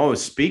 Oh,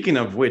 speaking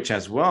of which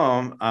as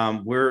well,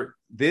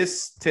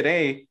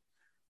 today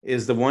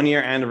is the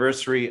 1-year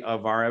anniversary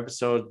of our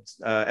episode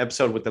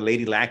with the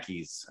Lady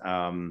Lackeys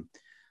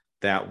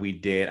that we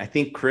did. I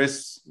think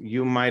Chris,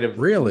 you might have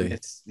really.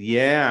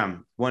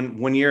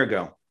 One year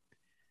ago.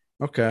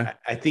 Okay.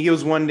 I think it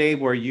was one day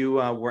where you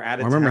were at.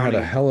 I remember I had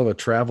a hell of a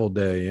travel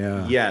day.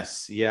 Yeah.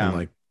 Yes. Yeah.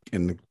 And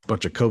in a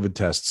bunch of COVID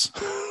tests.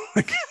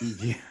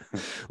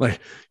 like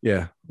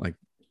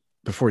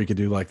before you could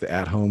do like the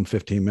at-home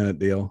 15-minute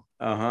deal.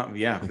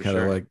 Yeah, for kind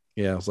of sure. like,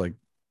 yeah, I was like,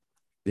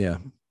 yeah.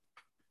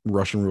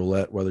 Russian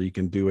roulette whether you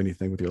can do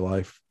anything with your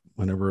life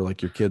whenever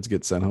like your kids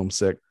get sent home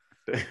sick.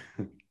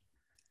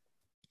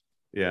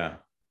 Yeah.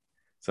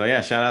 So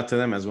yeah, shout out to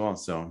them as well.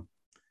 So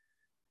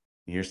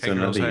here's to Hey,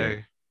 girls, another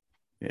year.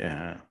 hey.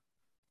 Yeah.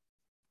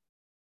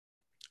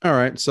 All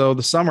right, so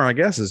the summer I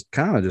guess is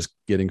kind of just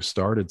getting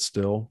started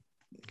still.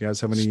 You guys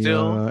have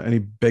any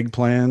big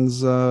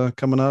plans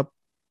coming up?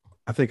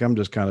 I think I'm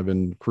just kind of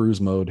in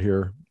cruise mode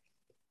here.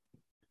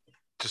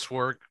 Just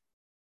work.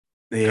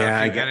 Yeah. Got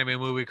I a few got, anime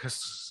movie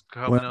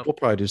coming up. We'll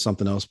probably do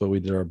something else, but we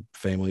did our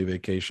family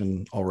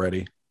vacation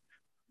already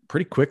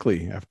pretty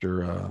quickly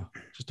after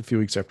just a few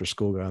weeks after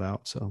school got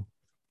out. So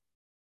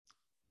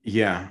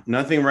yeah,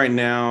 nothing right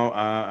now.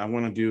 I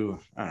want to do,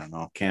 I don't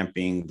know,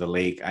 camping, the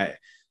lake.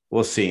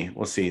 We'll see.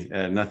 We'll see.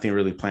 Nothing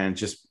really planned.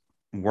 Just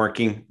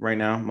working right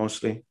now,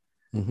 mostly.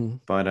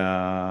 But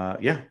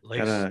yeah.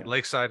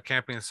 Lakeside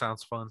camping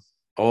sounds fun.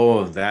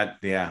 Oh, that.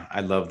 Yeah.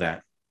 I love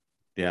that.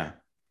 Yeah.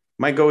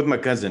 Might go with my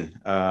cousin.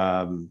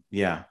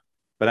 Yeah.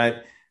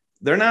 But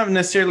they're not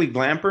necessarily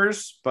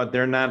glampers, but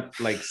they're not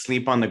like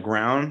sleep on the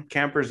ground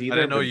campers either. I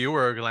didn't know but you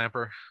were a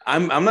glamper.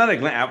 I'm not a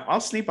glamp. I'll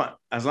sleep on,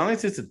 as long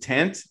as it's a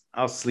tent,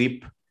 I'll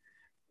sleep,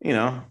 you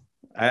know,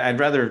 I'd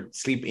rather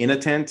sleep in a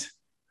tent,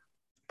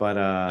 but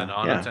And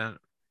on yeah, a tent.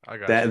 I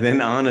got that you.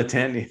 then on a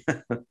tent.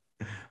 A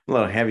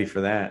little heavy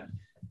for that.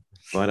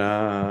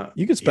 But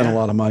you could spend a yeah.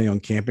 lot of money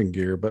on camping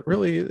gear, but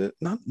really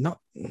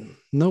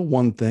no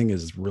one thing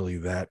is really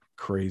that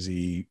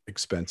crazy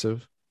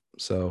expensive.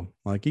 So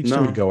like each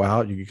time you go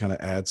out, you can kind of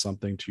add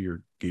something to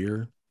your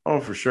gear. Oh,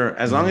 for sure.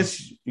 As long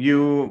as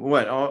you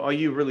all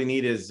you really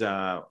need is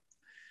your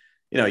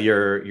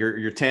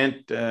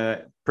tent,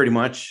 pretty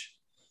much,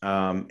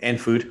 and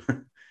food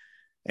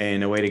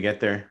and a way to get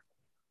there.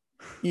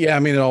 Yeah, I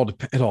mean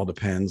it all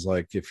depends.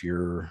 Like if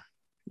you're,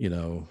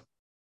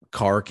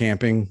 car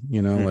camping,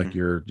 like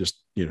you're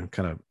just,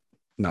 kind of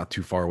not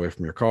too far away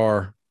from your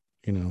car,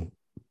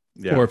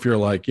 Yeah. or if you're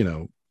like,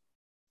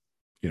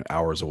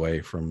 hours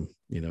away from,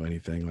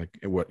 anything, like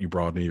what you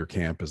brought into your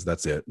camp is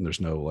that's it. And there's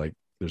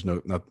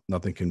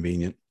nothing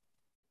convenient.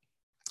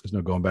 There's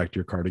no going back to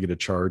your car to get a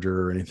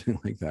charger or anything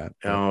like that.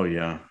 Oh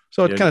yeah.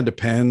 So it kind of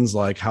depends,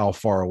 like how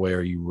far away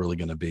are you really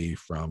going to be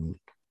from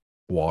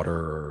water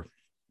or,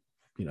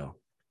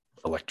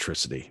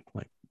 electricity,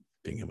 like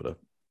being able to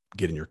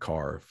get in your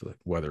car if the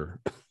weather,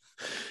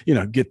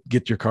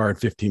 get your car in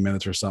 15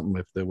 minutes or something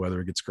if the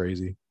weather gets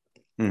crazy.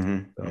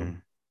 So,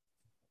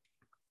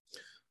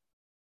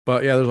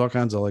 but yeah, there's all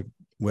kinds of like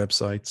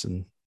websites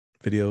and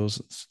videos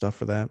and stuff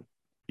for that.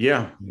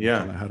 Yeah.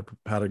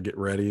 How to get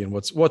ready and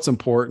what's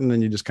important,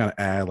 and you just kind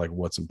of add like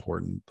what's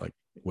important, like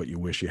what you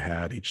wish you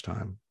had each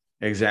time.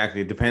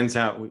 Exactly. Depends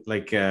how,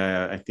 like,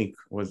 I think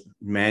was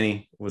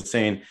Manny was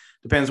saying,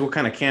 depends what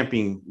kind of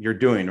camping you're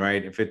doing,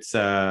 right? If it's,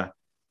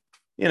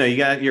 you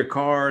got your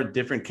car,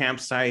 different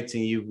campsites,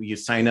 and you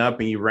sign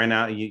up and you rent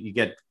out, you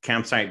get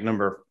campsite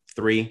number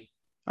 3.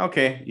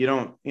 Okay. You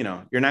don't,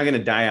 you're not going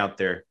to die out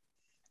there.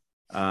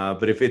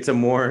 But if it's a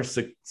more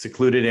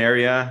secluded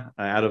area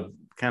out of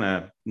kind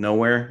of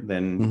nowhere,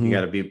 then you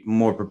got to be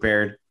more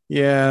prepared.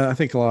 Yeah. I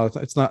think a lot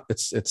of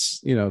it's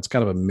it's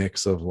kind of a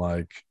mix of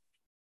like,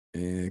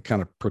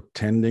 kind of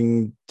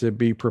pretending to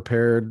be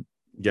prepared,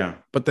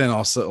 but then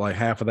also like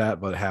half of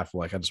that, but half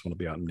like I just want to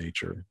be out in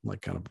nature,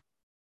 like kind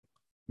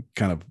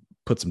of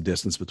put some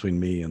distance between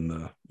me and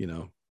the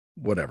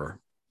whatever.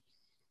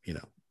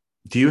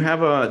 Do you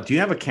have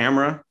a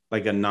camera,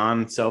 like a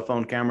non-cell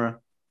phone camera,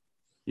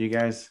 you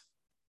guys?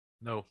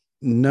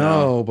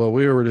 No, but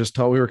we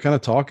were kind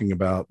of talking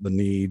about the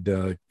need,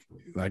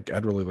 like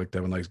I'd really like to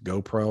have a nice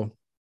GoPro.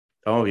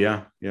 Oh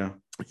yeah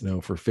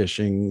For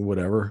fishing,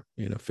 whatever,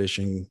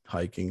 fishing,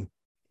 hiking,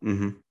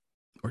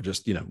 or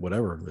just,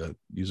 whatever,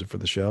 use it for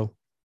the show.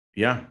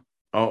 Yeah.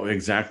 Oh,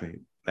 exactly.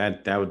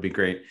 That would be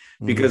great,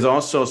 because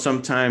also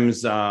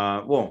sometimes,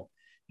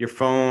 your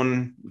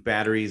phone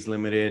battery is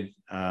limited,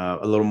 a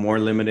little more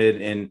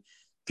limited. And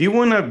if you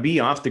want to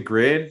be off the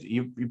grid,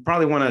 you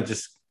probably want to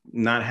just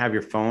not have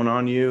your phone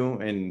on you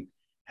and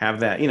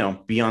have that,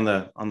 be on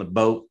the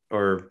boat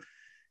or,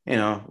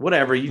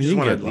 whatever. You just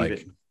want to leave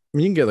it.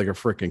 You can get like a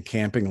freaking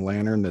camping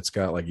lantern that's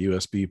got like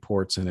USB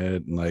ports in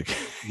it, and like,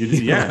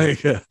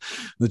 that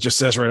just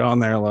says right on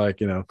there,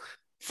 like,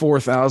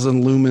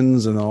 4,000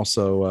 lumens, and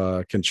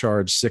also can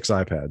charge 6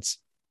 iPads.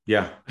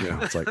 Yeah.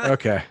 It's like,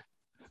 okay.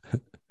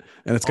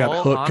 And it's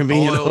got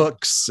convenient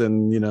hooks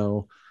and,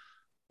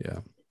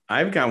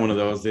 I've got one of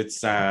those.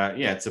 It's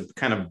it's a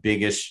kind of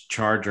biggish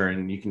charger,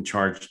 and you can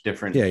charge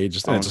different. Yeah.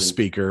 It's a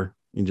speaker.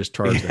 You just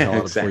charge the hell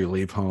out of it before you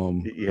leave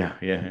home.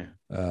 Yeah.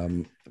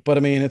 But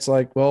I mean, it's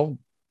like, well,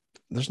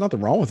 there's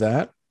nothing wrong with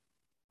that.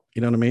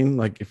 You know what I mean?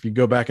 Like if you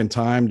go back in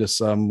time to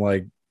some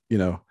like,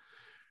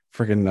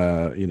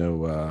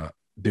 freaking,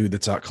 dude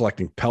that's out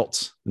collecting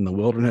pelts in the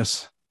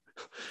wilderness,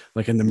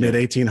 like in the mid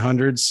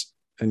 1800s.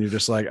 And you're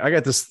just like, I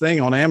got this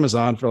thing on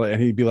Amazon for like,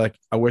 and he'd be like,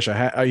 I wish I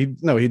had,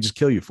 he'd just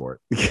kill you for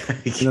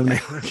it. You know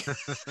what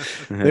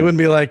I mean? They wouldn't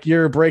be like,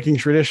 you're breaking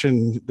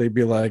tradition. They'd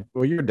be like,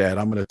 well, you're dead.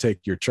 I'm going to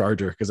take your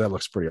charger, 'cause that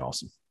looks pretty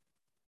awesome.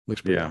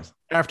 Explain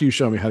after you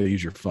show me how to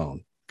use your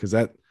phone, because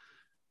that,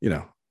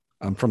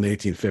 I'm from the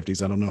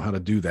 1850s. I don't know how to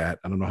do that.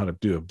 I don't know how to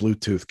do a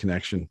Bluetooth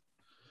connection.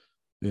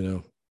 Yeah.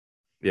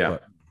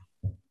 But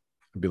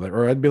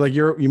I'd be like,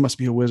 you must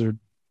be a wizard.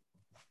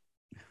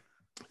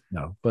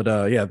 No, but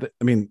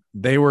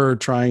they were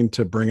trying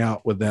to bring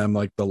out with them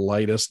like the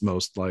lightest,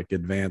 most like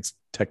advanced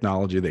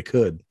technology they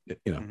could,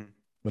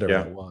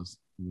 whatever it was.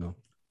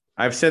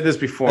 I've said this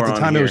before. At the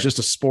time, it was just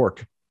a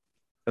spork.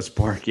 A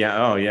spork,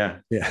 yeah. Oh, yeah.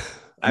 Yeah.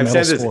 I've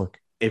said this. Spork.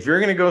 If you're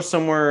going to go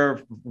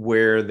somewhere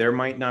where there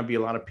might not be a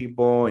lot of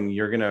people and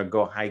you're going to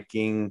go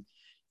hiking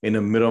in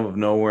the middle of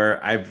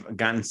nowhere, I've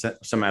gotten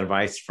some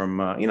advice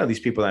from, these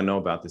people that know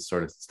about this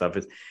sort of stuff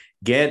is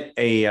get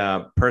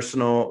a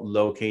personal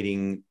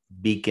locating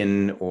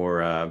beacon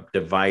or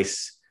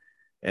device.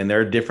 And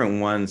there are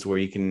different ones where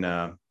you can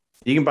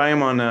buy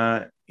them on,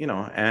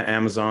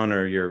 Amazon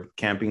or your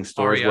camping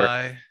stores.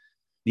 REI.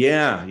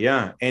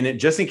 Yeah. And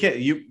just in case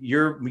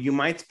you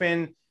might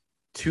spend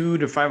 $200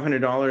 to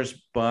 $500,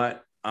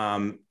 but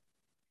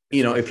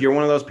if you're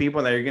one of those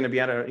people that you're going to be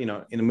in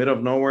the middle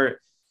of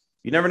nowhere,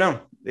 you never know.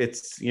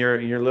 It's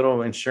your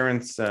little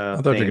insurance. I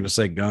thought you were going to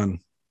say gun.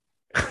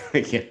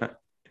 Yeah,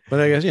 but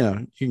I guess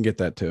you can get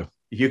that too.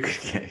 You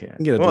can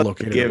get a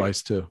locator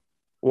device too.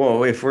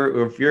 Well, if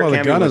you're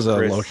the gun is a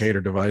locator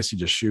device, you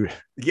just shoot.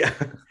 Yeah.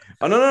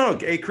 Oh no.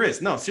 Hey,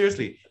 Chris, no,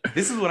 seriously,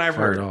 this is what I've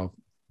heard.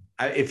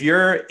 If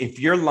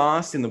you're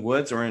lost in the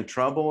woods or in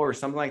trouble or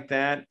something like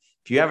that,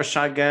 if you have a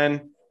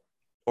shotgun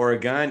or a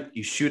gun,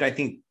 you shoot, I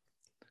think,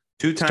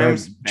 2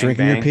 times.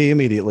 Drinking your pee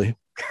immediately.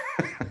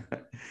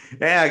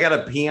 Yeah, I got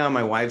to pee on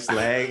my wife's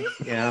leg.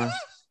 Yeah.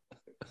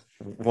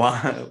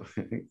 Why?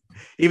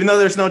 Even though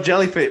there's no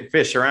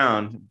jellyfish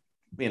around,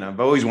 I've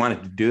always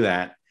wanted to do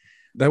that.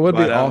 That would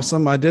be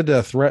awesome. I did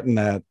threaten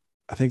that.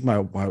 I think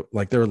my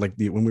like there were like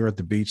when we were at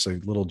the beach,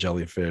 like little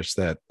jellyfish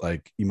that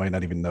like you might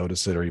not even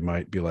notice it, or you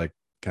might be like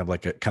have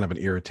like a kind of an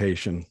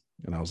irritation.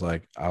 And I was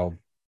like,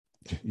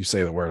 you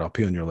say the word, I'll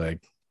pee on your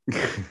leg.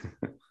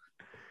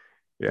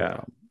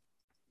 Yeah.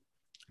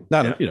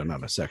 Not in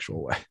a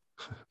sexual way.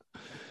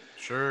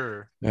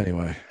 Sure.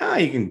 Anyway.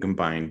 You can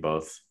combine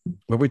both.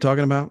 What are we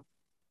talking about?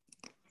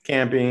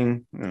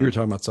 Camping. You were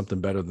talking about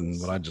something better than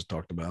what I just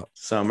talked about.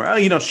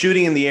 Summer.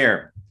 Shooting in the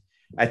air.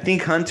 I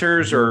think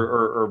hunters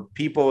or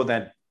people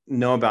that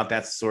know about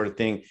that sort of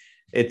thing,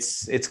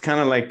 it's kind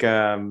of like,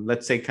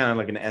 let's say kind of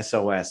like an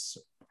SOS,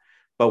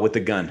 but with the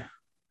gun,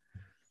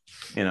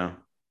 I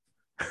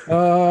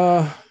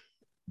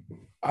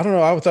don't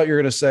know. I thought you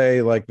were going to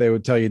say like they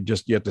would tell you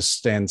you have to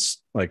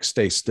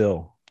stay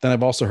still. Then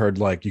I've also heard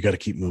like you got to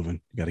keep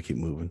moving.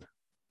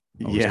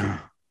 Yeah.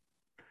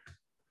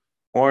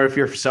 Or if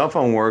your cell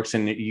phone works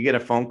and you get a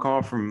phone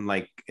call from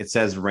like it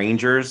says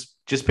Rangers,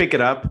 just pick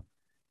it up.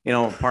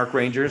 Park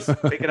rangers,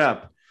 pick it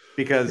up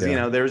because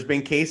there's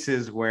been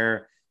cases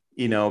where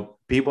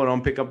people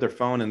don't pick up their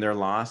phone and they're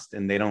lost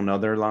and they don't know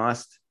they're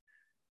lost.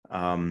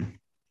 So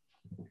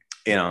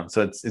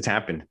it's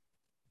happened.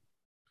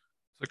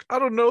 It's like, I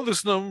don't know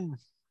this number.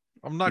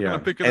 I'm not going to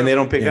pick it up. And they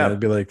don't pick up.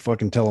 It'd be like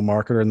fucking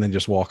telemarketer and then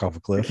just walk off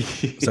a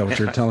cliff. Is that what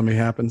you're telling me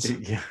happens?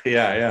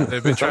 Yeah.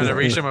 They've been trying to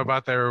reach them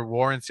about their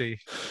warranty.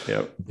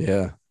 Yep.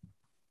 Yeah.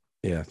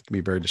 It can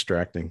be very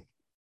distracting.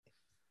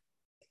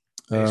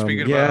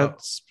 Speaking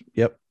about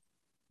yep.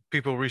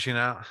 people reaching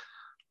out,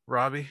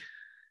 Robbie.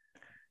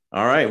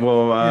 All right.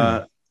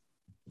 Well,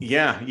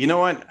 you know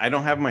what? I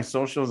don't have my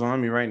socials on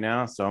me right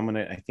now, so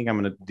I think I'm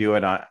gonna do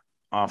it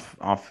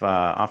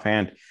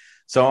offhand.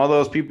 So all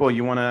those people,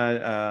 you want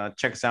to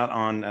check us out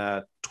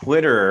on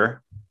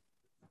Twitter.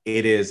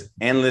 It is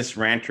Endless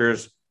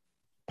Ranters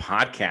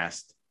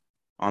Podcast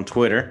on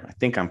Twitter. I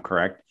think I'm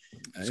correct.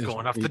 It's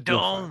going off the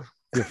dome.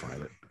 You'll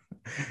find it.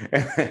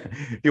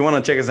 If you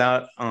want to check us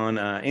out on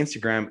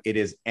Instagram, it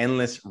is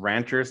Endless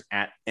Ranters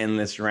at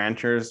Endless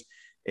Ranters.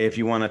 If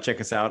you want to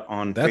check us out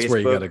on That's Facebook, where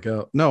you got to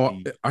go.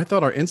 No, I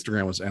thought our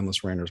Instagram was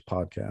Endless Ranters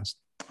Podcast.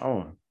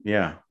 Oh,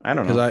 yeah. I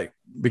don't know.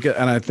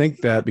 I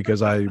think that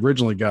because I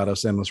originally got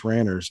us Endless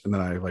Ranters and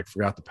then I like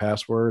forgot the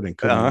password and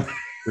couldn't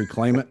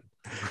reclaim it.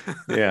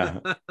 Yeah.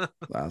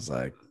 I was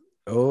like,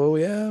 oh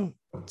yeah.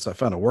 So I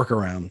found a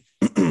workaround.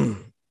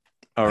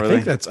 Oh, really?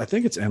 I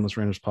think it's Endless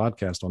Ranters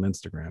Podcast on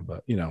Instagram,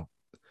 but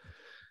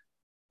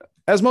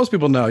as most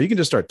people know, you can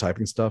just start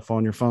typing stuff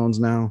on your phones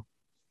now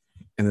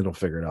and it'll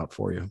figure it out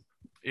for you.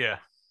 Yeah.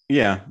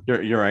 Yeah,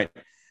 you're right.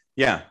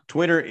 Yeah.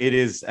 Twitter, it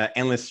is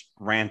Endless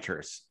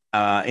Ranters.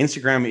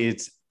 Instagram,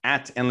 it's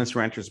at Endless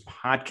Ranters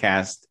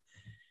Podcast.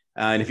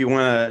 And if you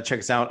want to check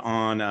us out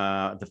on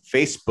the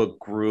Facebook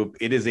group,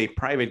 it is a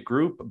private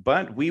group,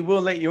 but we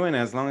will let you in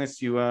as long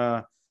as you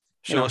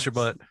show us your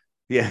butt.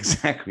 Yeah,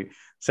 exactly.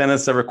 Send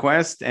us a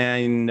request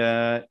and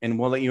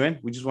we'll let you in.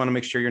 We just want to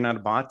make sure you're not a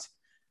bot.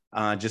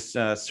 Just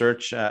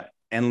search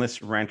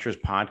Endless Ranters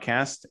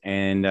Podcast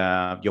and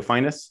you'll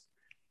find us.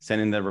 Send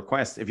in the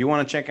request. If you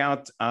want to check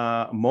out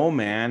Mole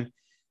Man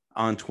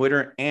on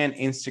Twitter and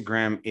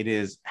Instagram, it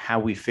is How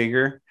We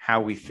Figure.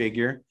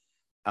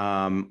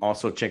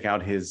 Also check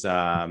out his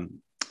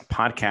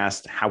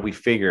podcast, How We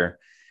Figure.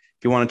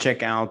 If you want to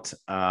check out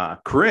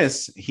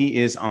Chris, he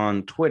is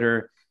on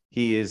Twitter.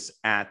 He is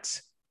at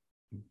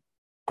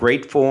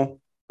Grateful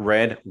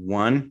Red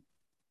 1.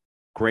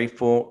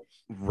 Grateful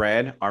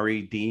Red,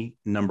 RED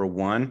number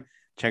 1.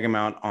 Check him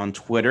out on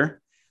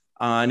Twitter.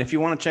 And if you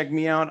want to check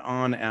me out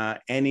on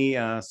any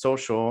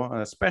social,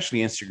 especially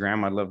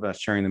Instagram, I love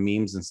sharing the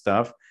memes and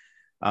stuff.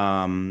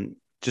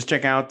 Just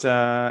check out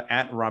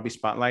at Robbie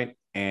Spotlight,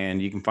 and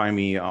you can find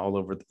me all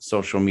over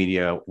social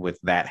media with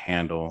that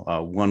handle.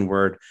 One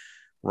word,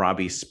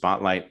 Robbie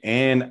Spotlight.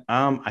 And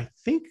I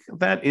think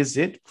that is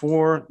it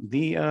for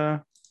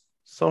the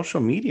social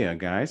media,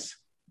 guys.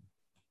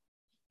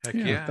 Heck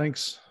yeah.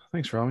 Thanks,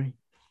 Robbie.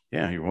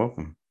 Yeah, you're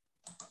welcome.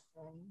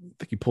 I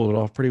think you pulled it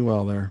off pretty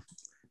well there.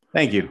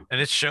 Thank you. And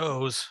it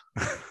shows.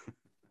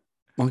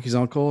 Monkey's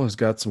uncle has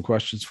got some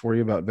questions for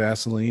you about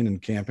Vaseline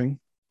and camping.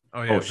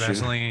 Oh yeah, shoot.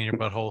 Vaseline in your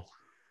butthole.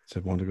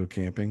 Said want to go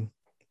camping.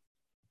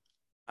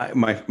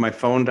 My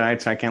phone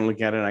died, so I can't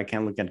look at it. I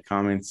can't look at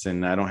comments,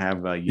 and I don't have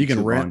YouTube. You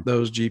can rent on.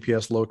 those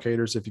GPS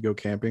locators if you go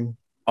camping.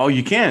 Oh,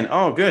 you can.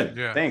 Oh, good.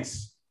 Yeah.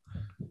 Thanks.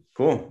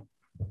 Cool.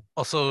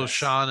 Also,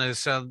 Sean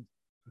is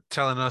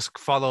telling us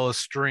follow a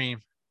stream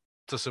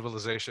to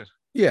civilization.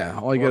 Yeah,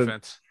 all you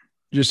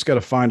just got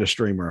to find a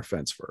stream or a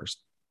fence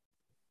first.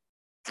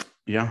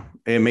 Yeah,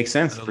 it makes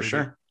sense That'll for lead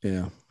sure.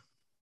 Yeah.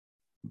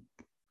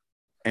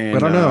 And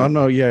But I don't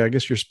know. Yeah, I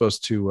guess you're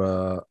supposed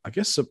to. I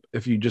guess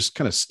if you just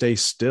kind of stay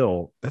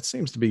still, that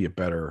seems to be a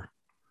better.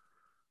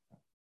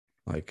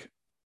 Like,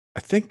 I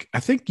think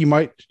you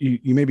might.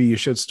 You maybe you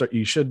should start.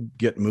 You should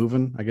get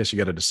moving. I guess you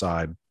got to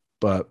decide.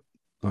 But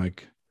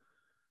like,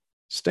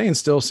 staying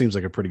still seems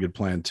like a pretty good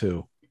plan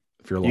too.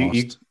 If you're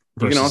lost,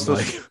 you can also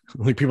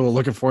like people are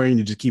looking for you and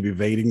you just keep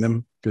evading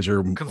them because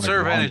you're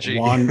Conserve energy.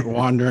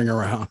 wandering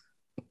around.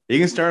 You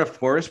can start a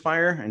forest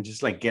fire and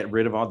just like get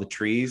rid of all the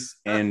trees.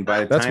 And by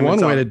the That's time one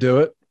way to do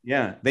it.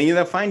 Yeah, then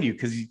they'll find you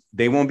because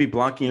they won't be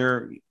blocking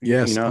your.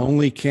 Yes,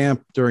 only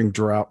camp during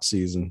drought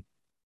season.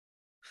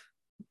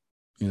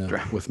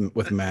 Drought.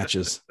 with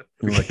matches,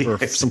 or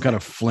some kind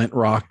of flint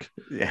rock.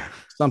 Yeah,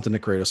 something to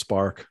create a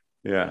spark.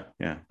 Yeah.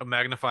 A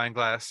magnifying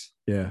glass.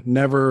 Yeah,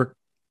 never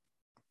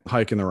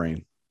hike in the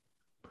rain.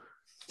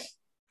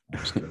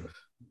 Just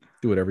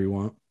do whatever you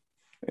want.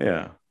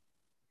 Yeah.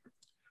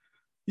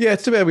 Yeah,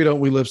 it's too bad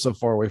we live so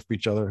far away from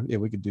each other. Yeah,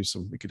 we could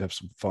have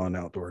some fun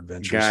outdoor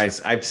adventures.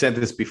 Guys, I've said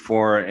this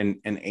before in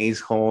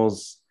Ace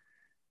Holes,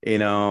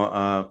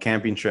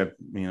 camping trip,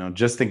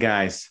 just the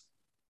guys,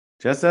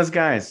 just us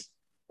guys.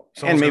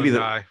 Someone's and maybe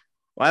die.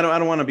 I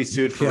don't want to be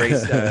sued for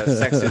race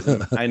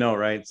sexism. I know,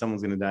 right?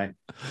 Someone's going to die.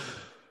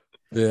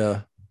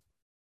 Yeah.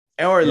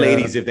 Or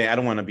ladies, if I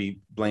don't want to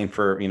be blamed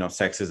for,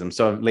 sexism.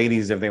 So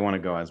ladies, if they want to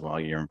go as well,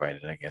 you're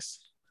invited, I guess.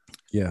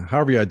 Yeah.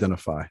 However you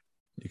identify,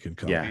 you can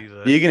come. Yeah.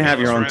 You can have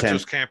your own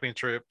tent. Camping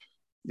trip.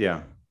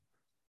 Yeah.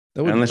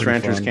 Endless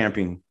Ranchers fun.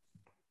 Camping.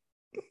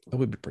 That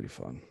would be pretty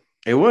fun.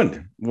 It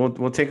would.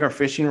 We'll take our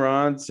fishing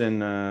rods and,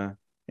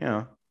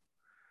 we'll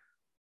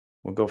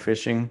go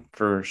fishing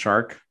for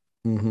shark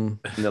in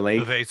the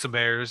lake. Evade some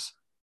bears.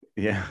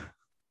 Yeah.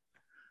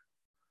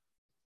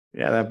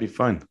 Yeah, that'd be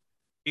fun.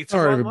 Eat some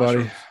All right, raw everybody.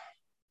 mushrooms.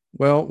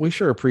 Well, we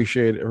sure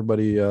appreciate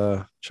everybody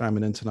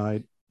chiming in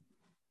tonight.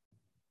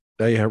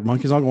 Hey,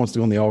 Monkey's Uncle wants to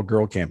go on the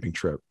all-girl camping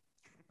trip.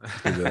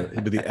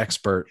 He'd be the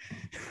expert.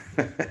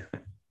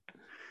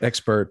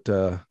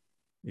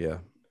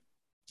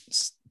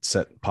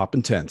 Set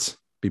popping tents.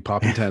 Be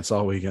popping tents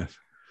all weekend.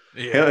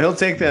 Yeah. He'll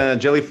take the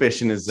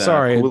jellyfish in his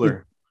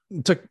cooler.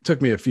 It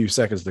took me a few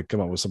seconds to come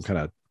up with some kind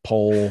of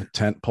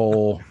tent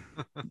pole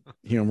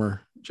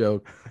humor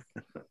joke.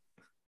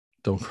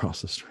 Don't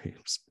cross the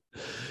streams.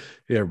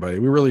 Yeah, everybody,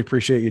 we really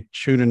appreciate you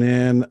tuning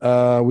in.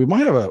 We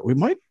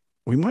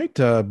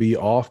might be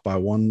off by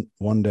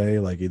one day,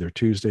 like either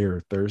Tuesday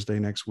or Thursday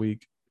next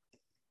week,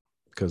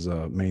 because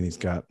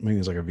Manny's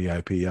like a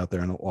VIP out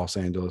there in Los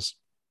Angeles.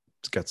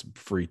 He's got some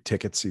free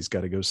tickets. He's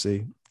got to go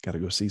see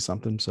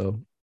something. So,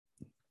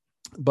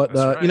 but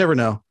right. You never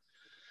know.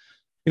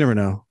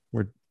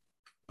 We're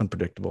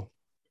unpredictable.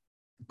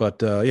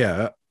 But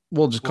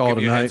we'll just call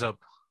it a night.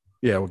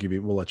 Yeah,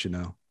 we'll let you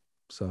know.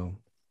 So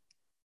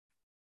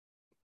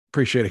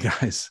appreciate it,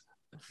 guys.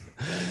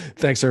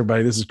 Thanks,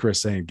 everybody. This is Chris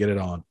saying, get it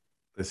on.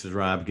 This is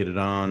Rob. Get it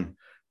on.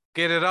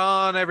 Get it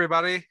on,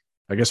 everybody.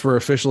 I guess we're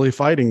officially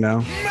fighting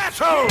now.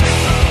 Metal!